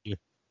animal.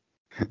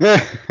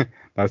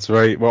 That's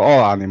right. We're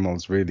all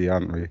animals, really,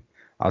 aren't we?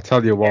 I'll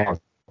tell you what.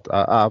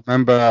 I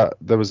remember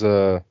there was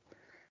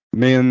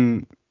me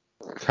and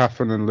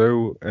Catherine and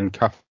Lou and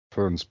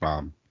Catherine's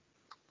mum.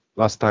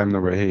 Last time they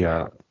were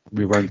here,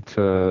 we went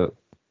to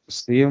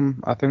see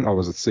him, I think, or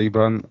was it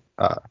Seaburn?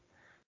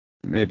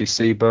 Maybe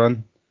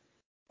Seaburn.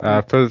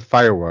 For the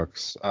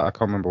fireworks. I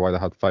can't remember why they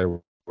had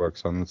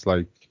fireworks on. It's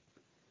like,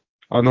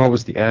 oh no, it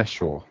was the air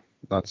show.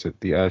 That's it,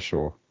 the air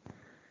show.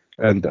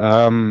 And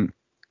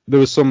there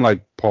was some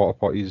like porta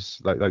potties,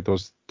 like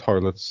those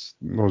toilets,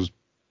 those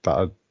that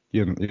are,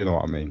 you know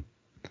what I mean.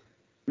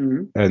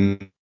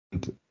 Mm-hmm.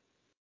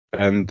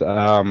 And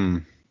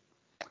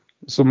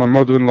so my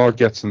mother-in-law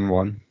gets in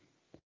one,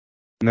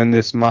 and then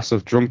this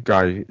massive drunk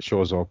guy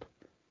shows up,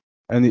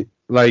 and he,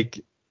 like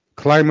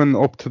climbing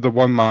up to the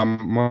one my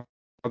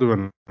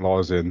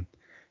mother-in-law's in,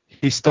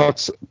 he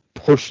starts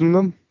pushing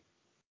them,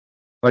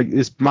 like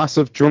this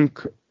massive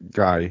drunk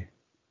guy.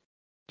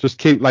 Just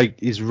keep like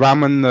he's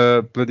ramming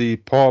the bloody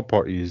porta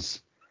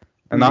potties,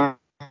 and I'm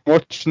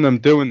watching them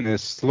doing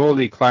this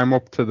slowly climb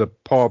up to the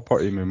porta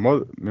potty my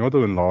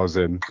mother-in-law's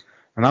in,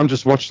 and I'm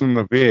just watching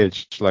them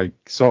rage, like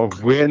sort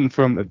of waiting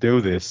for him to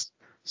do this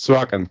so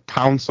I can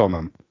pounce on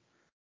him,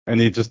 and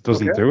he just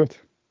doesn't do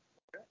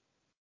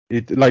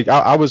it. Like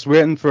I was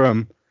waiting for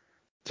him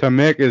to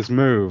make his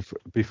move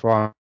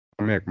before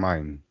I make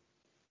mine.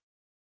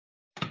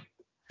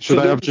 Should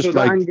I have just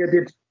like?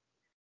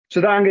 So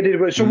that anger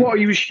did. So what?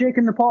 He was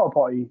shaking the porta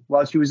potty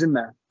whilst he was in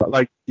there.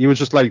 Like he was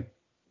just like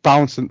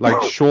bouncing,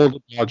 like shoulder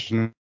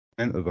dodging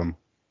into them,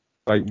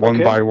 like one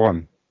by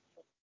one.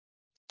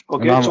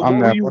 Okay. And So I'm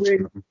what there were you watching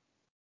waiting? them.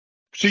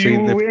 So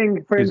you were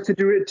waiting for him to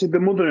do it to the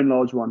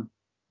mother-in-law's one.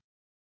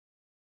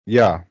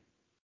 Yeah.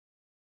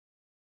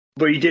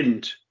 But he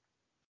didn't.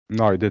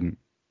 No, he didn't.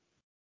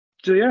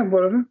 So yeah,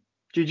 whatever.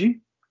 GG.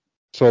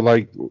 So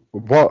like,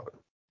 what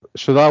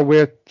should I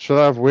wait? Should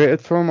I have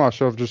waited for him, or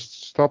should I have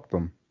just stopped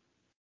them?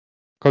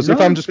 Because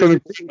if I'm just going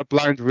to go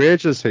blind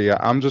rages here,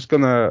 I'm just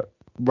gonna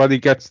when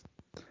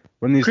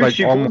he's Chris, like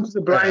you go into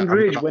the blind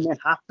rage when it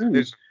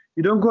happens.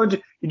 You don't go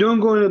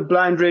into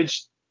blind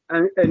rage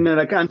and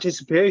like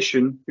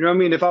anticipation. You know what I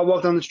mean? If I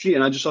walk down the street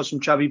and I just saw some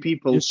chavvy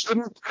people, you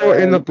shouldn't go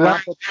in the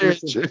blind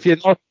rage if you're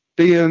not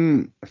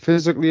being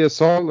physically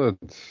assaulted.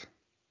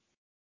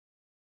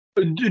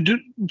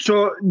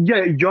 So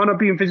yeah, you're not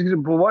being physically,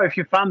 but what if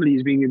your family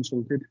is being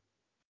insulted?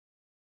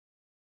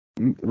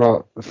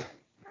 Well,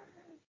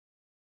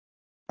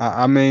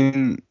 I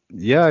mean,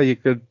 yeah, you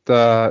could.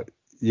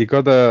 You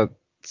gotta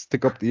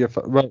stick up to your.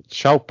 Well,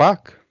 shout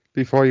back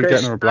before you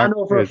get in a blind. I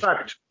know for a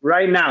fact.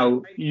 Right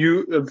now,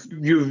 you've had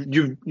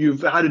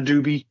a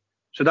doobie,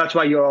 so that's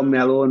why you're all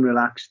mellow and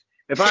relaxed.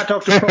 If I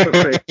talk to proper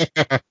Chris,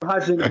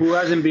 who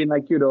hasn't been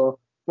like who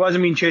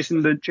hasn't been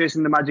chasing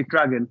the magic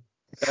dragon,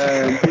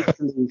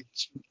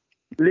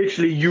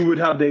 literally, you would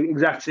have the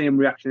exact same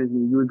reaction as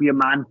me. You would be a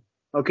man.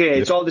 Okay,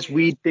 it's all this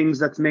weed things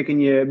that's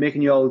making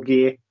you all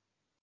gay.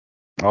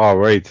 Oh,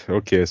 right.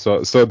 Okay. So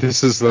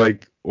this is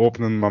like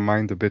opening my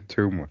mind a bit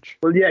too much.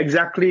 Well, yeah,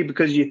 exactly,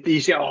 because you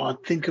say, oh,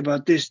 think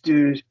about this,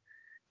 dude.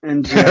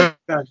 And think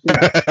about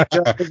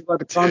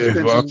the consequences.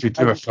 Dude, why don't we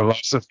do a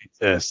philosophy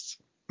test?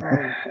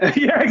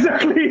 Yeah,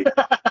 exactly.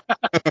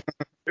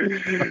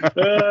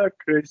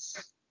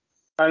 Chris.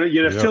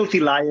 You're a filthy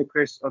liar,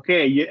 Chris.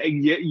 Okay,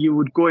 you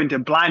would go into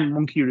blind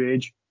monkey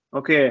rage.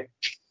 Okay.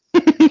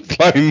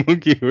 Blind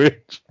monkey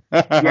rage.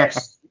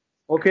 Yes.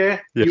 Okay.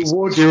 Yes. You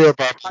would.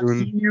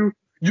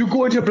 You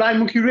go into blind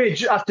monkey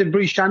rage after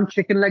Brishan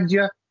chicken legged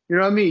you. You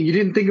know what I mean? You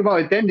didn't think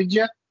about it then, did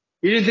you?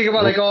 You didn't think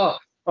about like, oh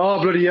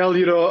bloody hell,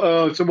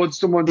 someone's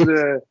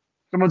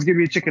giving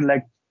me a chicken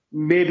leg.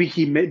 Maybe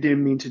he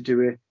didn't mean to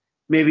do it.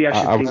 Maybe I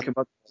should think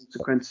about the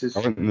consequences. I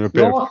went into a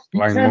bit of you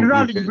turned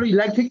around and you bloody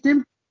leg kicked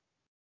him.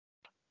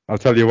 I'll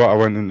tell you what, I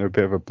went into a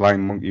bit of a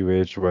blind monkey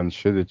rage when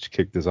Shiddich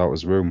kicked us out of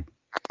his room.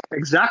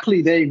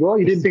 Exactly, there you go.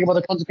 You didn't think about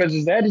the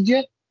consequences there, did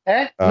you?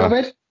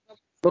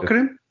 Look at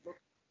him.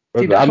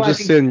 See, I'm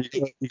just saying,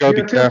 you got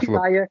to be careful.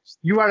 Liar.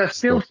 You are a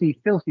filthy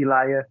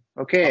liar.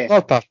 Okay. I'm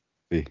not that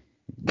filthy.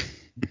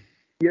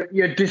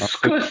 You're a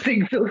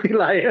disgusting, filthy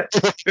liar.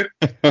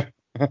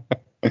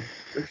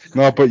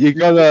 No, but you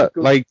gotta,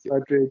 like,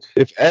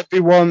 if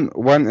everyone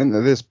went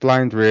into this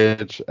blind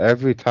rage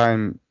every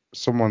time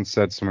someone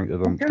said something to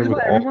them, they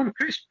would all...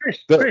 Chris,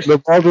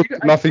 the world would be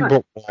nothing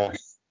but war.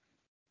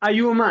 Are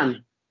you a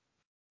man?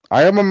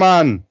 I am a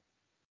man.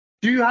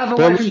 Do you have a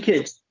wife and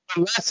kids?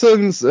 The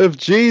lessons of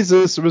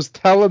Jesus was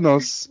telling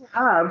us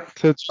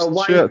to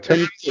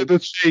turn to the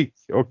cheek.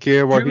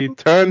 Okay, well, he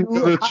turned to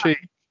the cheek.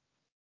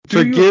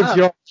 Forgive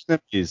your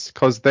enemies,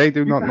 because they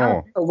do not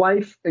know. A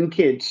wife and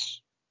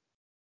kids?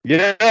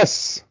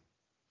 Yes.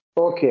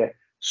 Okay,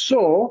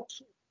 so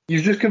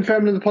you've just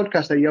confirmed in the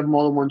podcast that you have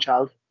more than one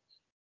child.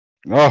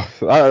 Oh,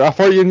 I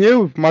thought you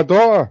knew. My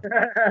daughter.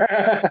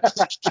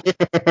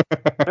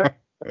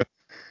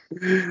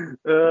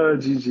 Oh,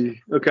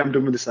 GG. Okay, I'm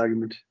done with this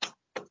argument.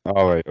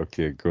 All right.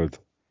 Okay. Good.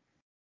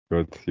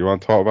 You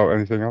want to talk about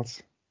anything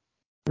else?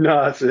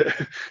 No, that's it.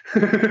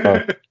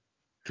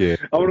 Okay.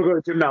 I want to go to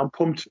the gym now. I'm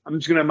pumped. I'm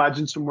just gonna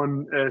imagine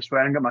someone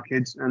swearing at my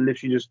kids and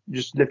literally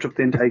just lift up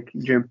the entire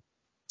gym.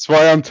 That's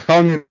why I'm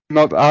telling you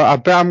not. I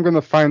bet I'm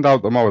gonna find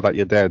out tomorrow that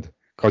you're dead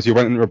because you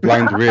went into a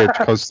blind rage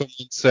because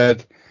someone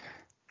said,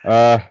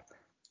 where's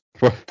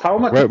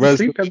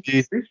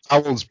the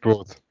towels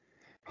brought?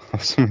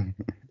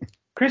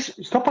 Chris,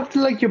 stop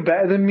acting like you're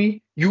better than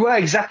me. You are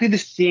exactly the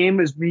same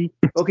as me.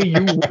 Okay,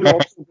 you will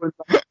also go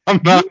back.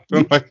 I'm not.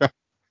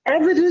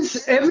 Evidence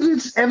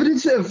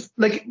of,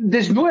 like,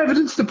 there's no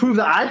evidence to prove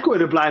that I'd go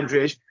into blind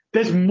rage.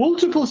 There's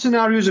multiple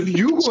scenarios of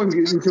you going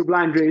into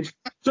blind rage.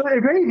 So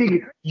if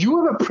anything,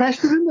 you have a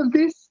precedent of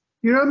this.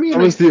 You know what I mean? That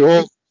was the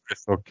old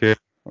Chris, okay.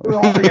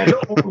 Oh yeah,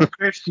 the old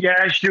Chris,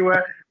 yeah,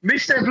 sure.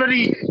 Mr.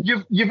 Bloody,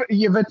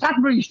 you've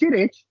attacked bloody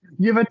Shiddich.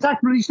 You've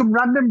attacked bloody some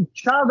random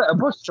child at a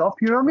bus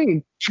stop. You know what I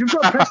mean? You've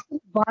got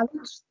precedent of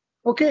violence.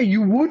 Okay,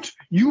 you would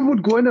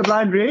go into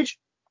blind rage.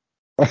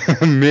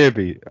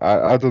 Maybe.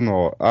 I don't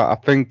know. I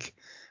think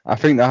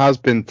there has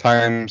been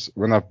times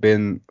when I've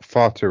been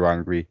far too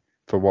angry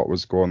for what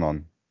was going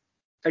on.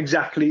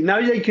 Exactly. Now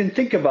you can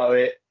think about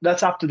it.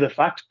 That's after the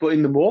fact. But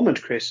in the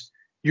moment, Chris,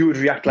 you would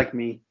react like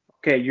me.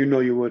 Okay, you know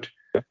you would.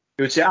 Yeah.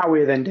 You would say,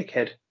 wait then,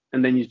 dickhead.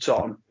 And then you'd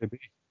sort him. Maybe.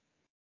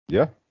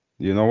 Yeah.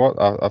 You know what?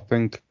 I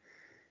think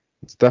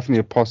it's definitely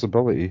a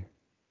possibility.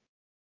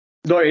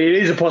 No, it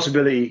is a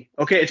possibility.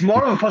 Okay, it's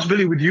more of a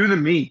possibility with you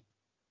than me,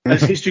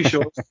 as history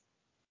shows.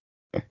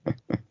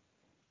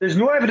 There's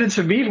no evidence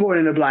of me going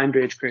in a blind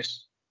rage,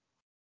 Chris.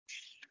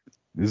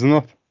 There's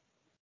enough.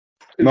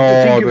 No,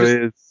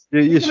 there is.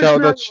 You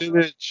shouted at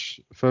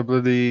Shiddich for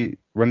bloody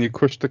when you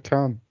crushed the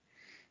can.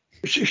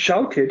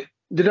 Shouted?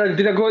 Did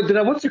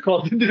I what's it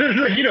called? Did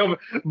I,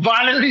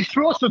 violently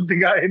throw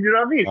something at him? You know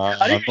what I mean?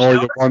 I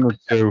know you wanted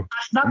to.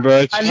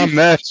 But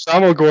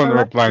Sam will go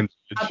into a blind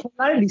rage. I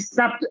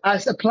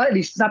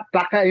politely snapped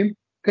back at him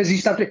because he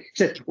snapped it. He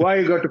said, "Why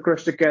you got to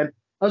crush the can?"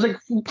 I was like,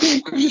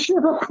 "Because you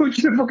should have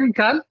crushed the fucking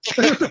can."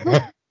 You know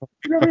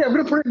what I mean? I'm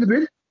gonna put it in the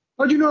bin.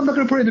 How do you know I'm not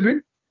gonna put it in the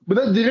bin? But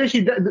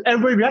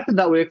everybody reacted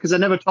that way because I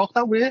never talked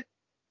that way.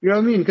 You know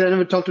what I mean? Because I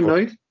never talked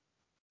annoyed.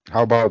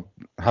 How about,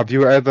 do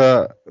you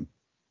ever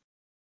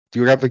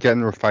get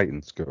into a fight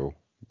in school?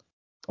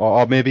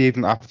 Or maybe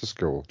even after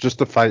school?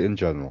 Just a fight in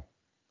general?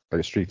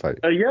 Like a street fight?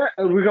 Yeah,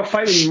 we got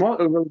fighting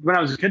when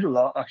I was a kid a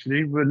lot,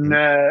 actually. When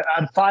I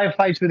had 5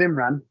 fights with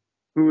Imran,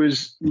 who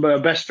was my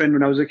best friend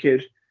when I was a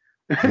kid.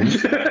 And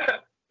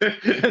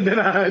then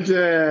I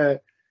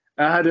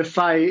had a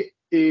fight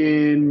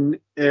in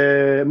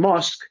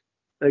mosque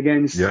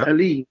against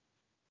Ali,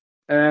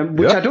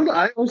 which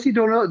I honestly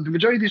don't know. The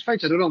majority of these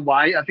fights, I don't know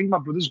why. I think my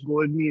brothers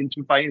goaded me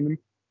into fighting them.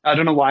 I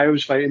don't know why I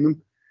was fighting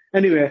them.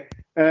 Anyway,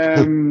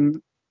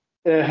 Halim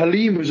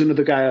was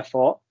another guy I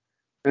fought.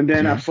 And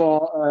then I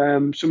fought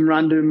some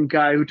random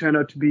guy who turned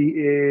out to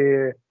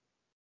be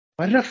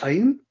why did I fight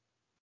him?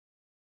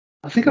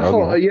 I think I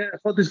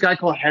fought this guy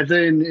called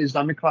Heather in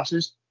Islamic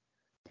classes.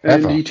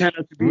 And he turned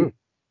out to be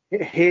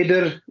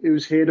Haider. It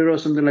was Haider or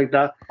something like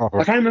that.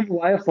 I can't remember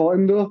why I fought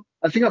him though.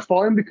 I think I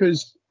fought him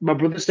because my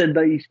brother said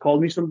that he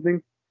called me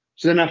something.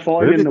 So then I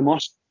fought him in the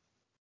mosque.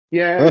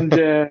 Yeah, and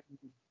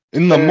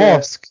in the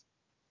mosque?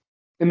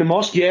 In the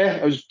mosque, yeah.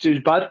 It was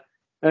bad.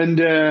 And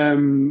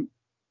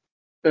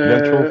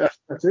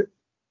that's it.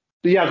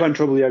 Yeah, I got in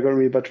trouble. Yeah, I got in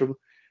really bad trouble.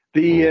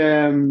 But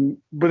then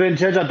it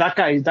turns out that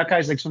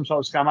guy's like some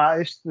sort of scam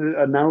artist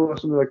now or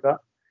something like that.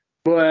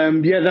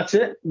 But yeah, that's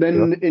it.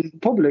 Then in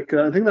public,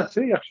 I think that's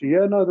it actually.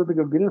 Yeah, no, I don't think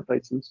I've been in a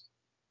fight since.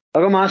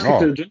 I got my ass kicked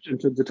to the judge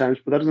tons of times,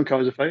 but that doesn't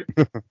count as a fight.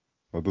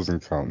 That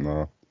doesn't count,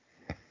 no.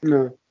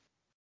 No.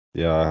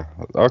 Yeah.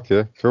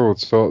 Okay. Cool.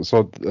 So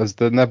has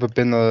there never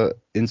been a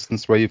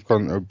instance where you've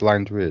gone to a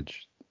blind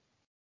rage?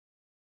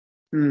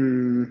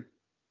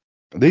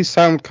 These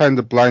sound kind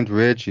of blind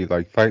ragey,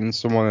 like fighting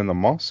someone in a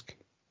mosque.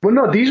 Well,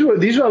 no, these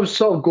were I was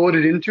sort of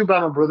goaded into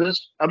by my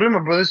brothers. I blame my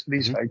brothers for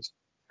these fights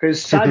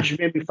because Saj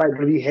made me fight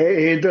bloody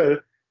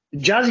Haider.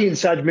 Jazzy and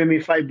Saj made me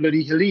fight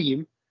bloody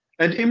Halim.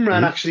 And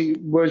Imran actually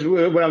was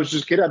when I was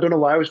just a kid. I don't know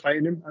why I was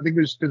fighting him. I think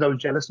it was because I was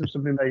jealous of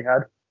something that he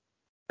had.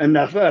 And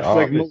I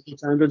like multiple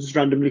times I just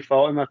randomly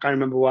fought him. I can't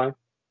remember why.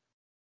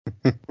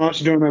 I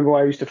actually don't remember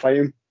why I used to fight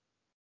him.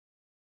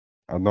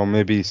 I don't know,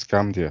 maybe he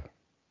scammed you.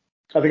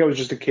 I think I was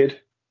just a kid.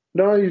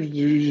 No,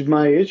 he was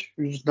my age.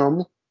 He was just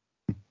normal.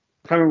 I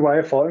can't remember why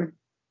I fought him.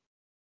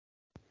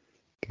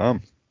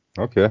 Damn.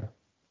 Okay.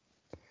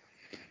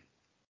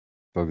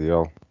 Bloody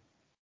hell.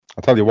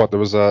 I'll tell you what,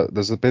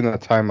 there's been a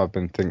time I've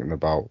been thinking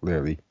about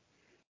lately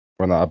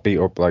when I beat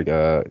up like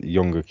a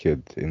younger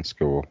kid in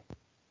school.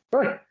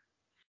 Right.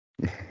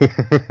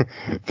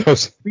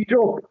 Because beat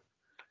up.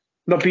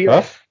 Not beat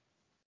off.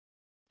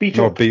 Beat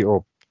up. Beat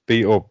up.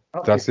 Beat up.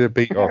 Okay. That's it,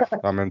 beat off.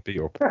 I meant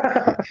beat up.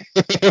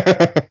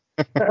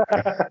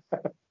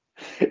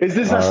 Is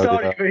this a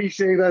story where he's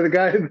saying that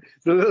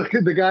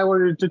the guy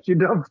wanted to touch your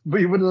dog,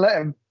 but you wouldn't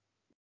let him?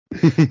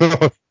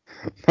 No,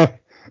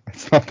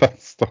 it's not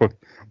that story.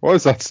 What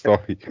is that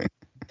story?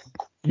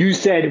 You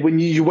said when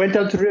you went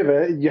out to the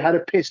river, you had a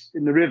piss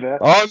in the river.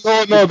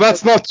 Oh, no,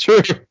 that's not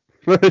true.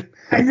 It's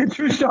a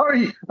true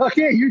story.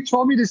 Okay, you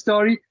told me the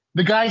story.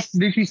 The guy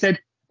literally said,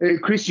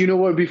 Chris, you know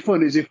what would be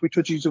fun is if we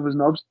touch each other's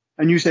knobs.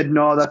 And you said,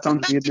 no, that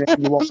sounds weird, mate.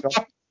 And you walked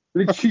off.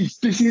 Literally,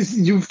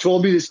 you've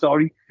told me this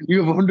story.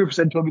 You have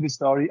 100% told me this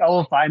story. I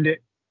will find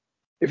it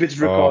if it's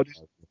recorded.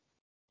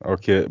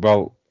 Okay,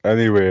 well,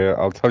 anyway,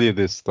 I'll tell you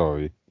this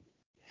story.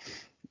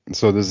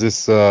 So there's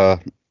this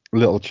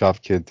little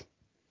chav kid.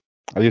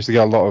 I used to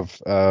get a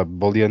lot of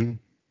bullying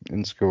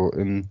in school,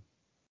 in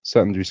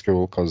secondary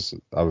school, because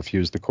I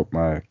refused to cut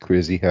my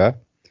crazy hair.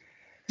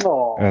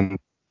 Aww. And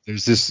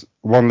there's this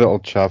one little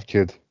chav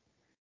kid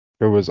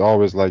who was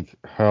always like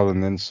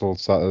hurling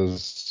insults at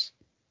us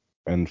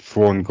and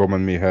throwing gum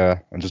in my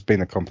hair and just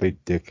being a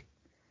complete dick.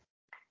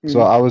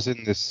 So I was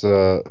in this,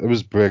 it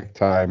was break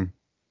time,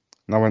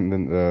 and I went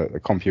into the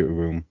computer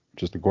room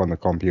just to go on the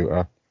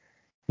computer.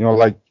 You know,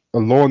 like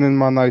alone in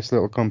my nice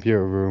little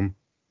computer room.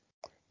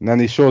 And then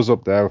he shows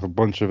up there with a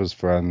bunch of his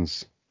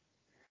friends,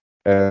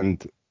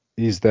 and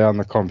he's there on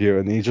the computer,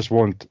 and he just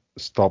won't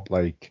stop,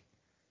 like,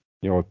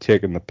 you know,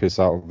 taking the piss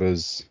out of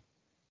us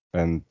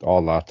and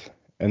all that.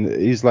 And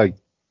he's like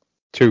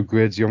 2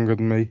 grades younger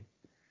than me.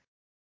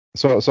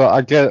 So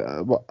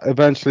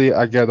eventually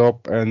I get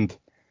up and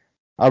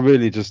I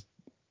really just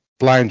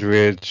blind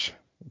rage,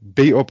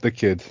 beat up the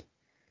kid,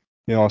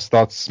 you know,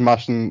 start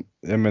smashing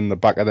him in the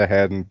back of the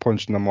head and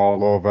punching him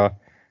all over.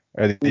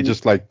 And he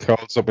just like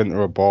curls up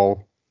into a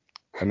ball.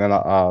 And then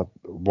I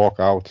walk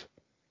out,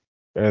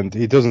 and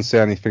he doesn't say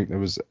anything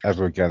to us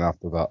ever again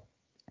after that.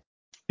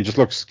 He just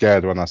looks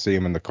scared when I see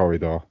him in the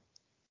corridor.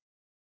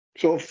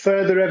 So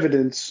further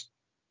evidence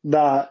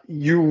that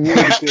you would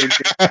go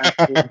into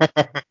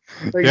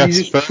like yes,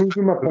 you just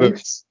proving my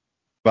point.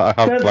 That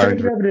I have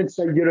further evidence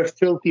that you're a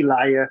filthy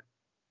liar.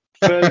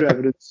 Further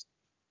evidence.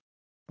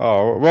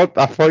 Oh, what?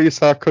 I thought you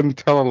said I couldn't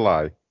tell a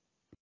lie.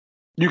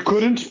 You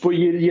couldn't, but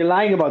you're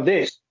lying about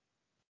this.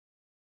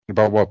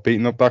 About what?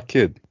 Beating up that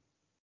kid?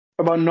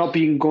 About not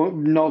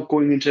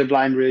going into a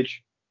blind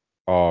rage.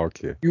 Oh,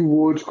 okay. You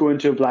would go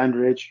into a blind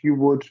rage. You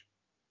would.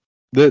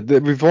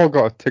 We've all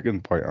got a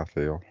ticking point, I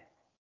feel.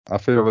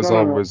 There's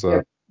always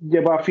a...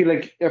 Yeah, but I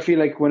feel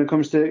like when it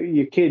comes to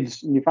your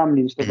kids and your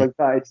family and stuff like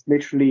that, it's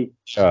literally...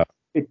 Yeah,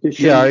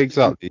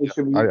 exactly.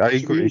 I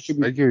agree. It should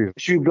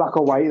be black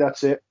or white,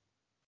 that's it.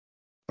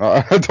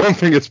 I don't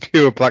think it's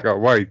pure black or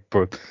white,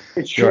 but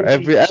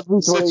every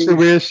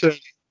situation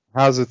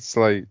has its,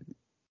 like,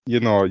 you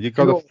know, you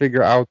got to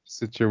figure out the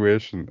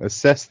situation,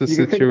 assess the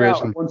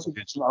situation. You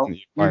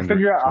can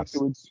figure it out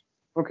afterwards.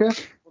 Okay?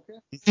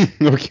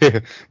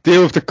 Okay.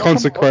 Deal with the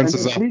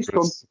consequences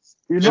afterwards.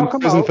 You knock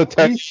them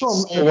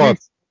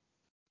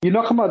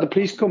out, the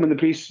police come and the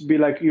police be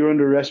like, you're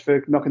under arrest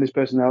for knocking this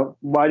person out.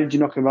 Why did you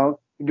knock him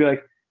out? You'd be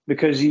like,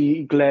 because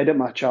he glared at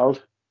my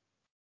child.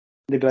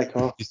 They'd be like,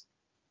 oh,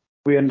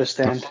 we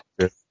understand.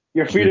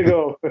 You're free to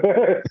go.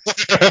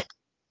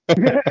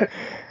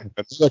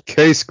 It's a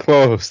case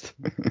closed.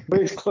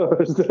 Case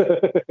closed.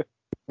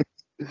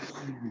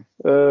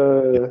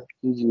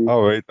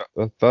 Oh wait,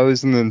 that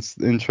is an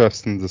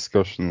interesting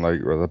discussion,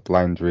 like with a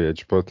blind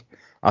rage. But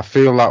I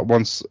feel that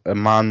once a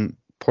man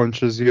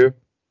punches you,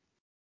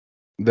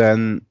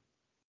 then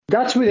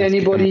that's with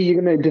anybody.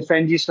 You're gonna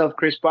defend yourself,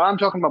 Chris. But I'm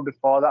talking about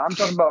before that. I'm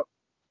talking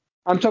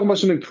about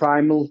something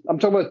primal. I'm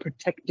talking about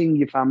protecting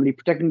your family,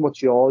 protecting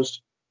what's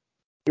yours.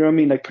 You know what I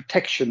mean? Like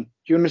protection. Do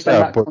you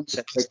understand that but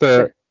concept? it's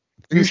Like,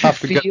 you things should have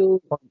to get. feel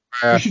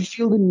you should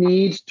feel the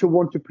need to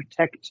want to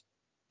protect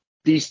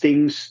these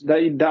things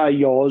that are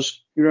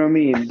yours. You know what I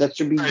mean? That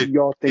should be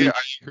your thing. Yeah,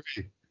 I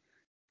agree.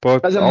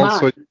 But As a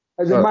also,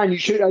 man, you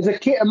should. As a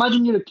kid,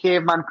 imagine you're a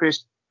caveman,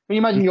 Chris. When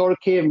you imagine you're a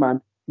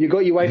caveman, you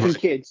got your wife and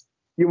kids.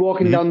 You're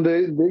walking down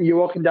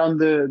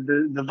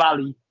the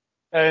valley,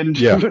 and,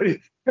 Yeah.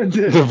 and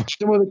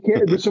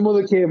some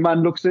other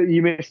caveman looks at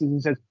you, missus,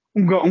 and says,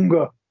 "Unga,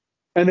 unga,"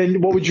 and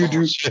then what would you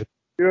do? shit.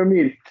 You know what I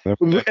mean?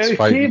 That's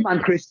fighting.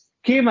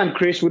 Caveman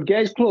Chris would get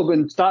his club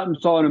and start and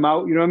sawing him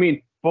out. You know what I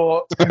mean?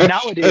 But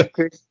nowadays,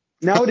 Chris,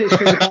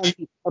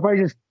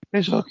 apparently just,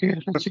 it's okay,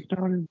 let's sit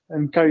down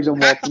and carries on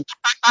walking.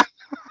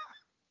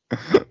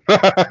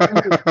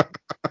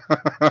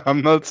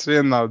 I'm not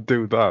saying I'll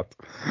do that.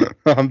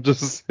 I'm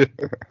just saying.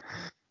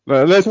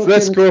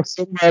 Let's go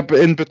somewhere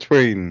in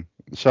between,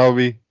 shall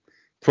we?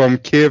 From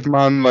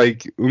caveman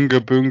like Unga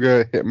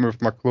Boonga, hit him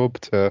with my club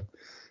to,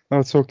 no,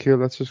 it's okay,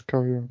 let's just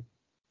carry on.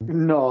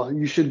 No,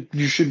 you should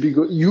be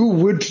good. You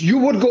would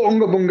go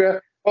unga bunga.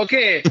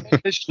 Okay,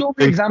 there's so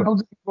many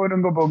examples of going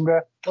unga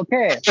bunga.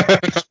 Okay.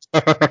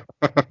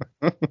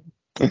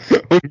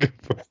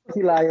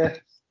 Liar.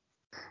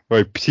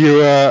 Right,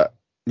 pure,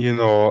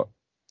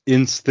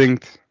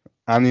 instinct,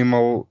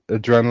 animal,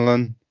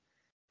 adrenaline.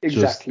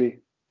 Exactly.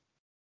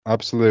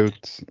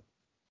 Absolute.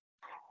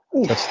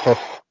 Oof. That's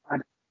tough.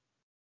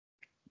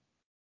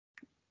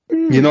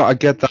 I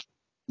get that.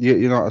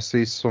 I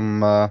see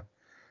some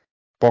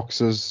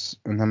boxers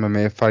and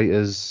MMA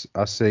fighters.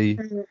 I see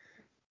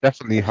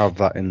definitely have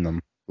that in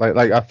them.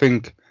 Like I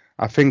think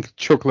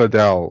Chuck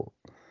Liddell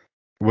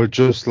would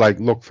just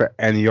look for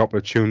any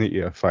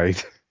opportunity to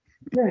fight.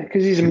 Yeah,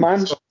 because he's a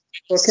man.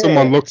 Okay.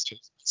 Someone looks at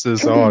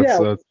his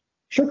odds.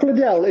 Chuck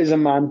Liddell is a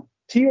man.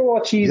 Tio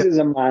Ortiz is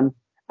a man.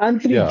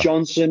 Anthony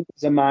Johnson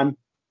is a man.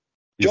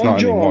 John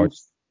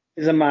Jones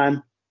is a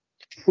man.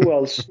 Who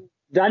else?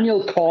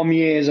 Daniel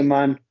Cormier is a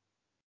man.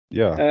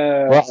 Yeah.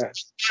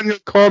 Daniel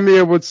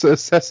Cormier would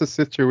assess the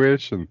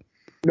situation.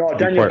 No,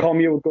 Daniel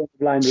Cormier would go into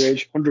blind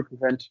rage,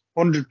 100%.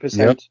 100%.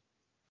 Yep.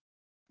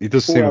 He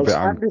does seem a bit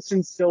angry.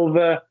 Anderson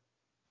Silva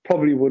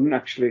probably wouldn't,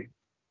 actually.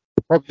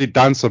 Probably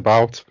dance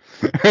about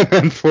and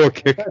then throw a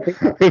kick.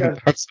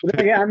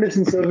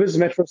 Anderson Silva is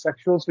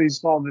metrosexual, so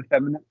he's more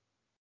effeminate.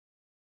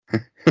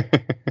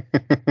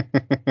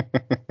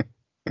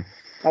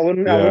 I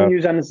wouldn't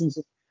use Anderson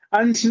Silva.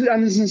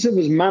 Anderson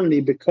Silva's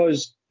manly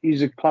because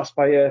he's a class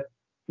fighter,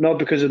 not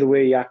because of the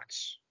way he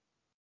acts.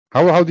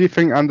 How do you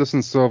think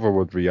Anderson Silva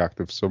would react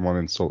if someone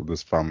insulted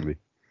his family?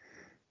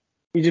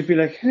 He'd just be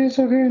like, hey, it's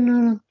okay,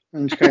 no.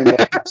 I'm just kind of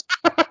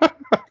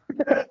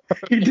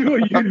you do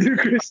what you do,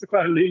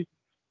 Christopher Lee.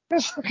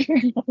 It's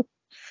okay.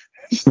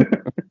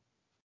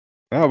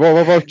 Yeah, well,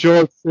 what about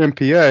George St.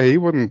 Pierre? He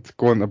wouldn't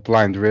go into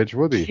blind rage,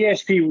 would he?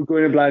 GSP would go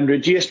into blind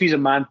rage. GSP's a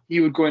man.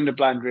 He would go into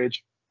blind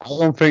rage. I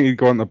don't think he'd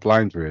go into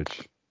blind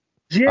rage.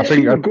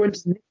 GSP would go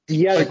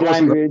into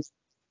blind rage.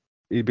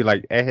 He'd be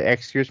like,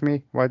 excuse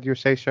me, what do you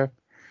say, sir?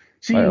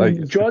 See,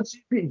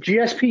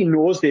 GSP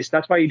knows this.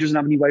 That's why he doesn't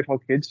have any wife or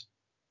kids.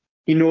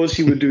 He knows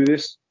he would do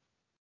this.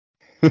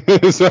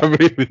 Is that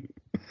really?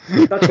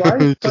 That's why.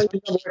 He doesn't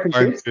have wife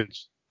and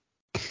kids.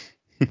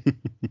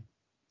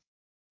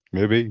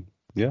 Maybe,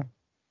 yeah.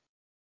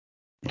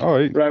 All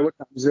right. Right, what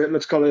time is it?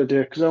 Let's call it a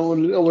day, because I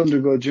want to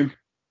go gym.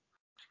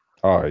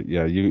 All right,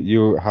 yeah,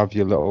 you have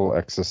your little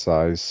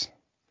exercise.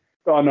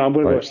 Oh, no, I'm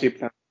going to go to sleep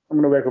now. I'm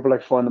going to wake up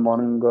at 4 a.m.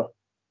 and go.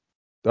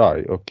 All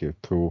right, okay,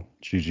 cool.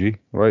 GG.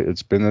 Right,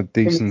 it's been a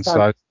decent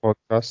sized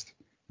podcast.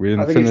 We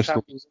didn't finish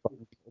the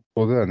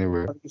episode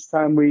anyway. It's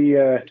time we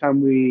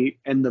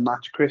end the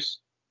match, Chris.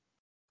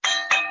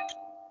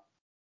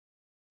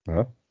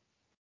 Huh?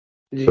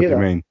 Did you hear that?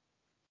 What do you mean?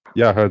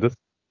 Yeah, I heard it.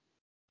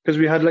 Because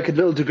we had a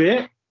little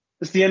debate.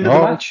 It's the end of the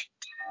match.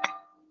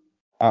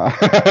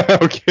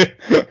 Okay.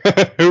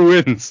 Who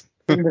wins?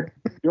 You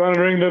want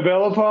to ring the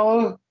bell,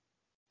 Apollo?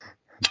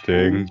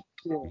 Ding.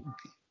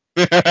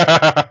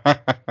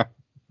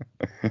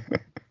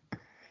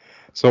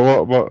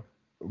 So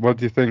what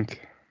do you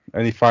think?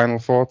 Any final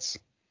thoughts?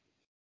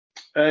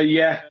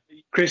 Yeah,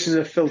 Chris is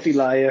a filthy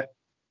liar.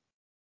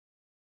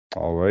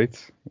 All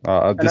right.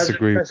 I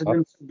disagree. As a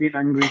president, being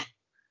angry.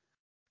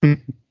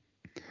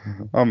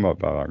 I'm not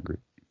that angry.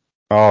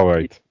 All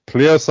right.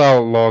 Play us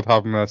out, Lord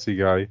have mercy,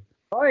 guy.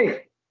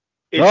 Oi!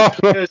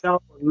 Play us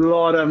out,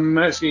 Lord have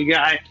mercy,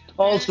 guy.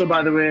 Also,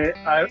 by the way,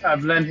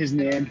 I've learned his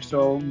name,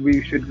 so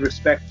we should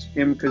respect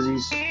him because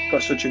he's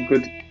got such a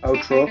good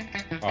outro.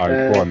 All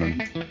right, go on then.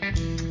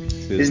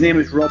 His name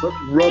is Robert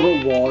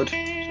Ward.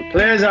 So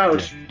play us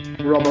out,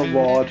 Robert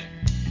Ward.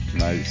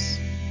 Nice.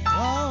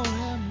 Lord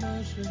have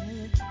mercy.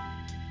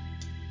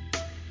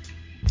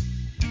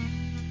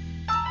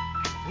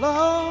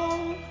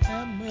 Lord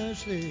have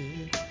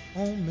mercy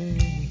on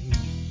me.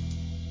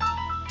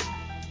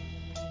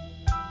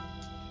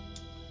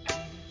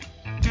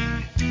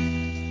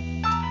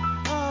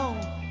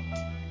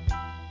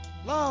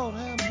 Lord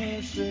have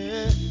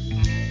mercy.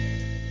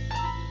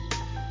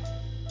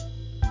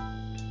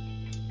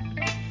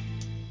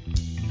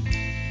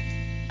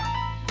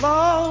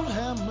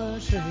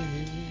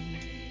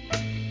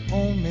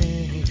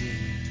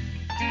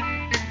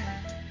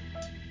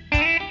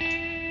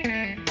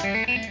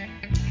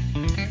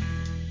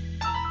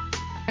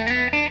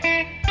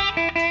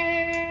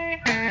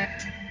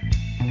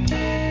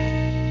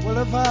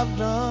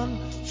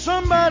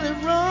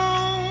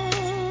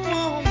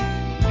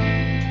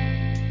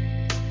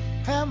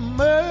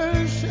 mercy